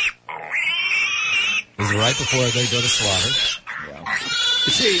 This is right before they go to slaughter. Yeah.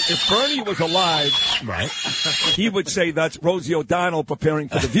 You see, if Bernie was alive, right, he would say that's Rosie O'Donnell preparing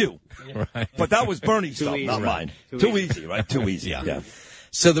for The View. Right. But that was Bernie's stuff, easy, not mine. Too easy, right? Too easy. Yeah.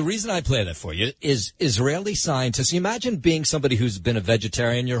 So the reason I play that for you is Israeli scientists. You imagine being somebody who's been a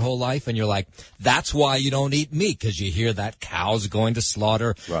vegetarian your whole life, and you're like, that's why you don't eat meat, because you hear that cow's going to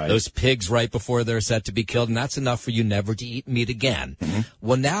slaughter those pigs right before they're set to be killed, and that's enough for you never to eat meat again. Mm-hmm.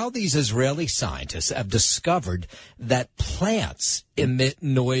 Well, now these Israeli scientists have discovered that plants emit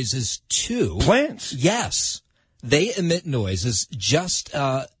noises too. Plants? Yes. They emit noises, just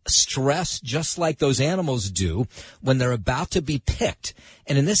stress, just like those animals do when they're about to be picked.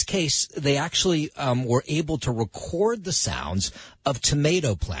 And in this case, they actually were able to record the sounds of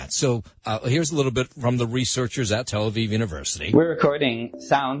tomato plants. So here's a little bit from the researchers at Tel Aviv University. We're recording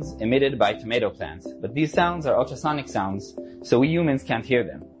sounds emitted by tomato plants, but these sounds are ultrasonic sounds, so we humans can't hear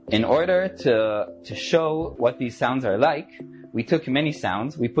them. In order to show what these sounds are like, we took many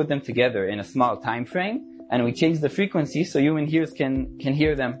sounds, we put them together in a small time frame, and we changed the frequency so human ears can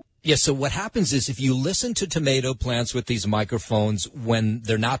hear them. Yeah, so what happens is if you listen to tomato plants with these microphones when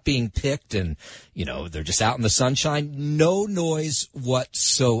they're not being picked and, they're just out in the sunshine, no noise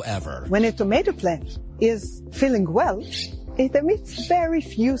whatsoever. When a tomato plant is feeling well, it emits very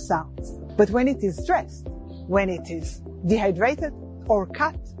few sounds. But when it is stressed, when it is dehydrated or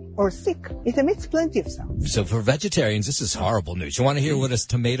cut or sick, it emits plenty of sounds. So for vegetarians, this is horrible news. You want to hear what a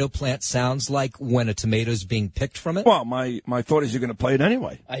tomato plant sounds like when a tomato is being picked from it? Well, my thought is you're going to play it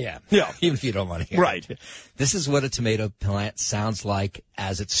anyway. Yeah. Yeah. Even if you don't want to hear it. This is what a tomato plant sounds like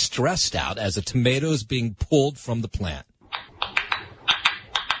as it's stressed out, as a tomato is being pulled from the plant.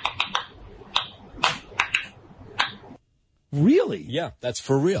 Really? Yeah, that's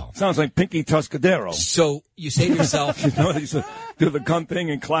for real. Sounds like Pinky Tuscadero. So you say to yourself... do the gun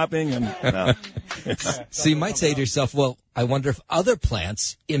thing and clapping and... No. So you might say to yourself, well, I wonder if other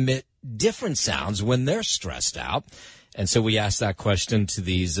plants emit different sounds when they're stressed out. And so we asked that question to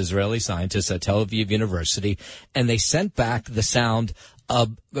these Israeli scientists at Tel Aviv University, and they sent back the sound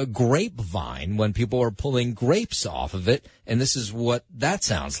of a grapevine when people were pulling grapes off of it, and this is what that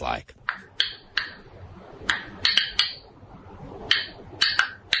sounds like.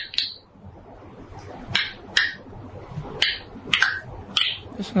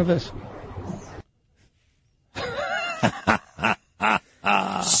 Listen to this.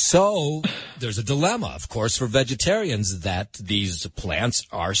 So there's a dilemma, of course, for vegetarians that these plants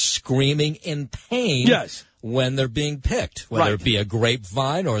are screaming in pain. Yes. When they're being picked, whether it be a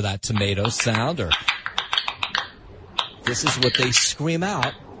grapevine or that tomato sound, or this is what they scream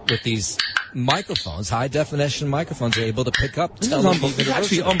out with these microphones. High definition microphones are able to pick up. This is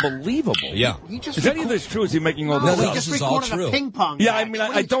actually unbelievable. Yeah. Is any of this true? Is he making all this No, up? this is all true. Ping pong. Yeah, I mean,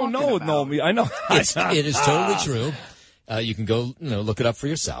 I don't know, Naomi. I know. It is totally true. You can go, look it up for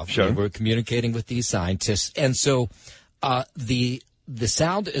yourself. Sure. We're communicating with these scientists, and so the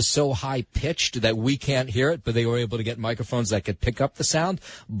sound is so high pitched that we can't hear it, but they were able to get microphones that could pick up the sound.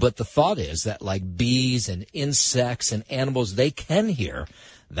 But the thought is that like bees and insects and animals, they can hear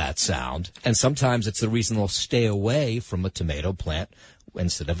that sound, and sometimes it's the reason they'll stay away from a tomato plant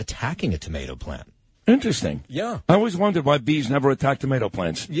instead of attacking a tomato plant. Interesting. Yeah. I always wondered why bees never attack tomato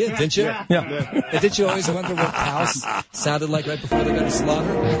plants. Yeah, didn't you? Yeah. And didn't you always wonder what cows sounded like right before they go to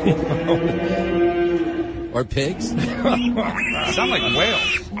slaughter? Or pigs? Sound like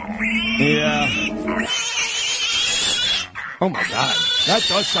whales. Yeah. Oh, my God. That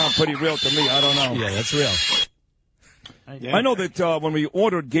does sound pretty real to me. I don't know. Yeah, that's real. I know that when we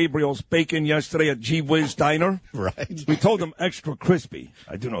ordered Gabriel's bacon yesterday at Gee Whiz Diner, right, we told him extra crispy.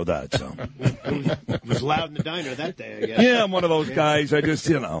 I do know that. So It was loud in the diner that day, I guess. yeah, I'm one of those guys. I just,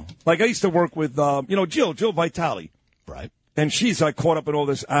 like I used to work with, Jill Vitale. Right. And she's like caught up in all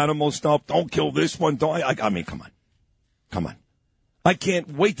this animal stuff. Don't kill this one. Don't. I mean, come on. I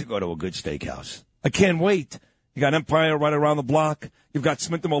can't wait to go to a good steakhouse. I can't wait. You got Empire right around the block. You've got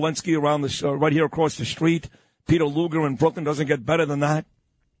Smith and Walensky around the right here across the street. Peter Luger in Brooklyn doesn't get better than that.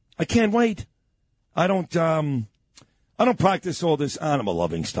 I can't wait. I don't practice all this animal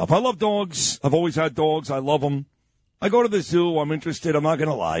loving stuff. I love dogs. I've always had dogs. I love them. I go to the zoo. I'm interested. I'm not going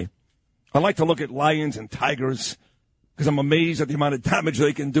to lie. I like to look at lions and tigers because I'm amazed at the amount of damage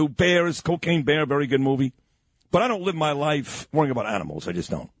they can do. Bears, Cocaine Bear, very good movie. But I don't live my life worrying about animals. I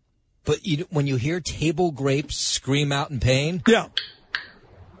just don't. But when you hear table grapes scream out in pain, yeah,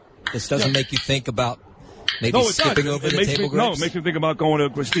 this doesn't make you think about maybe skipping over the table grapes? No, it makes me think about going to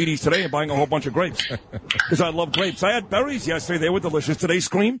Gristides today and buying a whole bunch of grapes because I love grapes. I had berries yesterday. They were delicious. Did they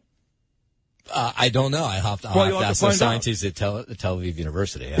scream? I don't know. I'll have to ask the scientists at Tel Aviv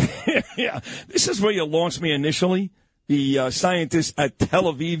University. Yeah. Yeah. This is where you launched me initially. The scientists at Tel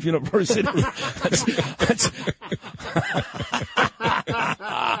Aviv University.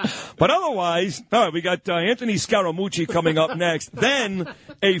 But otherwise, all right, we got Anthony Scaramucci coming up next. Then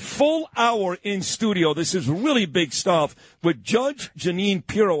a full hour in studio. This is really big stuff with Judge Jeanine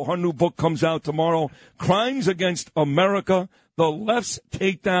Pirro. Her new book comes out tomorrow, Crimes Against America, the Left's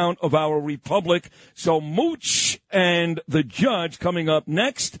Takedown of Our Republic. So Mooch and the judge coming up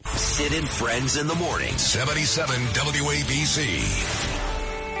next. Sid and Friends in the Morning. 77 WABC.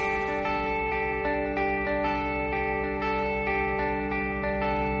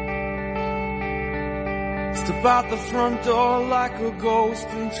 Step out the front door like a ghost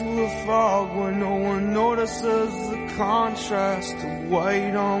into a fog where no one notices the contrast of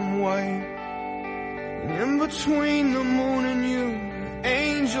white on white. And in between the moon and you,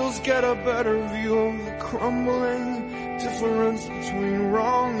 angels get a better view of the crumbling difference between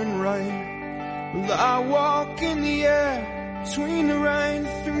wrong and right. Well, I walk in the air between the rain,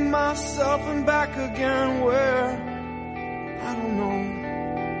 through myself and back again, where I don't know.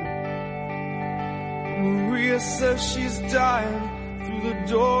 Maria says she's dying. Through the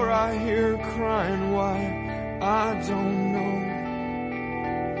door I hear her crying. Why? I don't know.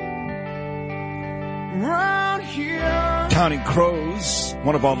 Around here, Counting Crows,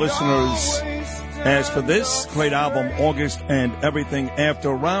 one of our listeners asked for this great album, August and Everything After.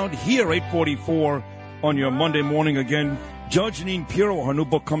 Around here, 8:44 on your Monday morning. Again, Judge Jeanine Pirro, her new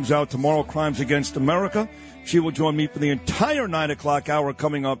book comes out tomorrow, Crimes Against America. She will join me for the entire 9 o'clock hour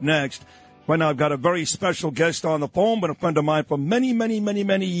coming up next. Right now, I've got a very special guest on the phone, but a friend of mine for many, many, many,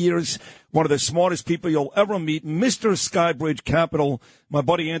 many years. One of the smartest people you'll ever meet, Mr. Skybridge Capital, my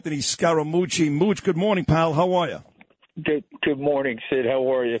buddy Anthony Scaramucci. Mooch, good morning, pal. How are you? Good morning, Sid.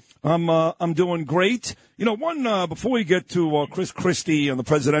 How are you? I'm doing great. You know, before we get to Chris Christie and the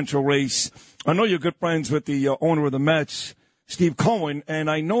presidential race, I know you're good friends with the owner of the Mets, Steve Cohen, and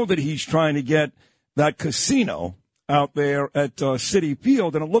I know that he's trying to get that casino out there at Citi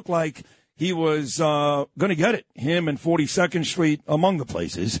Field, and it looked like he was going to get it, him and 42nd Street, among the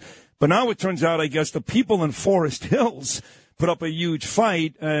places. But now it turns out, I guess, the people in Forest Hills put up a huge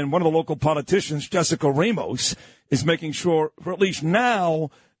fight, and one of the local politicians, Jessica Ramos, is making sure, for at least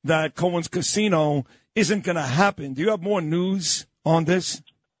now, that Cohen's Casino isn't going to happen. Do you have more news on this?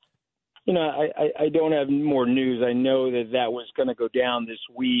 You know, I don't have more news. I know that was going to go down this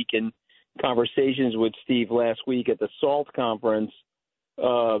week, and conversations with Steve last week at the SALT conference,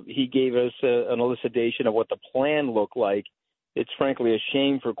 he gave us an elucidation of what the plan looked like. It's frankly a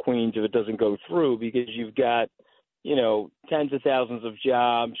shame for Queens if it doesn't go through, because you've got, tens of thousands of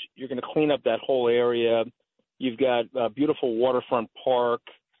jobs. You're going to clean up that whole area. You've got a beautiful waterfront park,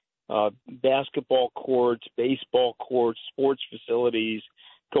 basketball courts, baseball courts, sports facilities,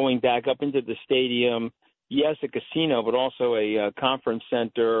 going back up into the stadium. Yes, a casino, but also a conference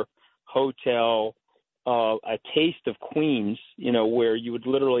center, hotel, a taste of Queens, where you would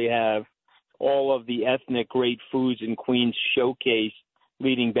literally have all of the ethnic great foods in Queens showcased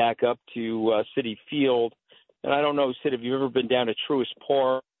leading back up to Citi Field. And I don't know, Sid, if you've ever been down to Truist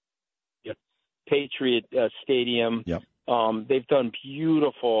Park, Patriot Stadium. Yep. They've done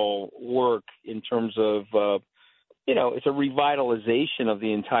beautiful work in terms of, it's a revitalization of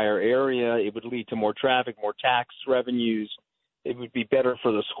the entire area. It would lead to more traffic, more tax revenues. It would be better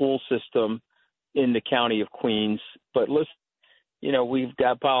for the school system in the county of Queens. But listen, we've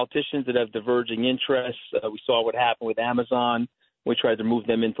got politicians that have diverging interests. We saw what happened with Amazon. We tried to move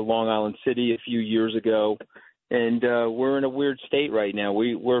them into Long Island City a few years ago. And we're in a weird state right now.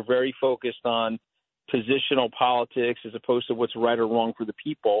 We're very focused on positional politics as opposed to what's right or wrong for the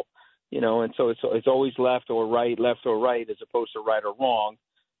people, and so it's always left or right as opposed to right or wrong.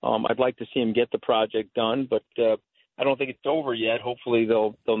 I'd like to see him get the project done, but I don't think it's over yet. Hopefully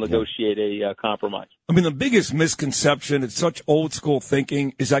they'll negotiate a compromise. I mean, the biggest misconception, it's such old school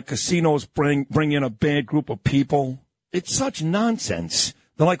thinking, is that casinos bring in a bad group of people. It's such nonsense.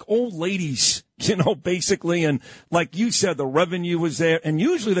 They're like old ladies, basically. And like you said, the revenue was there. And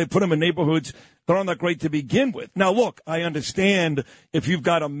usually they put them in neighborhoods that aren't that great to begin with. Now, look, I understand if you've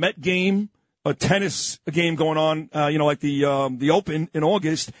got a Met game, a tennis game going on, like the Open in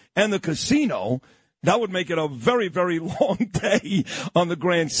August, and the casino, that would make it a very, very long day on the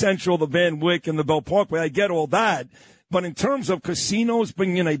Grand Central, the Van Wyck, and the Bell Parkway. I get all that. But in terms of casinos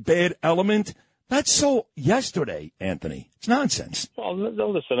bringing in a bad element, that's so yesterday, Anthony. It's nonsense. Well,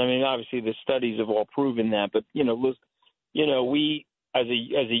 listen, I mean, obviously the studies have all proven that, but, we, as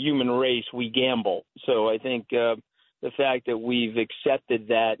a human race, we gamble. So I think the fact that we've accepted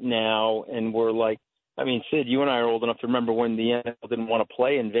that now, and we're like, I mean, Sid, you and I are old enough to remember when the NFL didn't want to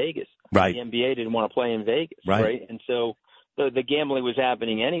play in Vegas. Right. The NBA didn't want to play in Vegas. Right. And so the gambling was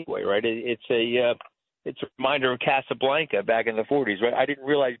happening anyway, right? It's a reminder of Casablanca back in the 40s, right? I didn't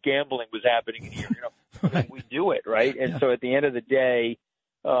realize gambling was happening here. Right. We do it, right? And so at the end of the day,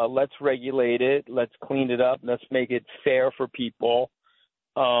 let's regulate it. Let's clean it up. Let's make it fair for people.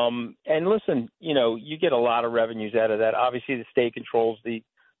 And listen, you get a lot of revenues out of that. Obviously, the state controls the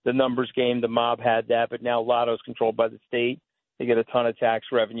numbers game. The mob had that, but now Lotto's controlled by the state. They get a ton of tax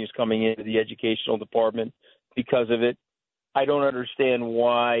revenues coming into the educational department because of it. I don't understand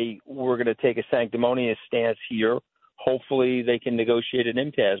why we're going to take a sanctimonious stance here. Hopefully they can negotiate an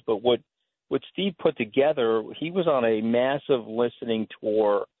impasse. But what Steve put together, he was on a massive listening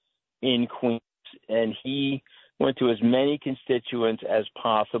tour in Queens, and he went to as many constituents as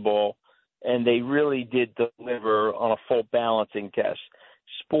possible, and they really did deliver on a full balancing test.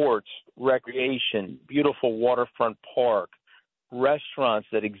 Sports, recreation, beautiful waterfront park, restaurants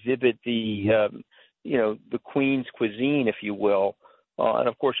that exhibit the Queens cuisine, if you will. And,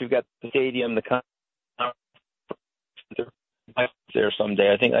 of course, you've got the stadium, the there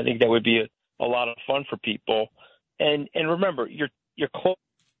someday. I think that would be a lot of fun for people. And remember, you're close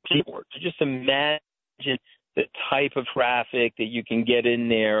to airports. So just imagine the type of traffic that you can get in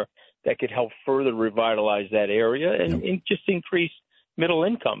there that could help further revitalize that area and just increase middle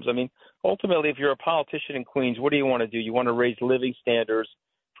incomes. I mean, ultimately, if you're a politician in Queens, what do you want to do? You want to raise living standards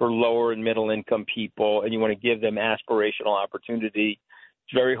for lower and middle income people, and you want to give them aspirational opportunity.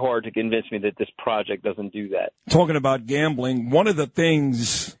 It's very hard to convince me that this project doesn't do that. Talking about gambling, one of the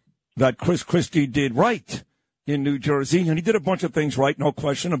things that Chris Christie did right in New Jersey, and he did a bunch of things right, no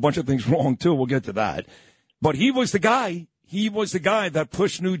question, a bunch of things wrong, too. We'll get to that. But he was the guy. He was the guy that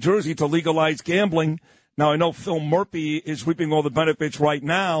pushed New Jersey to legalize gambling. Now, I know Phil Murphy is reaping all the benefits right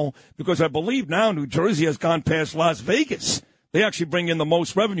now because I believe now New Jersey has gone past Las Vegas. They actually bring in the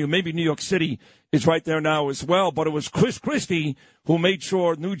most revenue. Maybe New York City is right there now as well. But it was Chris Christie who made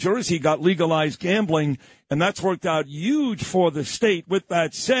sure New Jersey got legalized gambling, and that's worked out huge for the state. With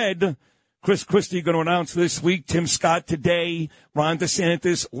that said, Chris Christie going to announce this week, Tim Scott today, Ron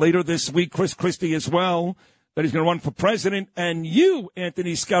DeSantis later this week, Chris Christie as well, that he's going to run for president. And you,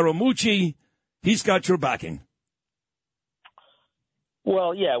 Anthony Scaramucci, he's got your backing.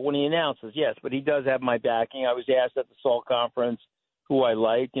 Well, yeah, when he announces, yes, but he does have my backing. I was asked at the SALT conference who I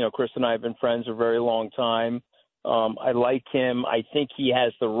like. Chris and I have been friends for a very long time. I like him. I think he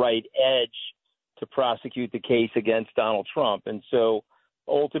has the right edge to prosecute the case against Donald Trump. And so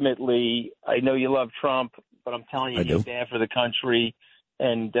ultimately, I know you love Trump, but I'm telling you, he's bad for the country.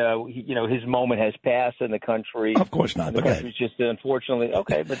 And, his moment has passed in the country. Of course not. The country's just unfortunately,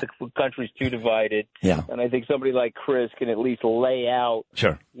 but the country's too divided. Yeah. And I think somebody like Chris can at least lay out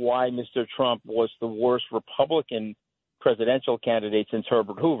why Mr. Trump was the worst Republican presidential candidate since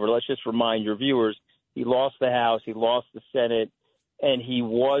Herbert Hoover. Let's just remind your viewers, he lost the House, he lost the Senate, and he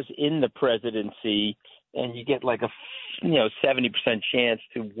was in the presidency. And you get like a 70% chance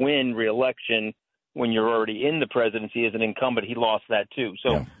to win re-election when you're already in the presidency as an incumbent. He lost that too.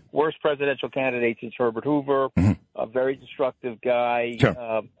 So worst presidential candidate since Herbert Hoover, a very destructive guy,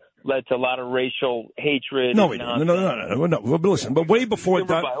 led to a lot of racial hatred. No. But listen, but way before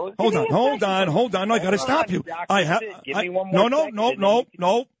that, hold on. No, I got to stop you. Give me one more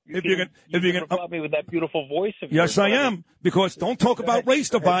No. If you're going to me with that beautiful voice of yours. Yes, I am. Because don't talk about race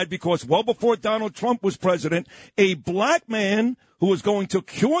divide, because well before Donald Trump was president, a black man who was going to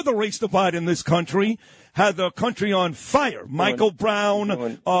cure the race divide in this country had the country on fire. Michael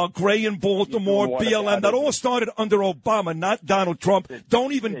Brown, Gray in Baltimore, BLM, that all started under Obama, not Donald Trump.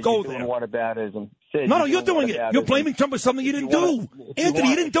 Don't even go there. Whataboutism. No, you're doing it. You're blaming Trump for something you didn't do. Anthony,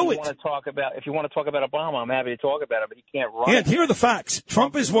 you didn't do it. If you want to talk about Obama, I'm happy to talk about it, but he can't run. And here are the facts.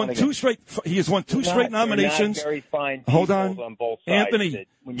 Trump has won two straight. He has won two straight nominations. Very fine. Hold on, both sides. Anthony.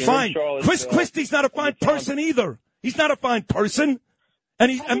 Fine. Chris Christie's not a fine person either. He's not a fine person.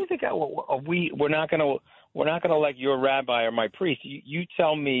 And he's. I think we're not going to let your rabbi or my priest. You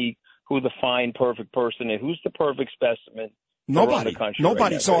tell me who the fine, perfect person is. Who's the perfect specimen? Nobody. Right,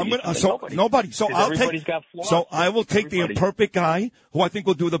 so I'm going to. Nobody. So I'll take. So I will take the imperfect guy who I think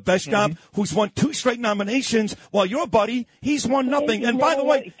will do the best job. Who's won two straight nominations, while your buddy, he's won nothing. And by the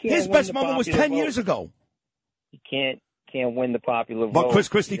way, his best moment was 10 years ago. He can't win the popular vote. But Chris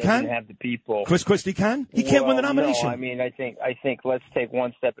Christie can. Have the people. Chris Christie can. He can't win the nomination. No, I mean, I think let's take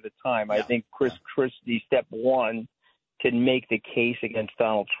one step at a time. Yeah. I think Chris Christie, step one, can make the case against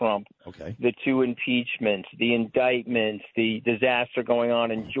Donald Trump. Okay. The two impeachments, the indictments, the disaster going on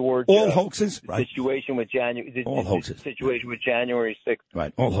in Georgia. All hoaxes. Right. Situation with All hoaxes. Situation with January 6th.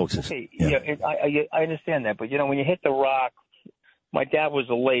 Right. All hoaxes. Okay. Yeah. I understand that, but when you hit the rock, my dad was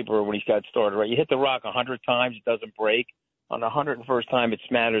a laborer when he got started. Right. You hit the rock 100 times, it doesn't break. On the 101st time, it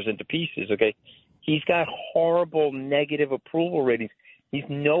smatters into pieces. Okay. He's got horrible negative approval ratings. He's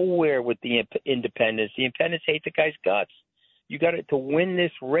nowhere with the independents. The independents hate the guy's guts. You got to win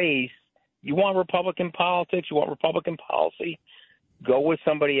this race. You want Republican politics? You want Republican policy? Go with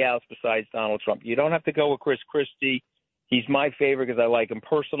somebody else besides Donald Trump. You don't have to go with Chris Christie. He's my favorite because I like him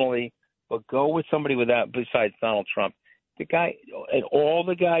personally. But go with somebody besides Donald Trump. The guy, and all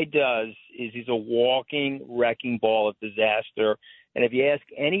the guy does is he's a walking wrecking ball of disaster. And if you ask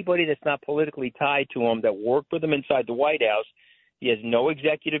anybody that's not politically tied to him that worked with him inside the White House, he has no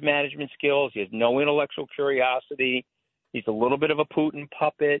executive management skills. He has no intellectual curiosity. He's a little bit of a Putin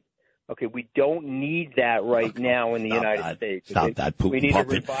puppet. Okay, we don't need that right now in the United States. Stop that Putin we need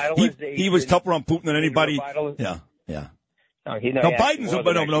puppet. A revitalization. He was tougher on Putin than anybody. Yeah. Biden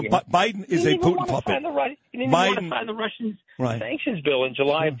is a Putin puppet. He didn't want to sign the Russian sanctions bill in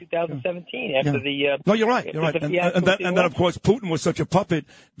July of 2017 after the. No, you're right. You're right. And then, of course, Putin was such a puppet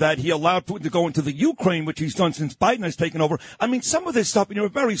that he allowed Putin to go into the Ukraine, which he's done since Biden has taken over. I mean, some of this stuff, and you're a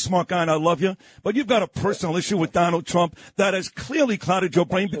very smart guy, and I love you, but you've got a personal issue with Donald Trump that has clearly clouded your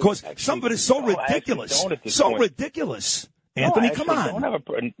brain because some of it is so ridiculous. So ridiculous. Anthony, come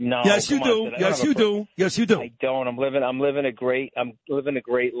on. Yes, you do. Yes, you do. Yes, you do. I don't. I'm living a great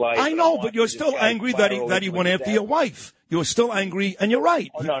life. I know, but you're still angry that he went after your wife. You're still angry, and you're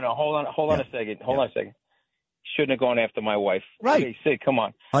right. Oh, no. Hold on a second. Hold on a second. Shouldn't have gone after my wife. Right. Okay, Sid, come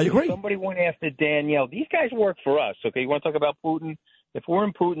on. I agree. If somebody went after Danielle. These guys work for us. Okay, you want to talk about Putin? If we're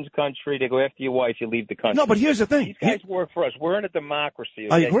in Putin's country, they go after your wife, you leave the country. No, but here's the thing. These guys work for us. We're in a democracy.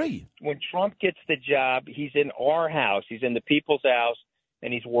 Okay? I agree. When Trump gets the job, he's in our house. He's in the people's house,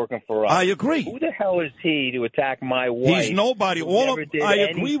 and he's working for us. I agree. Who the hell is he to attack my wife? He's nobody. I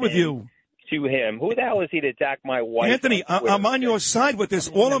agree with you. To him, who the hell is he to attack my wife? Anthony, I'm on your side with this.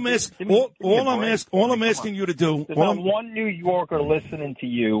 All I'm asking you to do. There's not one New Yorker listening to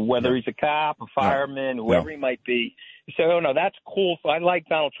you, whether he's a cop, a fireman, whoever he might be. You say, "Oh no, that's cool." I like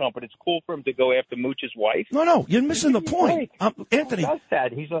Donald Trump, but it's cool for him to go after Mooch's wife. No, you're missing the point, Anthony. That's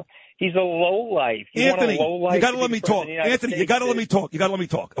sad. He's a lowlife. Anthony, you got to let me talk. Anthony, you got to let me talk. You got to let me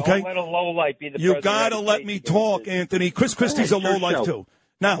talk. Okay. Don't let a lowlife be the president. You got to let me talk, Anthony. Chris Christie's a lowlife too.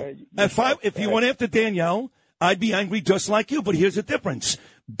 Now, if you went after Danielle, I'd be angry just like you. But here's the difference.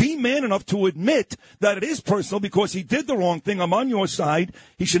 be man enough to admit that it is personal because he did the wrong thing. I'm on your side.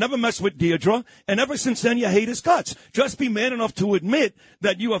 He should never mess with Deirdre. And ever since then, you hate his guts. Just be man enough to admit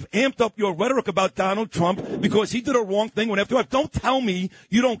that you have amped up your rhetoric about Donald Trump because he did a wrong thing. When after don't tell me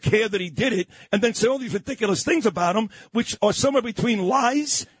you don't care that he did it and then say all these ridiculous things about him, which are somewhere between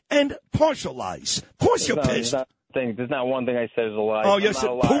lies and partial lies. Of course you're pissed. There's not one thing I said is a lie. Oh, yes,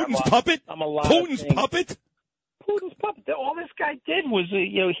 Putin's puppet? Putin's puppet? Putin's puppet. All this guy did was,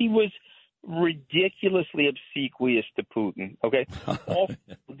 he was ridiculously obsequious to Putin. Okay, all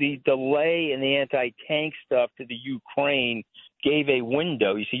the delay and the anti-tank stuff to the Ukraine gave a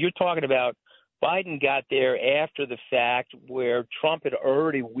window. You see, you're talking about Biden got there after the fact, where Trump had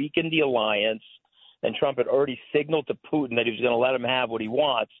already weakened the alliance, and Trump had already signaled to Putin that he was going to let him have what he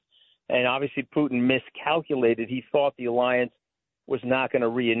wants. And obviously, Putin miscalculated. He thought the alliance was not going to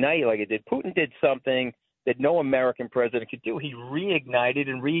reunite like it did. Putin did something that no American president could do. He reignited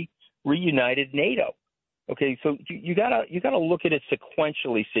and reunited NATO. Okay, so you gotta look at it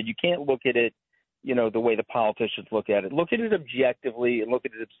sequentially, Sid. You can't look at it, the way the politicians look at it. Look at it objectively and look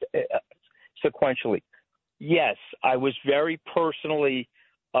at it sequentially. Yes, I was very personally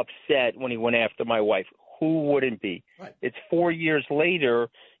upset when he went after my wife. Who wouldn't be? Right. It's 4 years later.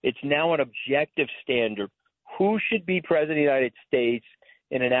 It's now an objective standard. Who should be president of the United States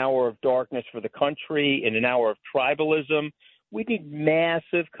in an hour of darkness for the country, in an hour of tribalism? We need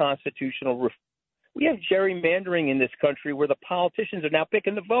massive constitutional reform. We have gerrymandering in this country where the politicians are now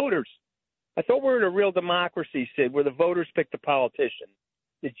picking the voters. I thought we were in a real democracy, Sid, where the voters pick the politicians.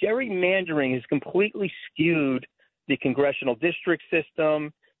 The gerrymandering has completely skewed the congressional district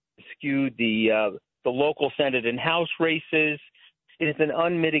system, skewed the local Senate and House races. It is an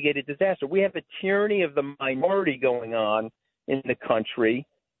unmitigated disaster. We have a tyranny of the minority going on in the country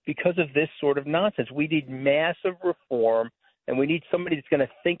because of this sort of nonsense. We need massive reform, and we need somebody that's going to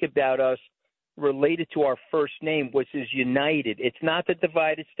think about us related to our first name, which is united. It's not the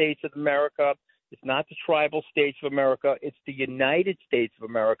divided states of America. It's not the tribal states of America. It's the United States of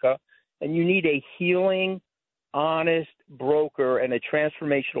America. And you need a healing, honest broker and a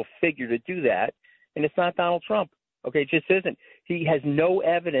transformational figure to do that. And it's not Donald Trump. Okay, it just isn't. He has no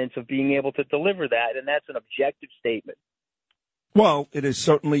evidence of being able to deliver that, and that's an objective statement. Well, it is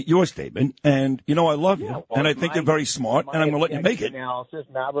certainly your statement, and I love you, and I think you're very smart, and I'm going to let you make it. Analysis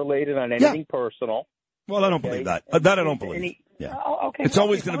not related on anything personal. Well, I don't believe that. That I don't believe. Okay. It's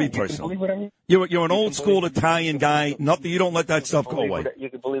always going to be personal. You're an old school Italian guy. Nothing. You don't let that stuff go away. You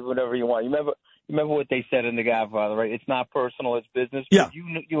can believe whatever you want. You remember what they said in The Godfather, right? It's not personal. It's business. Yeah. But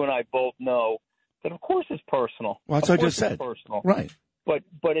you and I both know that, of course, it's personal. Well, that's what I just said. Personal. Right.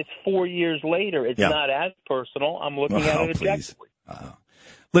 But it's 4 years later. It's not as personal. I'm looking at it objectively.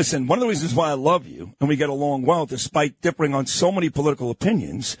 Listen, one of the reasons why I love you and we get along well, despite differing on so many political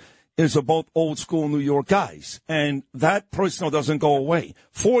opinions, is we're both old school New York guys. And that personal doesn't go away.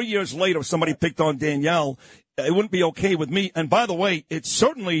 4 years later, if somebody picked on Danielle, it wouldn't be okay with me. And by the way, it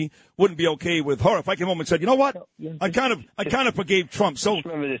certainly wouldn't be okay with her if I came home and said, you know what? I kind of forgave Trump. So just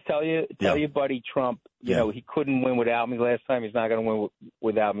remember this. Tell your buddy Trump, you know, he couldn't win without me last time. He's not going to win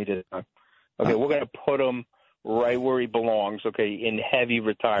without me this time. Okay, we're going to put him right where he belongs, okay, in heavy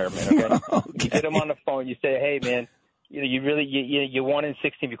retirement, okay? You get him on the phone, you say, hey, man, you won in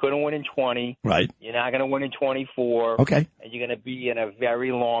 16, you couldn't win in 20. Right. You're not going to win in 24. Okay. And you're going to be in a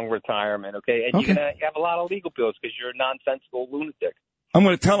very long retirement, okay? And you're going to have a lot of legal bills because you're a nonsensical lunatic. I'm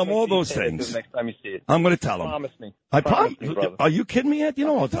going to tell him all those things. Next time you see it. I'm going to tell him. Promise me. I promise. Brother. Are you kidding me, Ed?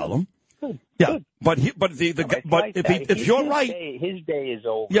 I'll tell him. Good. Yeah, Good. but if you're right, his day is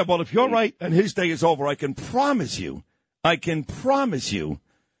over. Yeah, well, if you're right and his day is over, I can promise you that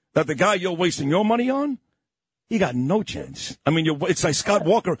the guy you're wasting your money on, he got no chance. I mean, it's like Scott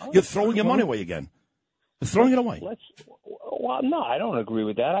Walker. You're throwing your money away again. You're throwing it away. Well, no, I don't agree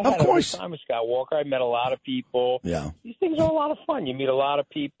with that. Of course. I had a time with Scott Walker. I met a lot of people. Yeah. These things are a lot of fun. You meet a lot of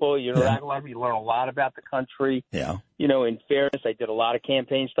people. You interact a lot. You learn a lot about the country. Yeah. In fairness, I did a lot of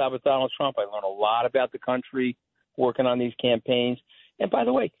campaign stuff with Donald Trump. I learned a lot about the country working on these campaigns. And by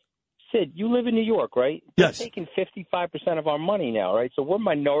the way, Sid, you live in New York, right? Yes. They're taking 55% of our money now, right? So we're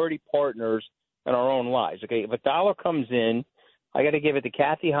minority partners in our own lives, okay? If a dollar comes in, I got to give it to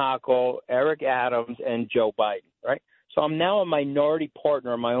Kathy Hochul, Eric Adams, and Joe Biden, right? So I'm now a minority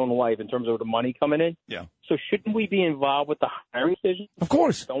partner in my own life in terms of the money coming in. Yeah. So shouldn't we be involved with the hiring decision? Of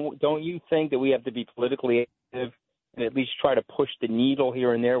course. Don't you think that we have to be politically active and at least try to push the needle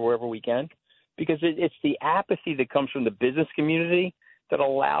here and there wherever we can? Because it's the apathy that comes from the business community that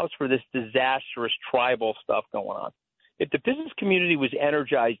allows for this disastrous tribal stuff going on. If the business community was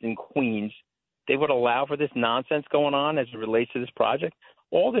energized in Queens, they would allow for this nonsense going on as it relates to this project.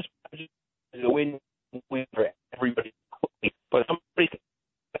 all this is a win-win for everybody. But somebody's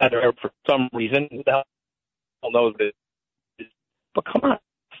better for some reason. Who the hell knows this? But come on,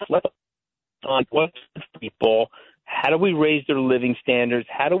 let's on what's people. How do we raise their living standards?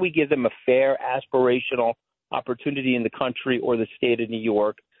 How do we give them a fair, aspirational opportunity in the country or the state of New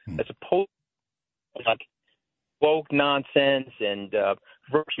York, as opposed to like woke nonsense and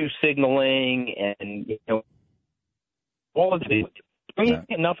virtue signaling and all of it?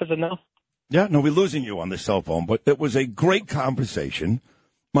 Enough is enough. Yeah, no, we're losing you on the cell phone, but it was a great conversation.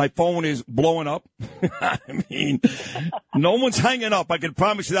 My phone is blowing up. I mean, no one's hanging up. I can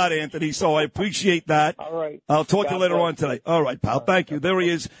promise you that, Anthony, so I appreciate that. All right. I'll talk to you later on today. All right, pal. Thank you. There he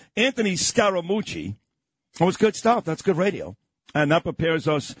is, Anthony Scaramucci. Oh, it's good stuff. That's good radio. And that prepares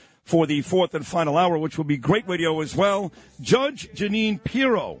us for the fourth and final hour, which will be great radio as well. Judge Jeanine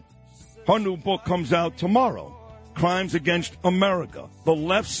Pirro. Her new book comes out tomorrow, Crimes Against America, The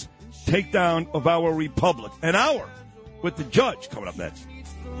Left's Takedown of Our Republic. An hour with the judge coming up next.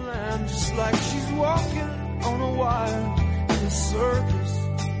 Just like she's walking on a wire in a circus.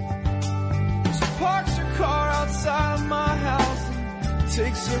 She parks her car outside my house and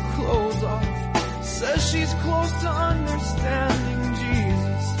takes her clothes off. Says she's close to understanding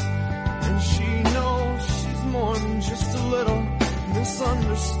Jesus, and she knows she's more than just a little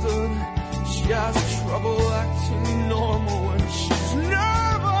misunderstood. She has trouble acting normal when she's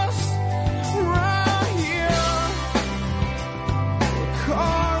nervous right here. We're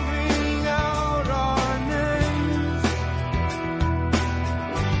carving out our names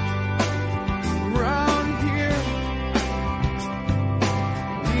around here.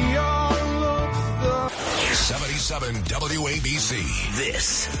 We all look the 77 WABC.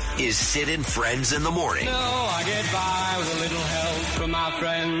 This is Sid and Friends in the Morning. No, I get by with a little help from my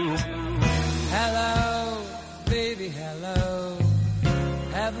friends. Hello, baby, hello.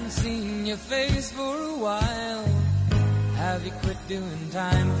 Haven't seen your face for a while. Have you quit doing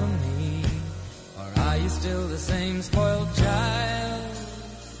time for me? Or are you still the same spoiled child?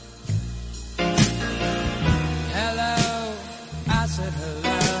 Hello, I said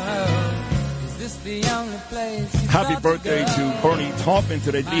hello. Is this the only place? Happy birthday to Bernie Taupin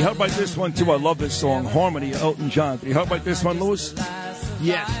today. Did he help write this one, too? I love this song, Harmony, Elton John. Did he help write this one, Lewis?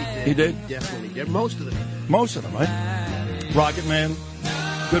 Yes, he did. He did? He definitely did. Most of them. Most of them, right? Rocket Man,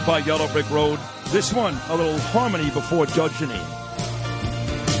 Goodbye Yellow Brick Road. This one, a little harmony before Judge Jeanine.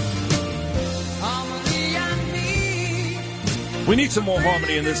 We need some more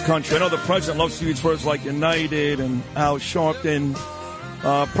harmony in this country. I know the president loves to use words like United and Al Sharpton.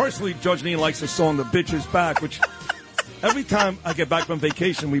 Personally, Judge Jeanine likes the song The Bitch Is Back, which every time I get back from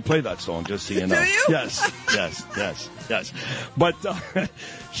vacation, we play that song, just so you know. Do you? Yes. But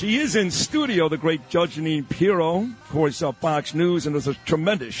she is in studio, the great Judge Jeanine Pirro, of course, Fox News, and there's a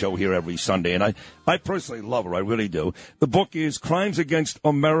tremendous show here every Sunday, and I personally love her. I really do. The book is Crimes Against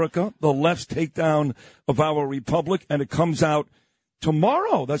America, The Left's Takedown of Our Republic, and it comes out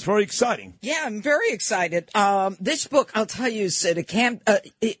tomorrow. That's very exciting. Yeah, I'm very excited. This book, I'll tell you, Sid,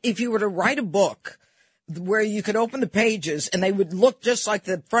 if you were to write a book where you could open the pages and they would look just like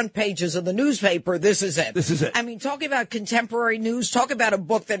the front pages of the newspaper, this is it. This is it. I mean, talking about contemporary news, talk about a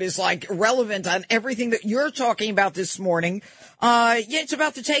book that is like relevant on everything that you're talking about this morning. It's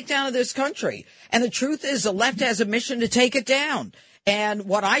about the takedown of this country. And the truth is the left has a mission to take it down. And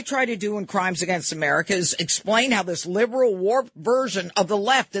what I try to do in Crimes Against America is explain how this liberal warped version of the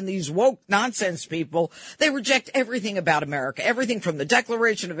left and these woke nonsense people, they reject everything about America, everything from the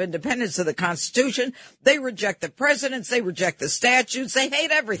Declaration of Independence to the Constitution. They reject the presidents. They reject the statutes. They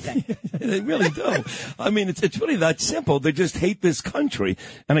hate everything. They really do. I mean, it's really that simple. They just hate this country.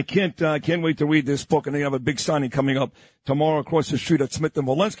 And I can't wait to read this book. And they have a big signing coming up tomorrow across the street at Smith and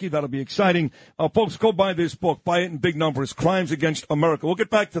Walensky. That'll be exciting. Folks, go buy this book. Buy it in big numbers. Crimes Against America. We'll get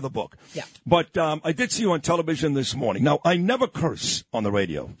back to the book. Yeah. But I did see you on television this morning. Now, I never curse on the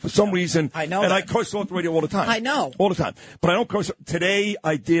radio. For some reason. I know. And that. I curse off the radio all the time. I know. All the time. But I don't curse. Today,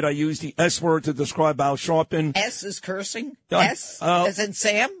 I did. I used the S word to describe Al Sharpton. S is cursing? S? As in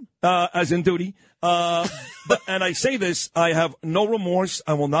Sam? As in duty. And I say this, I have no remorse.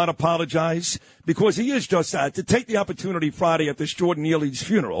 I will not apologize because he is just that. To take the opportunity Friday at this Jordan Neely's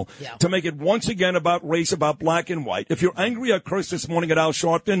funeral to make it once again about race, about black and white. If you're angry at curse this morning at Al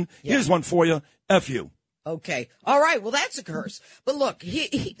Sharpton, here's one for you. F you. Okay. All right. Well, that's a curse. But look,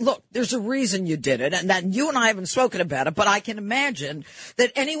 look, there's a reason you did it. And you and I haven't spoken about it, but I can imagine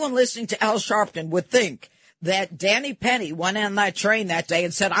that anyone listening to Al Sharpton would think that Danny Penny went on that train that day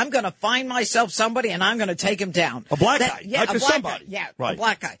and said, I'm going to find myself somebody and I'm going to take him down. A black guy, yeah, not just somebody. Yeah, right. A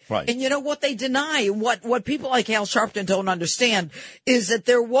black guy. Right. And you know what they deny, what people like Al Sharpton don't understand, is that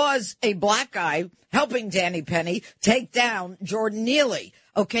there was a black guy helping Danny Penny take down Jordan Neely.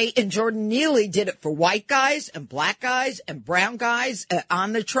 Okay, and Jordan Neely did it for white guys and black guys and brown guys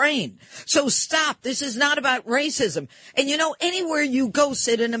on the train. So stop. This is not about racism. And you know, anywhere you go,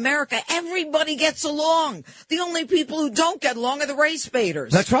 Sid, in America, everybody gets along. The only people who don't get along are the race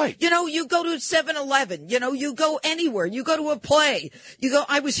baiters. That's right. You know, you go to 7-Eleven, you know, you go anywhere, you go to a play,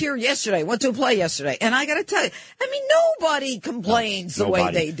 I was here yesterday, went to a play yesterday, and I got to tell you, I mean, nobody complains the way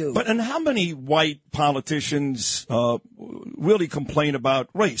they do. But, and how many white politicians really complain about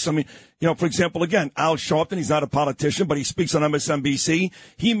race? I mean, you know, for example, again, Al Sharpton, he's not a politician, but he speaks on MSNBC.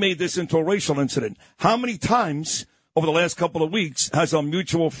 He made this into a racial incident. How many times over the last couple of weeks has a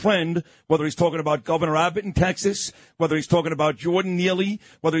mutual friend, whether he's talking about Governor Abbott in Texas, whether he's talking about Jordan Neely,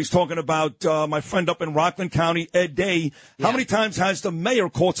 whether he's talking about my friend up in Rockland County, Ed Day, how many times has the mayor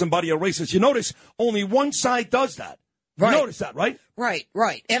called somebody a racist? You notice only one side does that. Right. You notice that, right?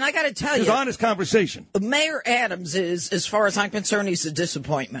 Right. And I got to tell you, it's an honest conversation. Mayor Adams is, as far as I'm concerned, he's a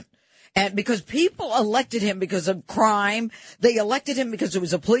disappointment. And because people elected him because of crime, they elected him because he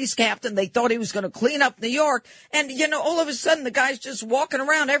was a police captain. They thought he was going to clean up New York. And, you know, all of a sudden the guy's just walking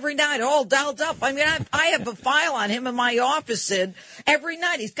around every night all dialed up. I mean, I have a file on him in my office, Sid. Every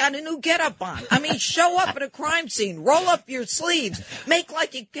night he's got a new getup on. I mean, show up at a crime scene, roll up your sleeves, make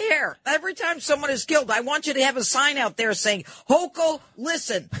like you care. Every time someone is killed, I want you to have a sign out there saying, Hochul,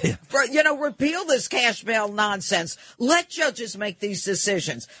 listen, repeal this cash bail nonsense. Let judges make these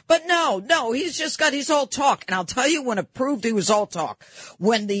decisions. But no, he's all talk. And I'll tell you when it proved he was all talk.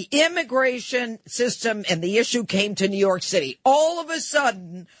 When the immigration system and the issue came to New York City, all of a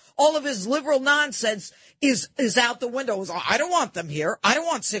sudden, all of his liberal nonsense is out the window. I don't want them here. I don't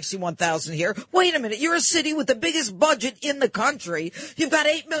want 61,000 here. Wait a minute. You're a city with the biggest budget in the country. You've got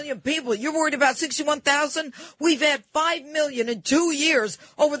 8 million people. You're worried about 61,000? We've had 5 million in 2 years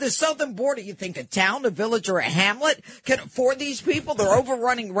over the southern border. You think a town, a village, or a hamlet can afford these people? They're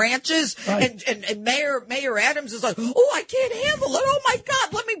overrunning ranches. Right. And Mayor Adams is like, oh, I can't handle it. Oh, my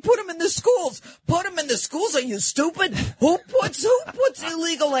God. Let me put them in the schools. Put them in the schools? Are you stupid? Who puts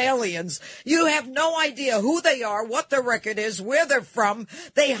illegal aliens? You have no idea who they are, what their record is, where they're from.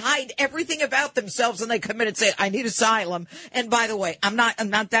 They hide everything about themselves, and they come in and say, I need asylum. And by the way, I'm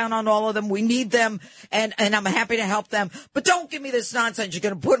not down on all of them. We need them, and I'm happy to help them. But don't give me this nonsense. You're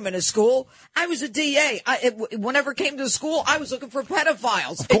going to put them in a school. I was a DA. Whenever it came to school, I was looking for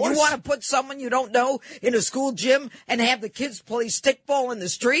pedophiles. And you want to put someone you don't know in a school gym and have the kids play stickball in the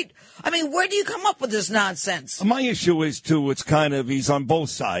street? I mean, where do you come up with this nonsense? My issue is, too, he's on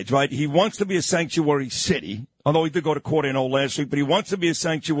both sides, right? He wants to be a sanctuary city, although he did go to court, last week, but he wants to be a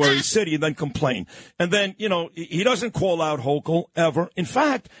sanctuary city and then complain. And then, he doesn't call out Hochul ever. In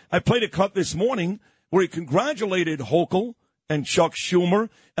fact, I played a cut this morning where he congratulated Hochul and Chuck Schumer.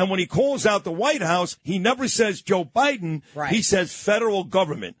 And when he calls out the White House, he never says Joe Biden. Right. He says federal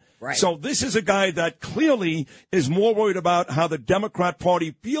government. Right. So this is a guy that clearly is more worried about how the Democrat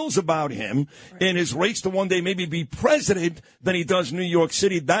Party feels about him in his race to one day maybe be president than he does New York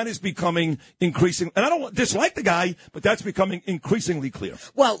City. That is becoming increasing. And I don't dislike the guy, but that's becoming increasingly clear.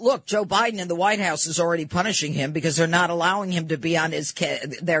 Well, look, Joe Biden and the White House is already punishing him because they're not allowing him to be on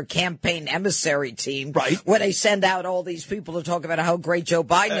their campaign emissary team. Right. Where they send out all these people to talk about how great Joe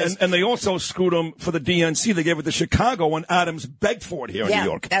Biden is. And they also screwed him for the DNC. They gave it to Chicago when Adams begged for it here in New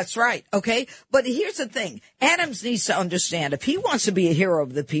York. That's right. Okay. But here's the thing. Adams needs to understand if he wants to be a hero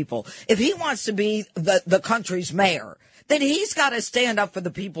of the people, if he wants to be the country's mayor, then he's got to stand up for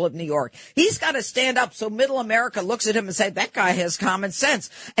the people of New York. He's got to stand up so middle America looks at him and say, that guy has common sense,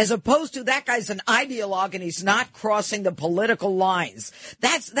 as opposed to that guy's an ideologue and he's not crossing the political lines.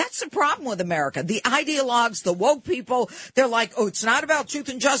 That's the problem with America. The ideologues, the woke people, they're like, oh, it's not about truth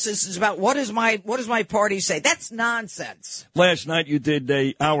and justice. It's about what does my party say? That's nonsense. Last night you did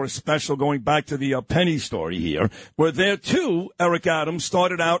a hour special going back to the Penny story here, where there too, Eric Adams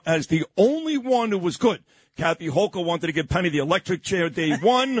started out as the only one who was good. Kathy Hochul wanted to give Penny the electric chair day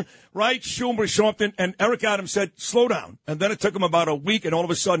one, right? Schumer, Sharpton, and Eric Adams said, slow down. And then it took him about a week, and all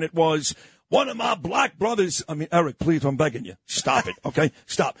of a sudden it was one of my black brothers. I mean, Eric, please, I'm begging you. Stop it, okay?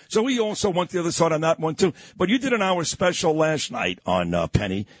 Stop. So he also went the other side on that one, too. But you did an hour special last night on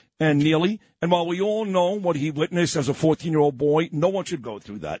Penny and Neely. And while we all know what he witnessed as a 14-year-old boy, no one should go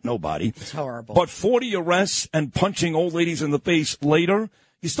through that. Nobody. It's horrible. But 40 arrests and punching old ladies in the face later,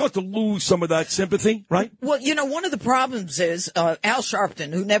 you start to lose some of that sympathy, right? Well, one of the problems is Al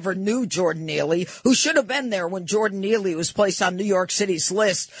Sharpton, who never knew Jordan Neely, who should have been there when Jordan Neely was placed on New York City's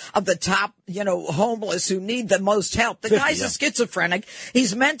list of the top, homeless who need the most help. The 50, guy's a schizophrenic.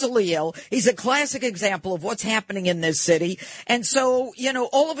 He's mentally ill. He's a classic example of what's happening in this city. And so,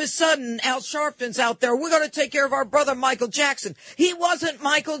 all of a sudden, Al Sharpton's out there. We're going to take care of our brother Michael Jackson. He wasn't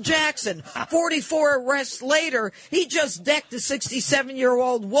Michael Jackson. 44 arrests later, he just decked a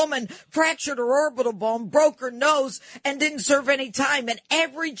 67-year-old woman, fractured her orbital bone, broke her nose, and didn't serve any time. And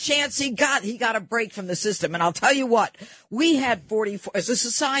every chance he got a break from the system. And I'll tell you what, we had 44 as a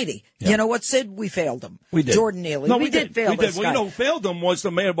society. Yeah. You know what, Sid? We failed him. We did. Jordan Neely. No, we did fail We this did. guy. Well, who failed him was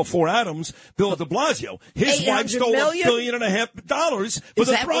the mayor before Adams, Bill de Blasio. His wife stole million? $1.5 billion for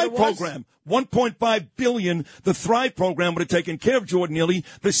the Thrive program. $1.5 billion. The Thrive program would have taken care of Jordan Neely.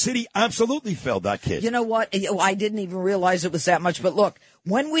 The city absolutely failed that kid. You know what? I didn't even realize it was that much. But look,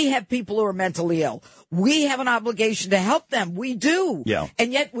 when we have people who are mentally ill, we have an obligation to help them. We do. Yeah.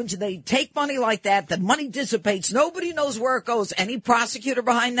 And yet when they take money like that, the money dissipates. Nobody knows where it goes. Any prosecutor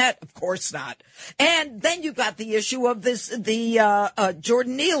behind that? Of course not. And then you got the issue of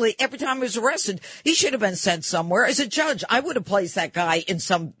Jordan Neely. Every time he was arrested, he should have been sent somewhere. As a judge, I would have placed that guy in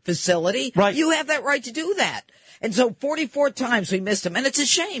some facility. Right. You have that right to do that. And so 44 times we missed him. And it's a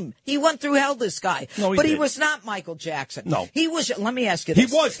shame. He went through hell, this guy. No, but did. he was not Michael Jackson. No. He was, let me ask you this.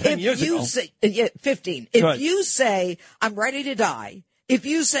 He was 10 years ago. 15. If you say, I'm ready to die, if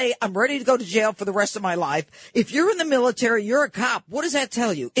you say, I'm ready to go to jail for the rest of my life, if you're in the military, you're a cop, what does that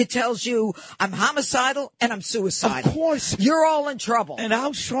tell you? It tells you I'm homicidal and I'm suicidal. Of course. You're all in trouble. And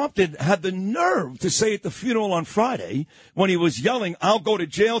Al Sharpton had the nerve to say at the funeral on Friday when he was yelling, I'll go to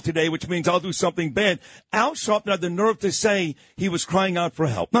jail today, which means I'll do something bad. Al Sharpton had the nerve to say he was crying out for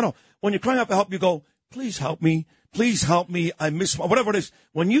help. No. When you're crying out for help, you go, please help me. Please help me. I miss whatever it is.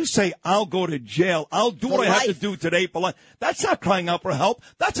 When you say, I'll go to jail, I'll do what I have to do today for life, that's not crying out for help.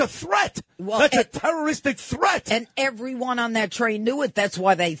 That's a threat. That's a terroristic threat. And everyone on that train knew it. That's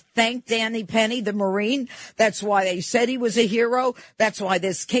why they thanked Danny Penny, the Marine. That's why they said he was a hero. That's why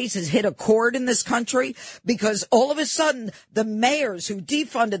this case has hit a chord in this country, because all of a sudden the mayors who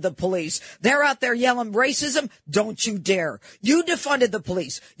defunded the police, they're out there yelling racism. Don't you dare. You defunded the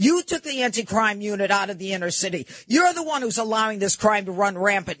police. You took the anti-crime unit out of the inner city. You're the one who's allowing this crime to run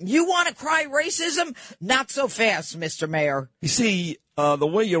rampant. You want to cry racism? Not so fast, Mr. Mayor. You see, the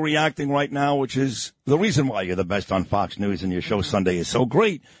way you're reacting right now, which is the reason why you're the best on Fox News and your show Sunday is so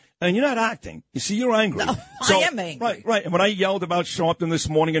great, and you're not acting. You see, you're angry. No, I am angry. Right. And when I yelled about Sharpton this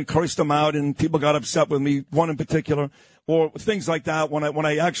morning and cursed him out, and people got upset with me, one in particular, or things like that, when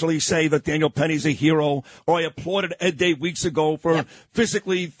I actually say that Daniel Penny's a hero, or I applauded Ed Day weeks ago for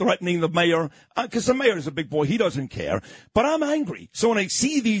physically threatening the mayor, because the mayor is a big boy, he doesn't care. But I'm angry. So when I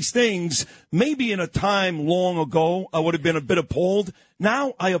see these things, maybe in a time long ago, I would have been a bit appalled.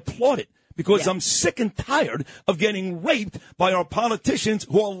 Now I applaud it. Because I'm sick and tired of getting raped by our politicians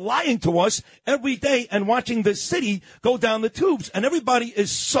who are lying to us every day and watching the city go down the tubes. And everybody is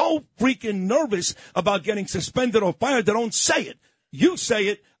so freaking nervous about getting suspended or fired, they don't say it. You say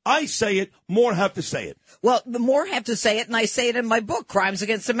it. I say it. More have to say it. Well, the more have to say it, and I say it in my book, Crimes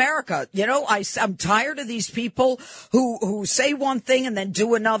Against America. You know, I'm tired of these people who say one thing and then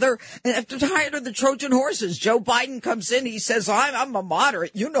do another. And I'm tired of the Trojan horses. Joe Biden comes in, he says, I'm a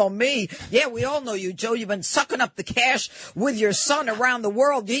moderate. You know me. Yeah, we all know you, Joe. You've been sucking up the cash with your son around the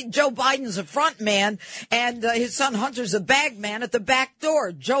world. Joe Biden's a front man, and his son Hunter's a bag man at the back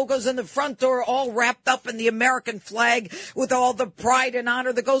door. Joe goes in the front door all wrapped up in the American flag with all the pride and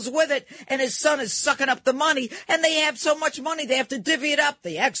honor that goes with it, and his son is sucking up the money, and they have so much money they have to divvy it up.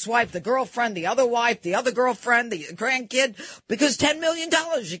 The ex-wife, the girlfriend, the other wife, the other girlfriend, the grandkid, because $10 million,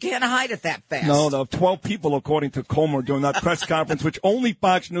 you can't hide it that fast. No, 12 people, according to Comer, during that press conference, which only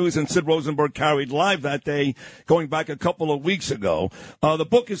Fox News and Sid Rosenberg carried live that day, going back a couple of weeks ago. The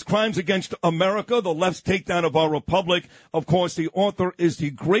book is Crimes Against America, The Left's Takedown of Our Republic. Of course, the author is the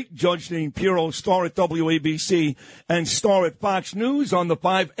great Judge Jeanine Pirro, star at WABC and star at Fox News on the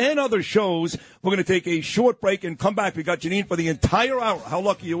 5 and other shows. We're going to take a short break and come back. We got Jeanine for the entire hour. How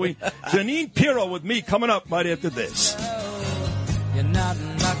lucky are we? Jeanine Pirro with me coming up right after this. You're not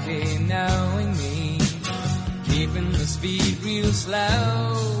lucky knowing me, keeping the speed real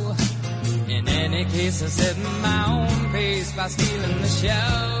slow. In any case, I set my own pace by stealing the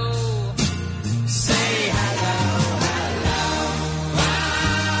show. Say hello.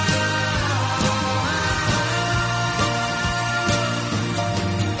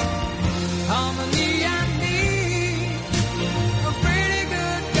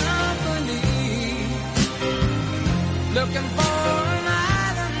 Looking for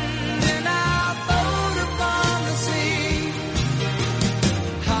another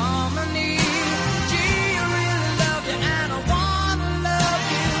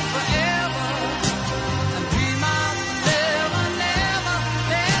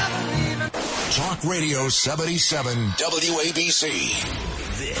Talk Radio 77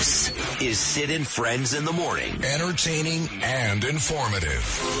 WABC. This is Sid and Friends in the Morning. Entertaining and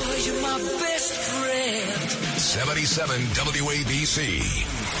informative. Oh, you're my best friend. 77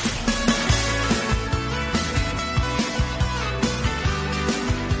 WABC.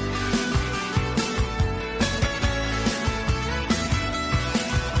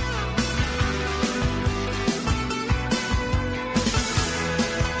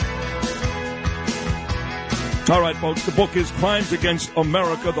 All right, folks, the book is Crimes Against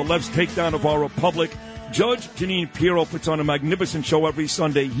America, the Left's Takedown of Our Republic. Judge Jeanine Pirro puts on a magnificent show every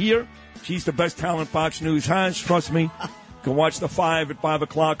Sunday here. She's the best talent Fox News has, trust me. You can watch the 5 at 5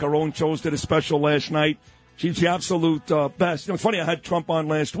 o'clock. Our own shows did a special last night. She's the absolute best. You know, it's funny, I had Trump on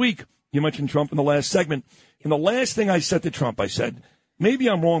last week. You mentioned Trump in the last segment. And the last thing I said to Trump, I said, maybe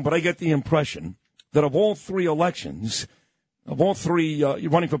I'm wrong, but I get the impression that of all three elections, of all three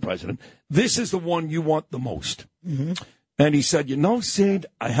you're running for president, this is the one you want the most. Mm-hmm. And he said, Sid,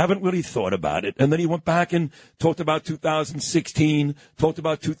 I haven't really thought about it. And then he went back and talked about 2016, talked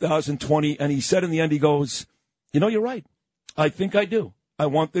about 2020. And he said in the end, he goes, you're right. I think I do. I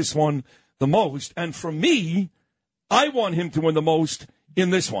want this one the most. And for me, I want him to win the most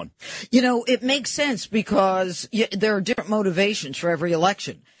in this one. It makes sense because there are different motivations for every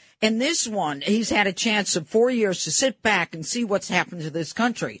election. And this one, he's had a chance of 4 years to sit back and see what's happened to this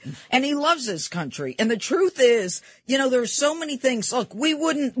country. And he loves this country. And the truth is, there's so many things. Look, we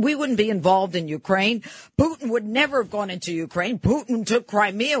wouldn't be involved in Ukraine. Putin would never have gone into Ukraine. Putin took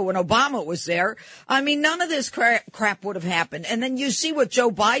Crimea when Obama was there. I mean, none of this crap would have happened. And then you see what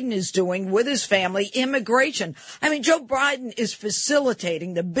Joe Biden is doing with his family, immigration. I mean, Joe Biden is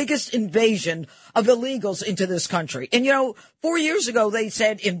facilitating the biggest invasion of illegals into this country. And 4 years ago, they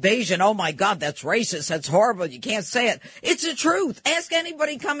said invasion. Oh, my God, that's racist. That's horrible. You can't say it. It's the truth. Ask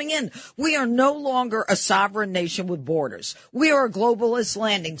anybody coming in. We are no longer a sovereign nation with borders. We are a globalist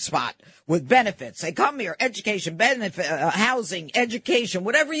landing spot with benefits. They come here, education, benefit, housing, education,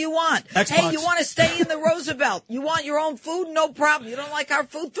 whatever you want. Xbox. Hey, you want to stay in the Roosevelt? You want your own food? No problem. You don't like our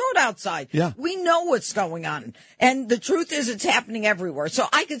food? Throw it outside. Yeah. We know what's going on. And the truth is it's happening everywhere. So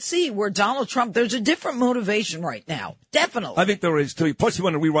I could see where Donald Trump, there's a different motivation right now. Definitely. I think there is, too. Plus, you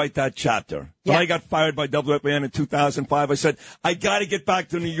want to rewrite that chapter. When I got fired by WFAN in 2005, I said, I got to get back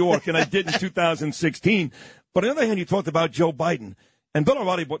to New York, and I did in 2016. But on the other hand, you talked about Joe Biden. And Bill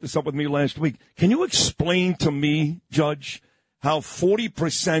O'Reilly brought this up with me last week. Can you explain to me, Judge, how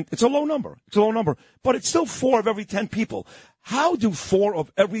 40%, it's a low number, but it's still 4 of every 10 people. How do 4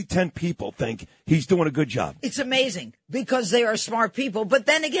 of every 10 people think he's doing a good job? It's amazing because they are smart people. But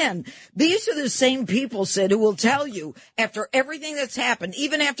then again, these are the same people, Sid, who will tell you after everything that's happened,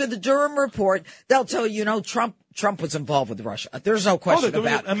 even after the Durham report, they'll tell you, Trump was involved with Russia. There's no question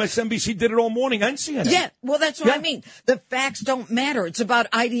about it. MSNBC did it all morning and CNN. Yeah, well, that's what I mean. The facts don't matter. It's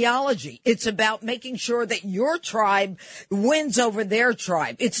about ideology. It's about making sure that your tribe wins over their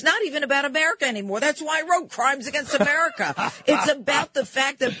tribe. It's not even about America anymore. That's why I wrote Crimes Against America. It's about the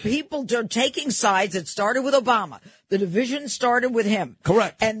fact that people are taking sides. It started with Obama. The division started with him.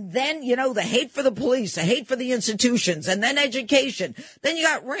 Correct. And then, the hate for the police, the hate for the institutions, and then education. Then you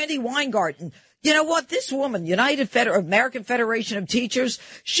got Randy Weingarten. You know what? This woman, American Federation of Teachers,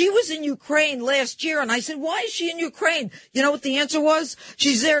 she was in Ukraine last year. And I said, why is she in Ukraine? You know what the answer was?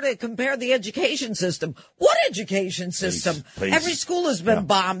 She's there to compare the education system. What education system? Please. Every school has been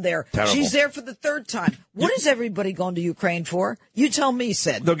bombed there. Terrible. She's there for the 3rd time. What is everybody going to Ukraine for? You tell me,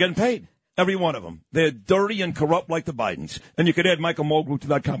 Sid. They're getting paid. Every one of them. They're dirty and corrupt like the Bidens. And you could add Michael Mulgrew to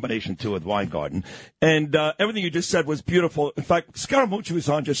that combination, too, with Weingarten. And everything you just said was beautiful. In fact, Scaramucci was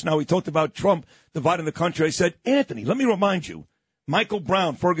on just now. He talked about Trump dividing the country. I said, Anthony, let me remind you, Michael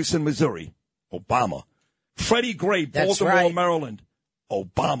Brown, Ferguson, Missouri, Obama. Freddie Gray, Baltimore, Maryland,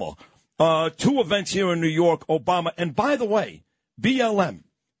 Obama. 2 events here in New York, Obama. And by the way, BLM,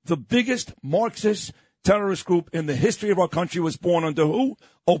 the biggest Marxist terrorist group in the history of our country, was born under who?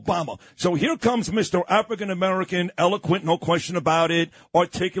 Obama. So here comes Mr. African-American, eloquent, no question about it,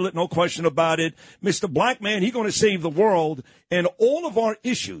 articulate, no question about it. Mr. Black man, he's going to save the world. And all of our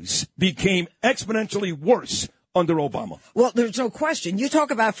issues became exponentially worse under Obama. Well, there's no question. You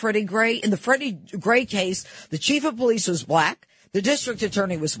talk about Freddie Gray. In the Freddie Gray case, the chief of police was black. The district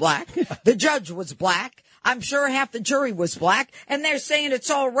attorney was black. The judge was black. I'm sure half the jury was black, and they're saying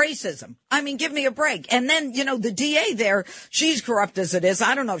it's all racism. I mean, give me a break. And then, the DA there, she's corrupt as it is.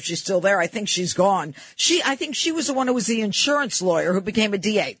 I don't know if she's still there. I think she's gone. I think she was the one who was the insurance lawyer who became a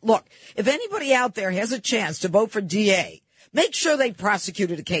DA. Look, if anybody out there has a chance to vote for DA, Make sure they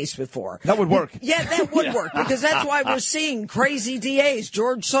prosecuted a case before. That would work. Yeah, that would work, because that's why we're seeing crazy DAs,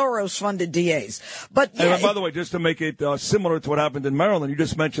 George Soros-funded DAs. But yeah, and by the way, just to make it similar to what happened in Maryland, you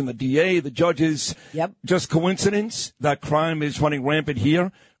just mentioned the DA, the judges. Yep. Just coincidence that crime is running rampant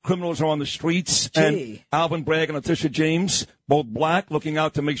here. Criminals are on the streets. Gee. And Alvin Bragg and Letitia James, both black, looking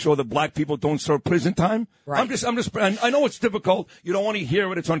out to make sure that black people don't serve prison time. Right. I'm just, and I know it's difficult. You don't want to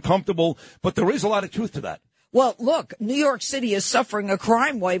hear it. It's uncomfortable. But there is a lot of truth to that. Well, look, New York City is suffering a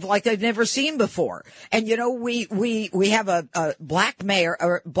crime wave like they've never seen before. And, you know, we have a black mayor.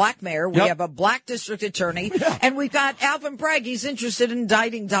 We Yep. have a black district attorney. And we've got Alvin Bragg. He's interested in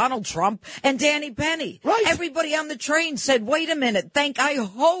indicting Donald Trump and Danny Penny. Right. Everybody on the train said, wait a minute. I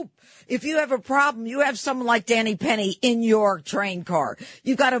hope if you have a problem, you have someone like Danny Penny in your train car.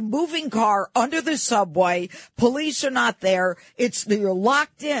 You've got a moving car under the subway. Police are not there. You're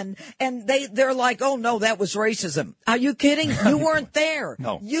locked in, and they're like, oh no, that was racism. Are you kidding? You weren't there.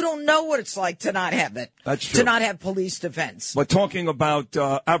 No. You don't know what it's like to not have it. That's true. To not have police defense. But talking about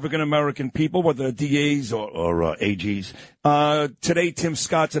African-American people, whether DAs or AGs, today Tim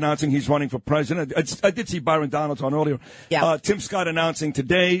Scott's announcing he's running for president. I did see Byron Donalds on earlier. Yeah. Tim Scott announcing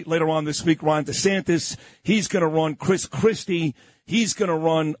today, later on this week, Ron DeSantis. He's going to run. Chris Christie. He's going to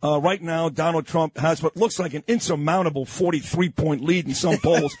run. Right now, Donald Trump has what looks like an insurmountable 43-point lead in some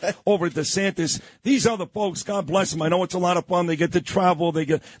polls over DeSantis. These other folks, God bless them. I know it's a lot of fun. They get to travel.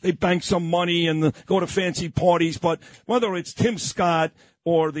 They bank some money and go to fancy parties. But whether it's Tim Scott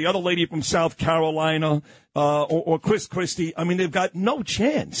or the other lady from South Carolina, or Chris Christie, I mean, they've got no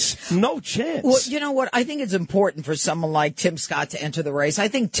chance. No chance. Well, you know what? I think it's important for someone like Tim Scott to enter the race. I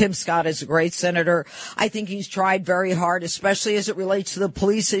think Tim Scott is a great senator. I think he's tried very hard, especially as it relates to the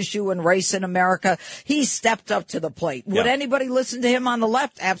police issue and race in America. He stepped up to the plate. Would anybody listen to him on the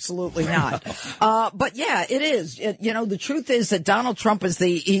left? Absolutely not. But yeah, it is. The truth is that Donald Trump is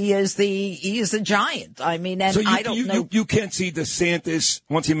the giant. I mean, and so I don't know. You can't see DeSantis,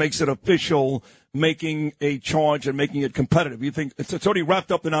 once he makes it official, making a charge and making it competitive. You think it's already wrapped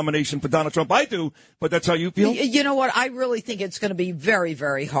up the nomination for Donald Trump? I do, but that's how you feel? You know what? I really think it's going to be very,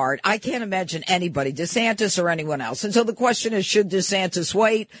 very hard. I can't imagine anybody, DeSantis or anyone else. And so the question is, should DeSantis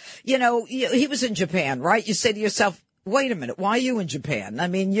wait? He was in Japan, right? You say to yourself, wait a minute, why are you in Japan? I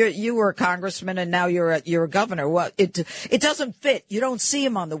mean, you were a congressman and now you're a governor. Well, it doesn't fit. You don't see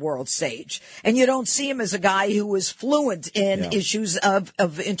him on the world stage, and you don't see him as a guy who is fluent in issues of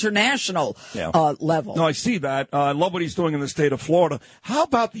international level. No, I see that. I love what he's doing in the state of Florida. How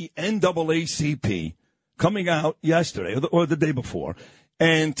about the NAACP coming out yesterday or the day before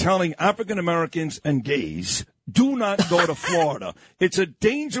and telling African Americans and gays, do not go to Florida. It's a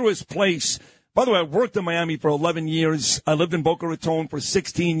dangerous place. By the way, I worked in Miami for 11 years. I lived in Boca Raton for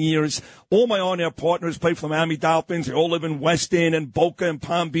 16 years. All my on-air partners play for the Miami Dolphins. They all live in West End and Boca and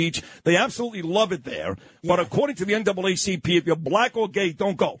Palm Beach. They absolutely love it there. Yeah. But according to the NAACP, if you're black or gay,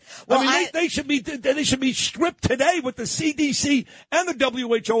 don't go. Well, they should be stripped today with the CDC and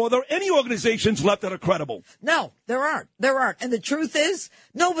the WHO. Are there any organizations left that are credible? No, there aren't. And the truth is,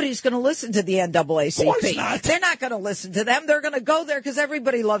 nobody's going to listen to the NAACP. Of course not. They're not going to listen to them. They're going to go there because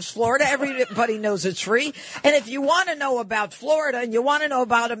everybody loves Florida. Everybody knows it's free. And if you want to know about Florida and you want to know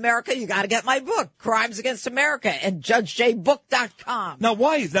about America, you got to get my book, Crimes Against America, at JudgeJBook.com. Now,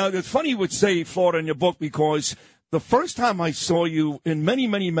 why is that? It's funny you would say Florida in your book, because the first time I saw you in many,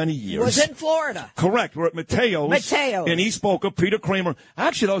 many, many years was in Florida. Correct. We're at Mateo's. In East Boca. Peter Kramer.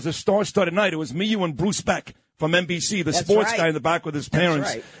 Actually, that was a star-studded night. It was me, you, and Bruce Beck from NBC, the sports guy in the back with his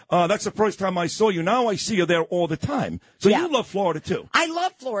parents. That's right. That's the first time I saw you. Now I see you there all the time. So you love Florida, too. I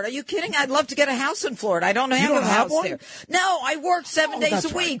love Florida. Are you kidding? I'd love to get a house in Florida. I don't have a house there. No, I work 7 days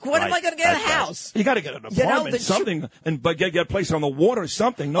a week. When am I going to get a house? You got to get an apartment, something, but get a place on the water or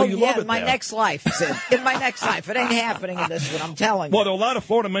something. No, you love it my next life, Sid. In my next life. It ain't happening in this one, I'm telling you. Well, there are a lot of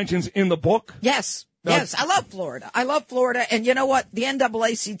Florida mentions in the book. Yes. Yes, I love Florida. And you know what? The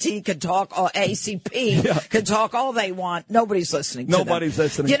NAACP can talk, or ACP can talk all they want. Nobody's listening to them. Nobody's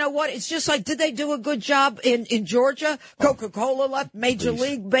listening. You know what? It's just like, did they do a good job in Georgia? Coca-Cola left, Major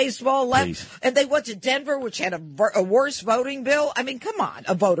League Baseball left, and they went to Denver, which had a worse voting bill. I mean, come on,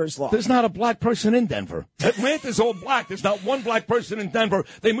 a voter's law. There's not a black person in Denver. Atlanta's all black. There's not one black person in Denver.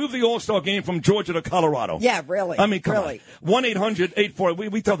 They moved the All-Star game from Georgia to Colorado. Yeah, really. I mean, come on.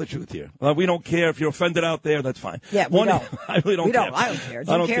 1-800-848. We tell the truth here. We don't care if you're offended out there, that's fine. Yeah, we don't. I really don't care. I don't care.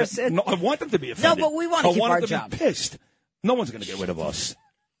 Do you care, Sid? No, I want them to be offended. No, but we want to keep our job. I want them to be pissed. No one's going to get rid of us.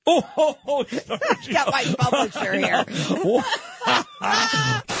 Got my publisher here.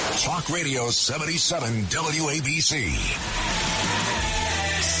 Talk Radio 77 WABC.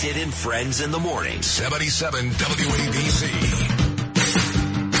 Sid and Friends in the morning. 77 WABC.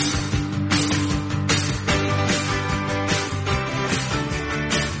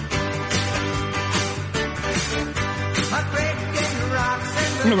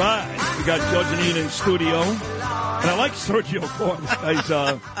 All right, we got Judge Janine in studio, and I like Sergio Cordes.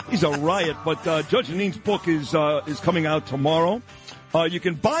 He's a riot. But Judge Janine's book is coming out tomorrow. You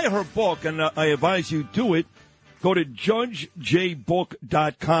can buy her book, and I advise you do it. Go to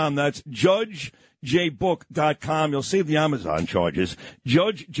judgejbook.com. That's judgejbook.com. You'll save the Amazon charges.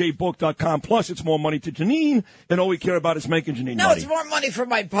 Judgejbook.com. Plus, it's more money to Janine, and all we care about is making Janine no, money. it's more money for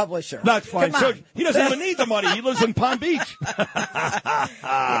my publisher. That's fine. Come on. He doesn't even need the money. He lives in Palm Beach.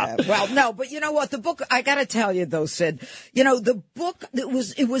 Yeah, well, no, but you know what? The book, I got to tell you, though, Sid, you know, the book, it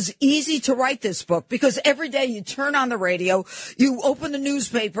was easy to write this book because every day you turn on the radio, you open the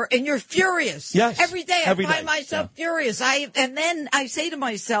newspaper, and you're furious. Yes. Every day I find myself Yeah. furious. And then I say to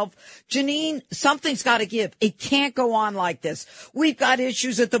myself, Janine, something's got to give. It can't go on like this. We've got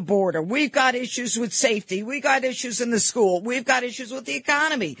issues at the border. We've got issues with safety. We've got issues in the school. We've got issues with the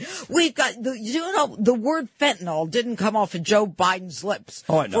economy. We've got, the word fentanyl didn't come off of Joe Biden's lips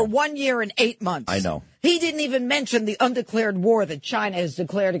Oh, I know. for 1 year and 8 months. I know. He didn't even mention the undeclared war that China has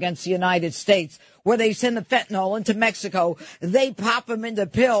declared against the United States, where they send the fentanyl into Mexico. They pop them into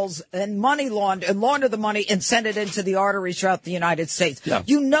pills and launder the money and send it into the arteries throughout the United States. Yeah.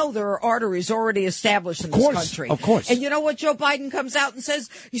 You know there are arteries already established in this country. Of course. And you know what Joe Biden comes out and says?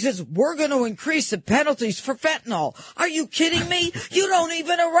 He says, we're going to increase the penalties for fentanyl. Are you kidding me? You don't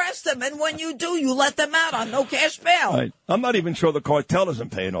even arrest them. And when you do, you let them out on no cash bail. Right. I'm not even sure the cartel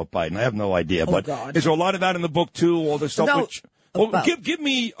isn't paying off Biden. I have no idea. Oh, but God. Is there a lot of that in the book, too? All the stuff No. which... Well, give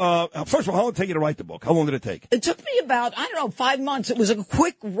me, first of all, how long did it take you to write the book? How long did it take? It took me about, 5 months. It was a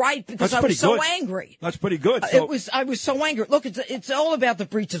quick write because I was so angry. That's pretty good. So. I was so angry. Look, it's all about the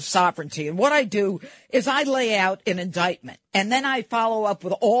breach of sovereignty. And what I do is I lay out an indictment, and then I follow up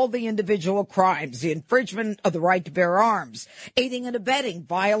with all the individual crimes, the infringement of the right to bear arms, aiding and abetting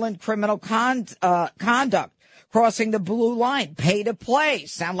violent criminal conduct, crossing the blue line, pay to play,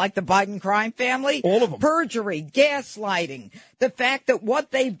 sound like the Biden crime family? All of them. Perjury, gaslighting. The fact that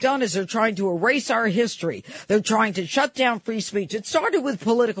what they've done is they're trying to erase our history. They're trying to shut down free speech. It started with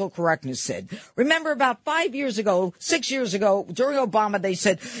political correctness, Sid. Remember about 6 years ago, during Obama, they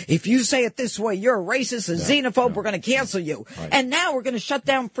said, if you say it this way, you're a racist, a xenophobe, we're going to cancel you. Right. And now we're going to shut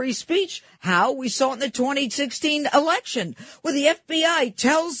down free speech. How? We saw it in the 2016 election, where the FBI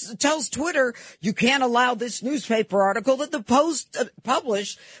tells Twitter, you can't allow this newspaper article that the Post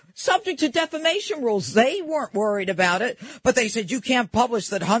published subject to defamation rules. They weren't worried about it, but they said you can't publish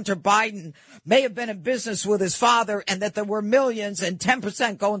that Hunter Biden may have been in business with his father and that there were millions and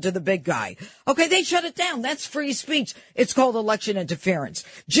 10% going to the big guy. Okay, they shut it down. That's free speech. It's called election interference.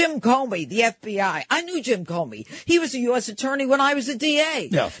 Jim Comey, the FBI. I knew Jim Comey. He was a U.S. attorney when I was a DA.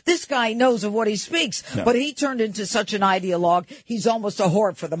 Yeah. This guy knows of what he speaks, but he turned into such an ideologue, he's almost a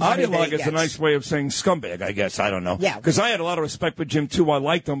whore for the money that he Ideologue is gets. a nice way of saying scumbag, I guess. I don't know. Yeah. Because I had a lot of respect for Jim, too. I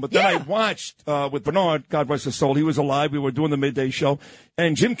liked him. But then I watched with Bernard, God rest his soul. He was alive. We were doing the midday show.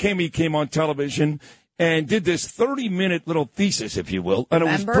 And Jim Comey came on television and did this 30-minute little thesis, if you will. And it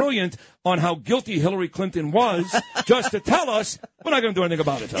was brilliant on how guilty Hillary Clinton was, just to tell us we're not going to do anything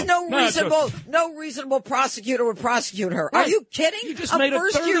about it. Though. No reasonable prosecutor would prosecute her. Right. Are you kidding? You just made a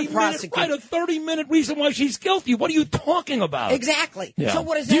 30-minute reason why she's guilty. What are you talking about? Exactly. Yeah. So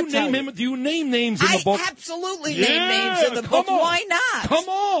what does that tell you? Do you name names in the book? I absolutely name names in the book. On. Why not? Come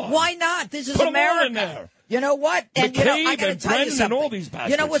on. Why not? This is Put America. them all in there. You know what? And McCabe I got to and tell you Brennan something. and all these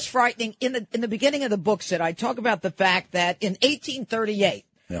bastards. You know what's frightening? In the beginning of the book, Sid, I talk about the fact that in 1838,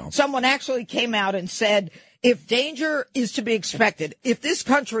 someone actually came out and said, if danger is to be expected, if this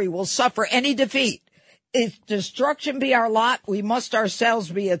country will suffer any defeat, if destruction be our lot, we must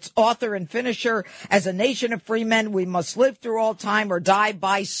ourselves be its author and finisher. As a nation of free men, we must live through all time or die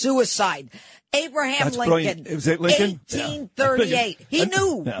by suicide. Abraham Lincoln, Was it Lincoln? 1838. Yeah. He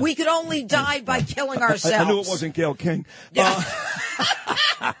knew we could only die by killing ourselves. I knew it wasn't Gayle King. No,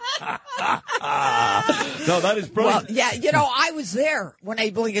 that is brilliant. Well, I was there when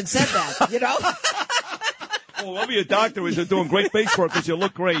Abe Lincoln said that, Well, I'll be a doctor. Is doing great face work because you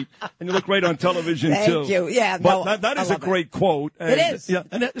look great, and you look great on television, too. Thank you. Yeah, but that is a great quote. And, it is. Yeah,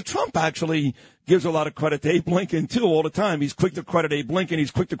 and Trump actually gives a lot of credit to Abe Lincoln, too, all the time. He's quick to credit Abe Lincoln.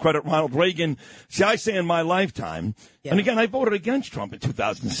 He's quick to credit Ronald Reagan. See, I say in my lifetime, and again, I voted against Trump in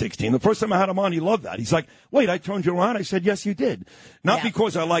 2016. The first time I had him on, he loved that. He's like, wait, I turned you around? I said, yes, you did. Not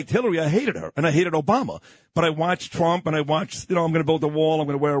because I liked Hillary. I hated her, and I hated Obama. But I watched Trump, and I watched, I'm going to build a wall, I'm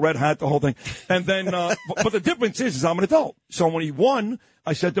going to wear a red hat, the whole thing. And then, but the difference is I'm an adult. So when he won,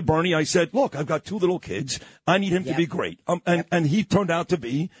 I said to Bernie, I said, look, I've got 2 little kids. I need him to be great. And he turned out to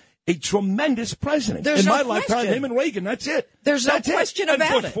be a tremendous president. There's in no my question. lifetime, him and Reagan, that's it. There's that's no question it.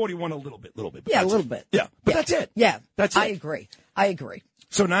 about and Bush, it. 41 a little bit. But a little bit. Yeah, but that's it. Yeah, that's it. I agree.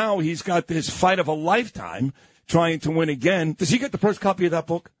 So now he's got this fight of a lifetime trying to win again. Does he get the first copy of that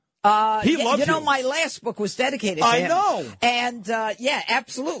book? He loves you. My last book was dedicated to him. I know. And,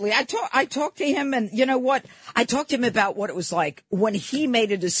 absolutely. I talked to him, and you know what? I talked to him about what it was like when he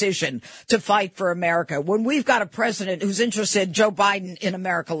made a decision to fight for America, when we've got a president who's interested, Joe Biden, in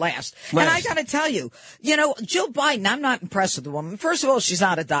America last. And I got to tell you, Jill Biden, I'm not impressed with the woman. First of all, she's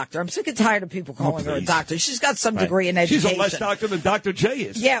not a doctor. I'm sick and tired of people calling her a doctor. She's got some degree in education. She's a less doctor than Dr. J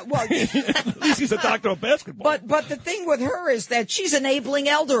is. Yeah, well. At least he's a doctor of basketball. But the thing with her is that she's enabling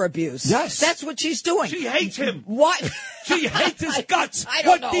elder abuse. Yes. That's what she's doing. She hates him. What? She hates his guts. I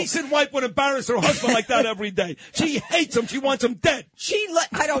don't know. What decent wife would embarrass her husband like that every day? She hates him. She wants him dead.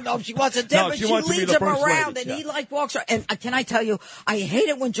 I don't know if she wants him dead, but she leads him around, and he walks around. And can I tell you, I hate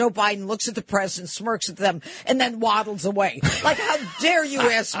it when Joe Biden looks at the press and smirks at them and then waddles away. Like, how dare you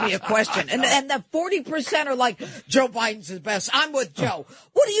ask me a question? And the 40% are like, Joe Biden's the best. I'm with Joe.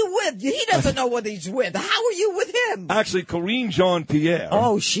 What are you with? He doesn't know what he's with. How are you with him? Actually, Corinne Jean-Pierre.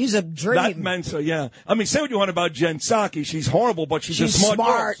 Oh, she's a dream. That Mensa, yeah. I mean, say what you want about Jen Psaki. She's horrible, but she's a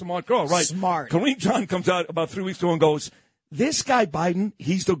smart girl, right? Smart. Corinne John comes out about 3 weeks ago and goes, this guy Biden,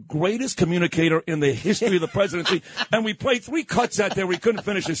 he's the greatest communicator in the history of the presidency. And we played 3 cuts out there. We couldn't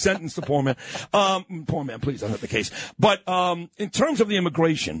finish his sentence, the poor man. Poor man, please, that's not the case. But in terms of the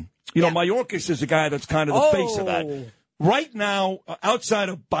immigration, Mayorkas is the guy that's kind of the face of that. Right now, outside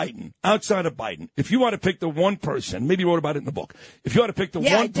of Biden, if you want to pick the one person, maybe you wrote about it in the book. If you want to pick the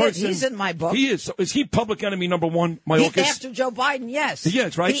one person. He's in my book. He is. So is he public enemy number one, Mayorkas? After Joe Biden, yes. He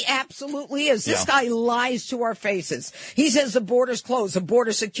is, right? He absolutely is. This guy lies to our faces. He says the border's closed, the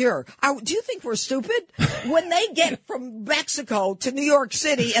border's secure. Do you think we're stupid? When they get from Mexico to New York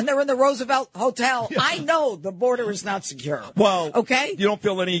City and they're in the Roosevelt Hotel, I know the border is not secure. Well, okay? You don't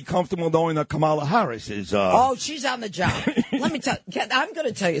feel any comfortable knowing that Kamala Harris is... Oh, she's on the job. Let me tell you, I'm going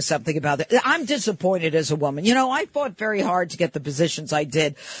to tell you something about that. I'm disappointed as a woman. I fought very hard to get the positions I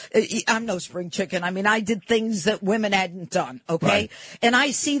did. I'm no spring chicken. I mean, I did things that women hadn't done, okay? Right. And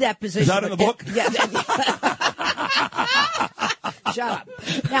I see that position. Is that in the book? Yeah. Shut up.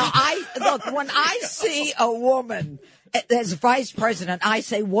 Now, when I see a woman as vice president, I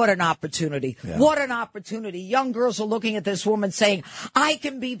say, what an opportunity. Yeah. What an opportunity. Young girls are looking at this woman saying, I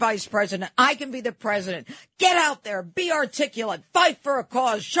can be vice president. I can be the president. Get out there. Be articulate. Fight for a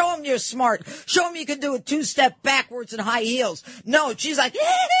cause. Show them you're smart. Show them you can do a 2-step backwards in high heels. No, she's like,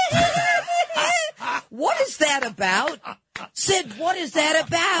 what is that about? Sid, what is that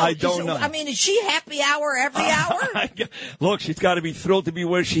about? I don't know. I mean, is she happy hour every hour? Look, she's got to be thrilled to be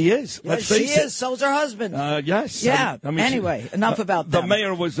where she is. Let's face it. She is. So's her husband. Yes. Yeah. I mean, anyway, enough about that. The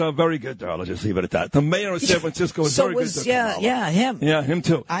mayor was very good there. Let's just leave it at that. The mayor of San Francisco was very good. Him. Yeah, him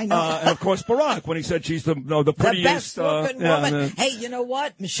too. I know. And of course, Barack, when he said she's the prettiest. The best looking woman. Hey, you know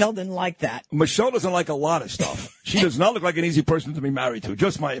what? Michelle didn't like that. Michelle doesn't like a lot of stuff. She does not look like an easy person to be married to.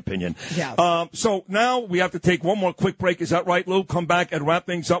 Just my opinion. Yeah. So now we have to take one more quick break. Is that right, Lou? Come back and wrap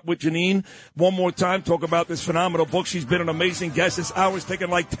things up with Janine one more time. Talk about this phenomenal book. She's been an amazing guest. This hour's taken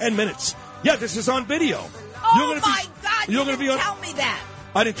like 10 minutes. Yeah, this is on video. Oh, my God. You didn't tell me that.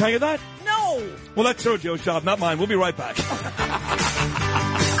 I didn't tell you that? No. Well, that's Sergio's job, not mine. We'll be right back.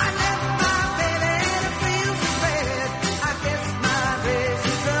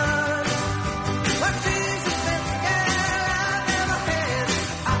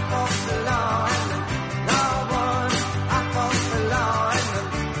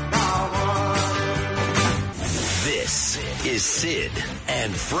 Is Sid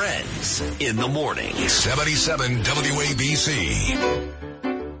and Friends in the morning. 77 WABC.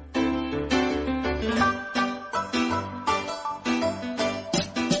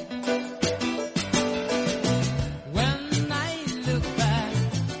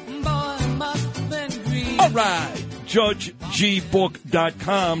 All right.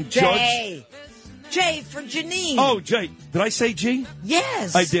 JudgeGBook.com. J for Janine. Oh, J. Did I say G?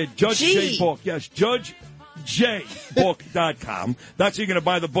 Yes. I did. Judge J Book. Yes. JudgeJBook.com. That's how you're going to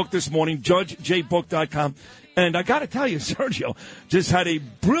buy the book this morning. JudgeJBook.com. And I got to tell you, Sergio just had a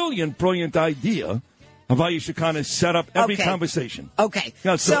brilliant idea of how you should kind of set up every conversation. Okay.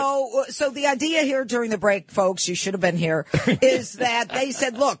 So the idea here during the break, folks, you should have been here, is that they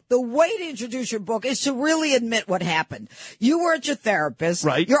said, look, the way to introduce your book is to really admit what happened. You were at your therapist.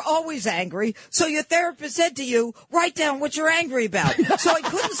 Right. You're always angry. So your therapist said to you, write down what you're angry about. So I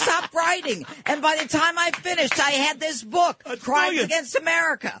couldn't stop writing. And by the time I finished, I had this book, Crimes Against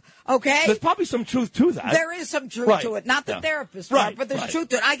America. Okay? There's probably some truth to that. There is some truth to it. Not the therapist part, but there's truth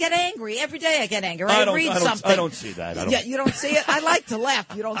to it. I get angry. Every day I get angry. I read something. I don't see that. Yeah, you don't see it? I like to laugh.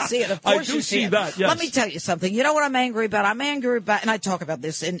 You don't see it. Of course I do you see it. that, yes. Let me tell you something. You know what I'm angry about? I'm angry about, and I talk about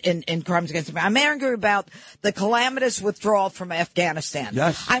this in Crimes Against America. I'm angry about the calamitous withdrawal from Afghanistan.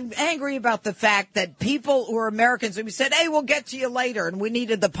 Yes. I'm angry about the fact that people who are Americans, we said, hey, we'll get to you later, and we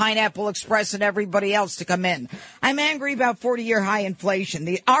needed the Pineapple Express and everybody else to come in. I'm angry about 40-year high inflation,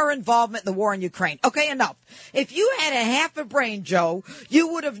 our involvement in the war in Ukraine. Okay, enough. If you had a half a brain, Joe,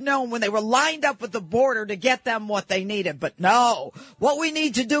 you would have known when they were lined up at the border to get them what they needed. But no, what we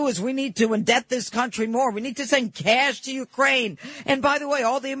need to do is we need to indebt this country more. We need to send cash to Ukraine. And by the way,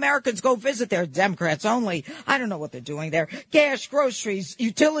 all the Americans go visit there, Democrats only. I don't know what they're doing there. Gas, groceries,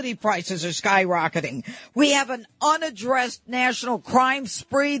 utility prices are skyrocketing. We have an unaddressed national crime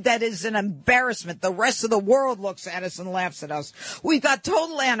spree that is an embarrassment. The rest of the world looks at us and laughs at us. We've got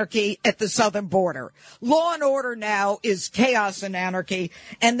total anarchy at the southern border. Law and order now is chaos and anarchy,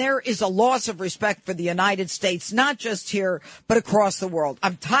 and there is a loss of respect for the United States, not just here, but across the world.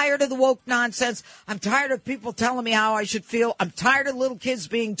 I'm tired of the woke nonsense. I'm tired of people telling me how I should feel. I'm tired of little kids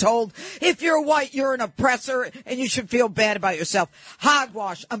being told, if you're white, you're an oppressor, and you should feel bad about yourself.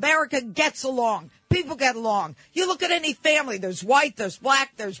 Hogwash. America gets along. People get along. You look at any family, there's white, there's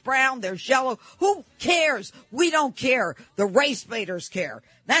black, there's brown, there's yellow. Who cares? We don't care. The race baiters care.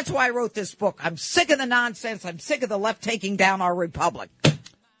 That's why I wrote this book. I'm sick of the nonsense. I'm sick of the left taking down our republic.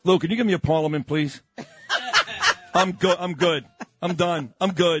 Lou, can you give me a parliament, please? I'm good. I'm done.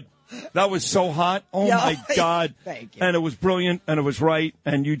 I'm good. That was so hot. Oh, my God. Thank you. And it was brilliant, and it was right,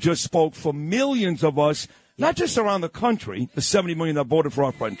 and you just spoke for millions of us, not just around the country, the 70 million that voted for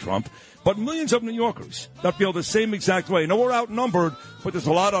our friend Trump, but millions of New Yorkers that feel the same exact way. No, we're outnumbered, but there's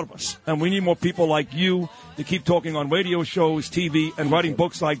a lot of us, and we need more people like you to keep talking on radio shows, TV, and writing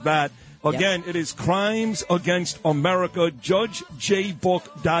books like that. Again, It is Crimes Against America,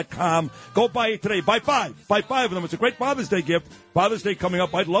 JudgeJBook.com. Go buy it today. Buy five. Buy five of them. It's a great Father's Day gift. Father's Day coming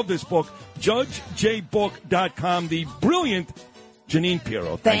up. I'd love this book. JudgeJBook.com. The brilliant Janine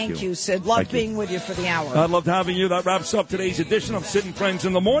Pirro. Thank you, Sid. Love being with you for the hour. I loved having you. That wraps up today's edition of Sid and Friends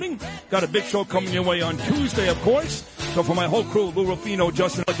in the Morning. Got a big show coming your way on Tuesday, of course. So for my whole crew, Lou Rufino,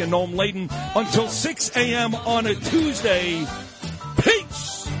 Justin Lick, and Noam Layden, until 6 a.m. on a Tuesday,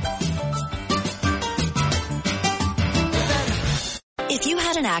 peace! If you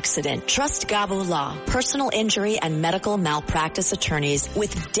had an accident, trust Gabo Law, personal injury and medical malpractice attorneys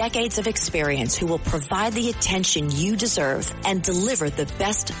with decades of experience who will provide the attention you deserve and deliver the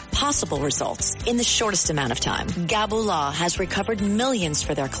best possible results in the shortest amount of time. Gabo Law has recovered millions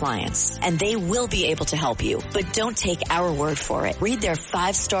for their clients, and they will be able to help you. But don't take our word for it. Read their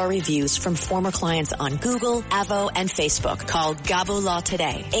 5-star reviews from former clients on Google, Avo, and Facebook. Call Gabo Law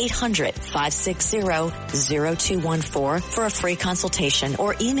today, 800-560-0214 for a free consultation,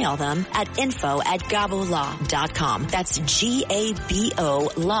 or email them at info@gabolaw.com. That's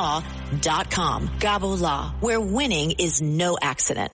GABO law.com. Gabo Law, where winning is no accident.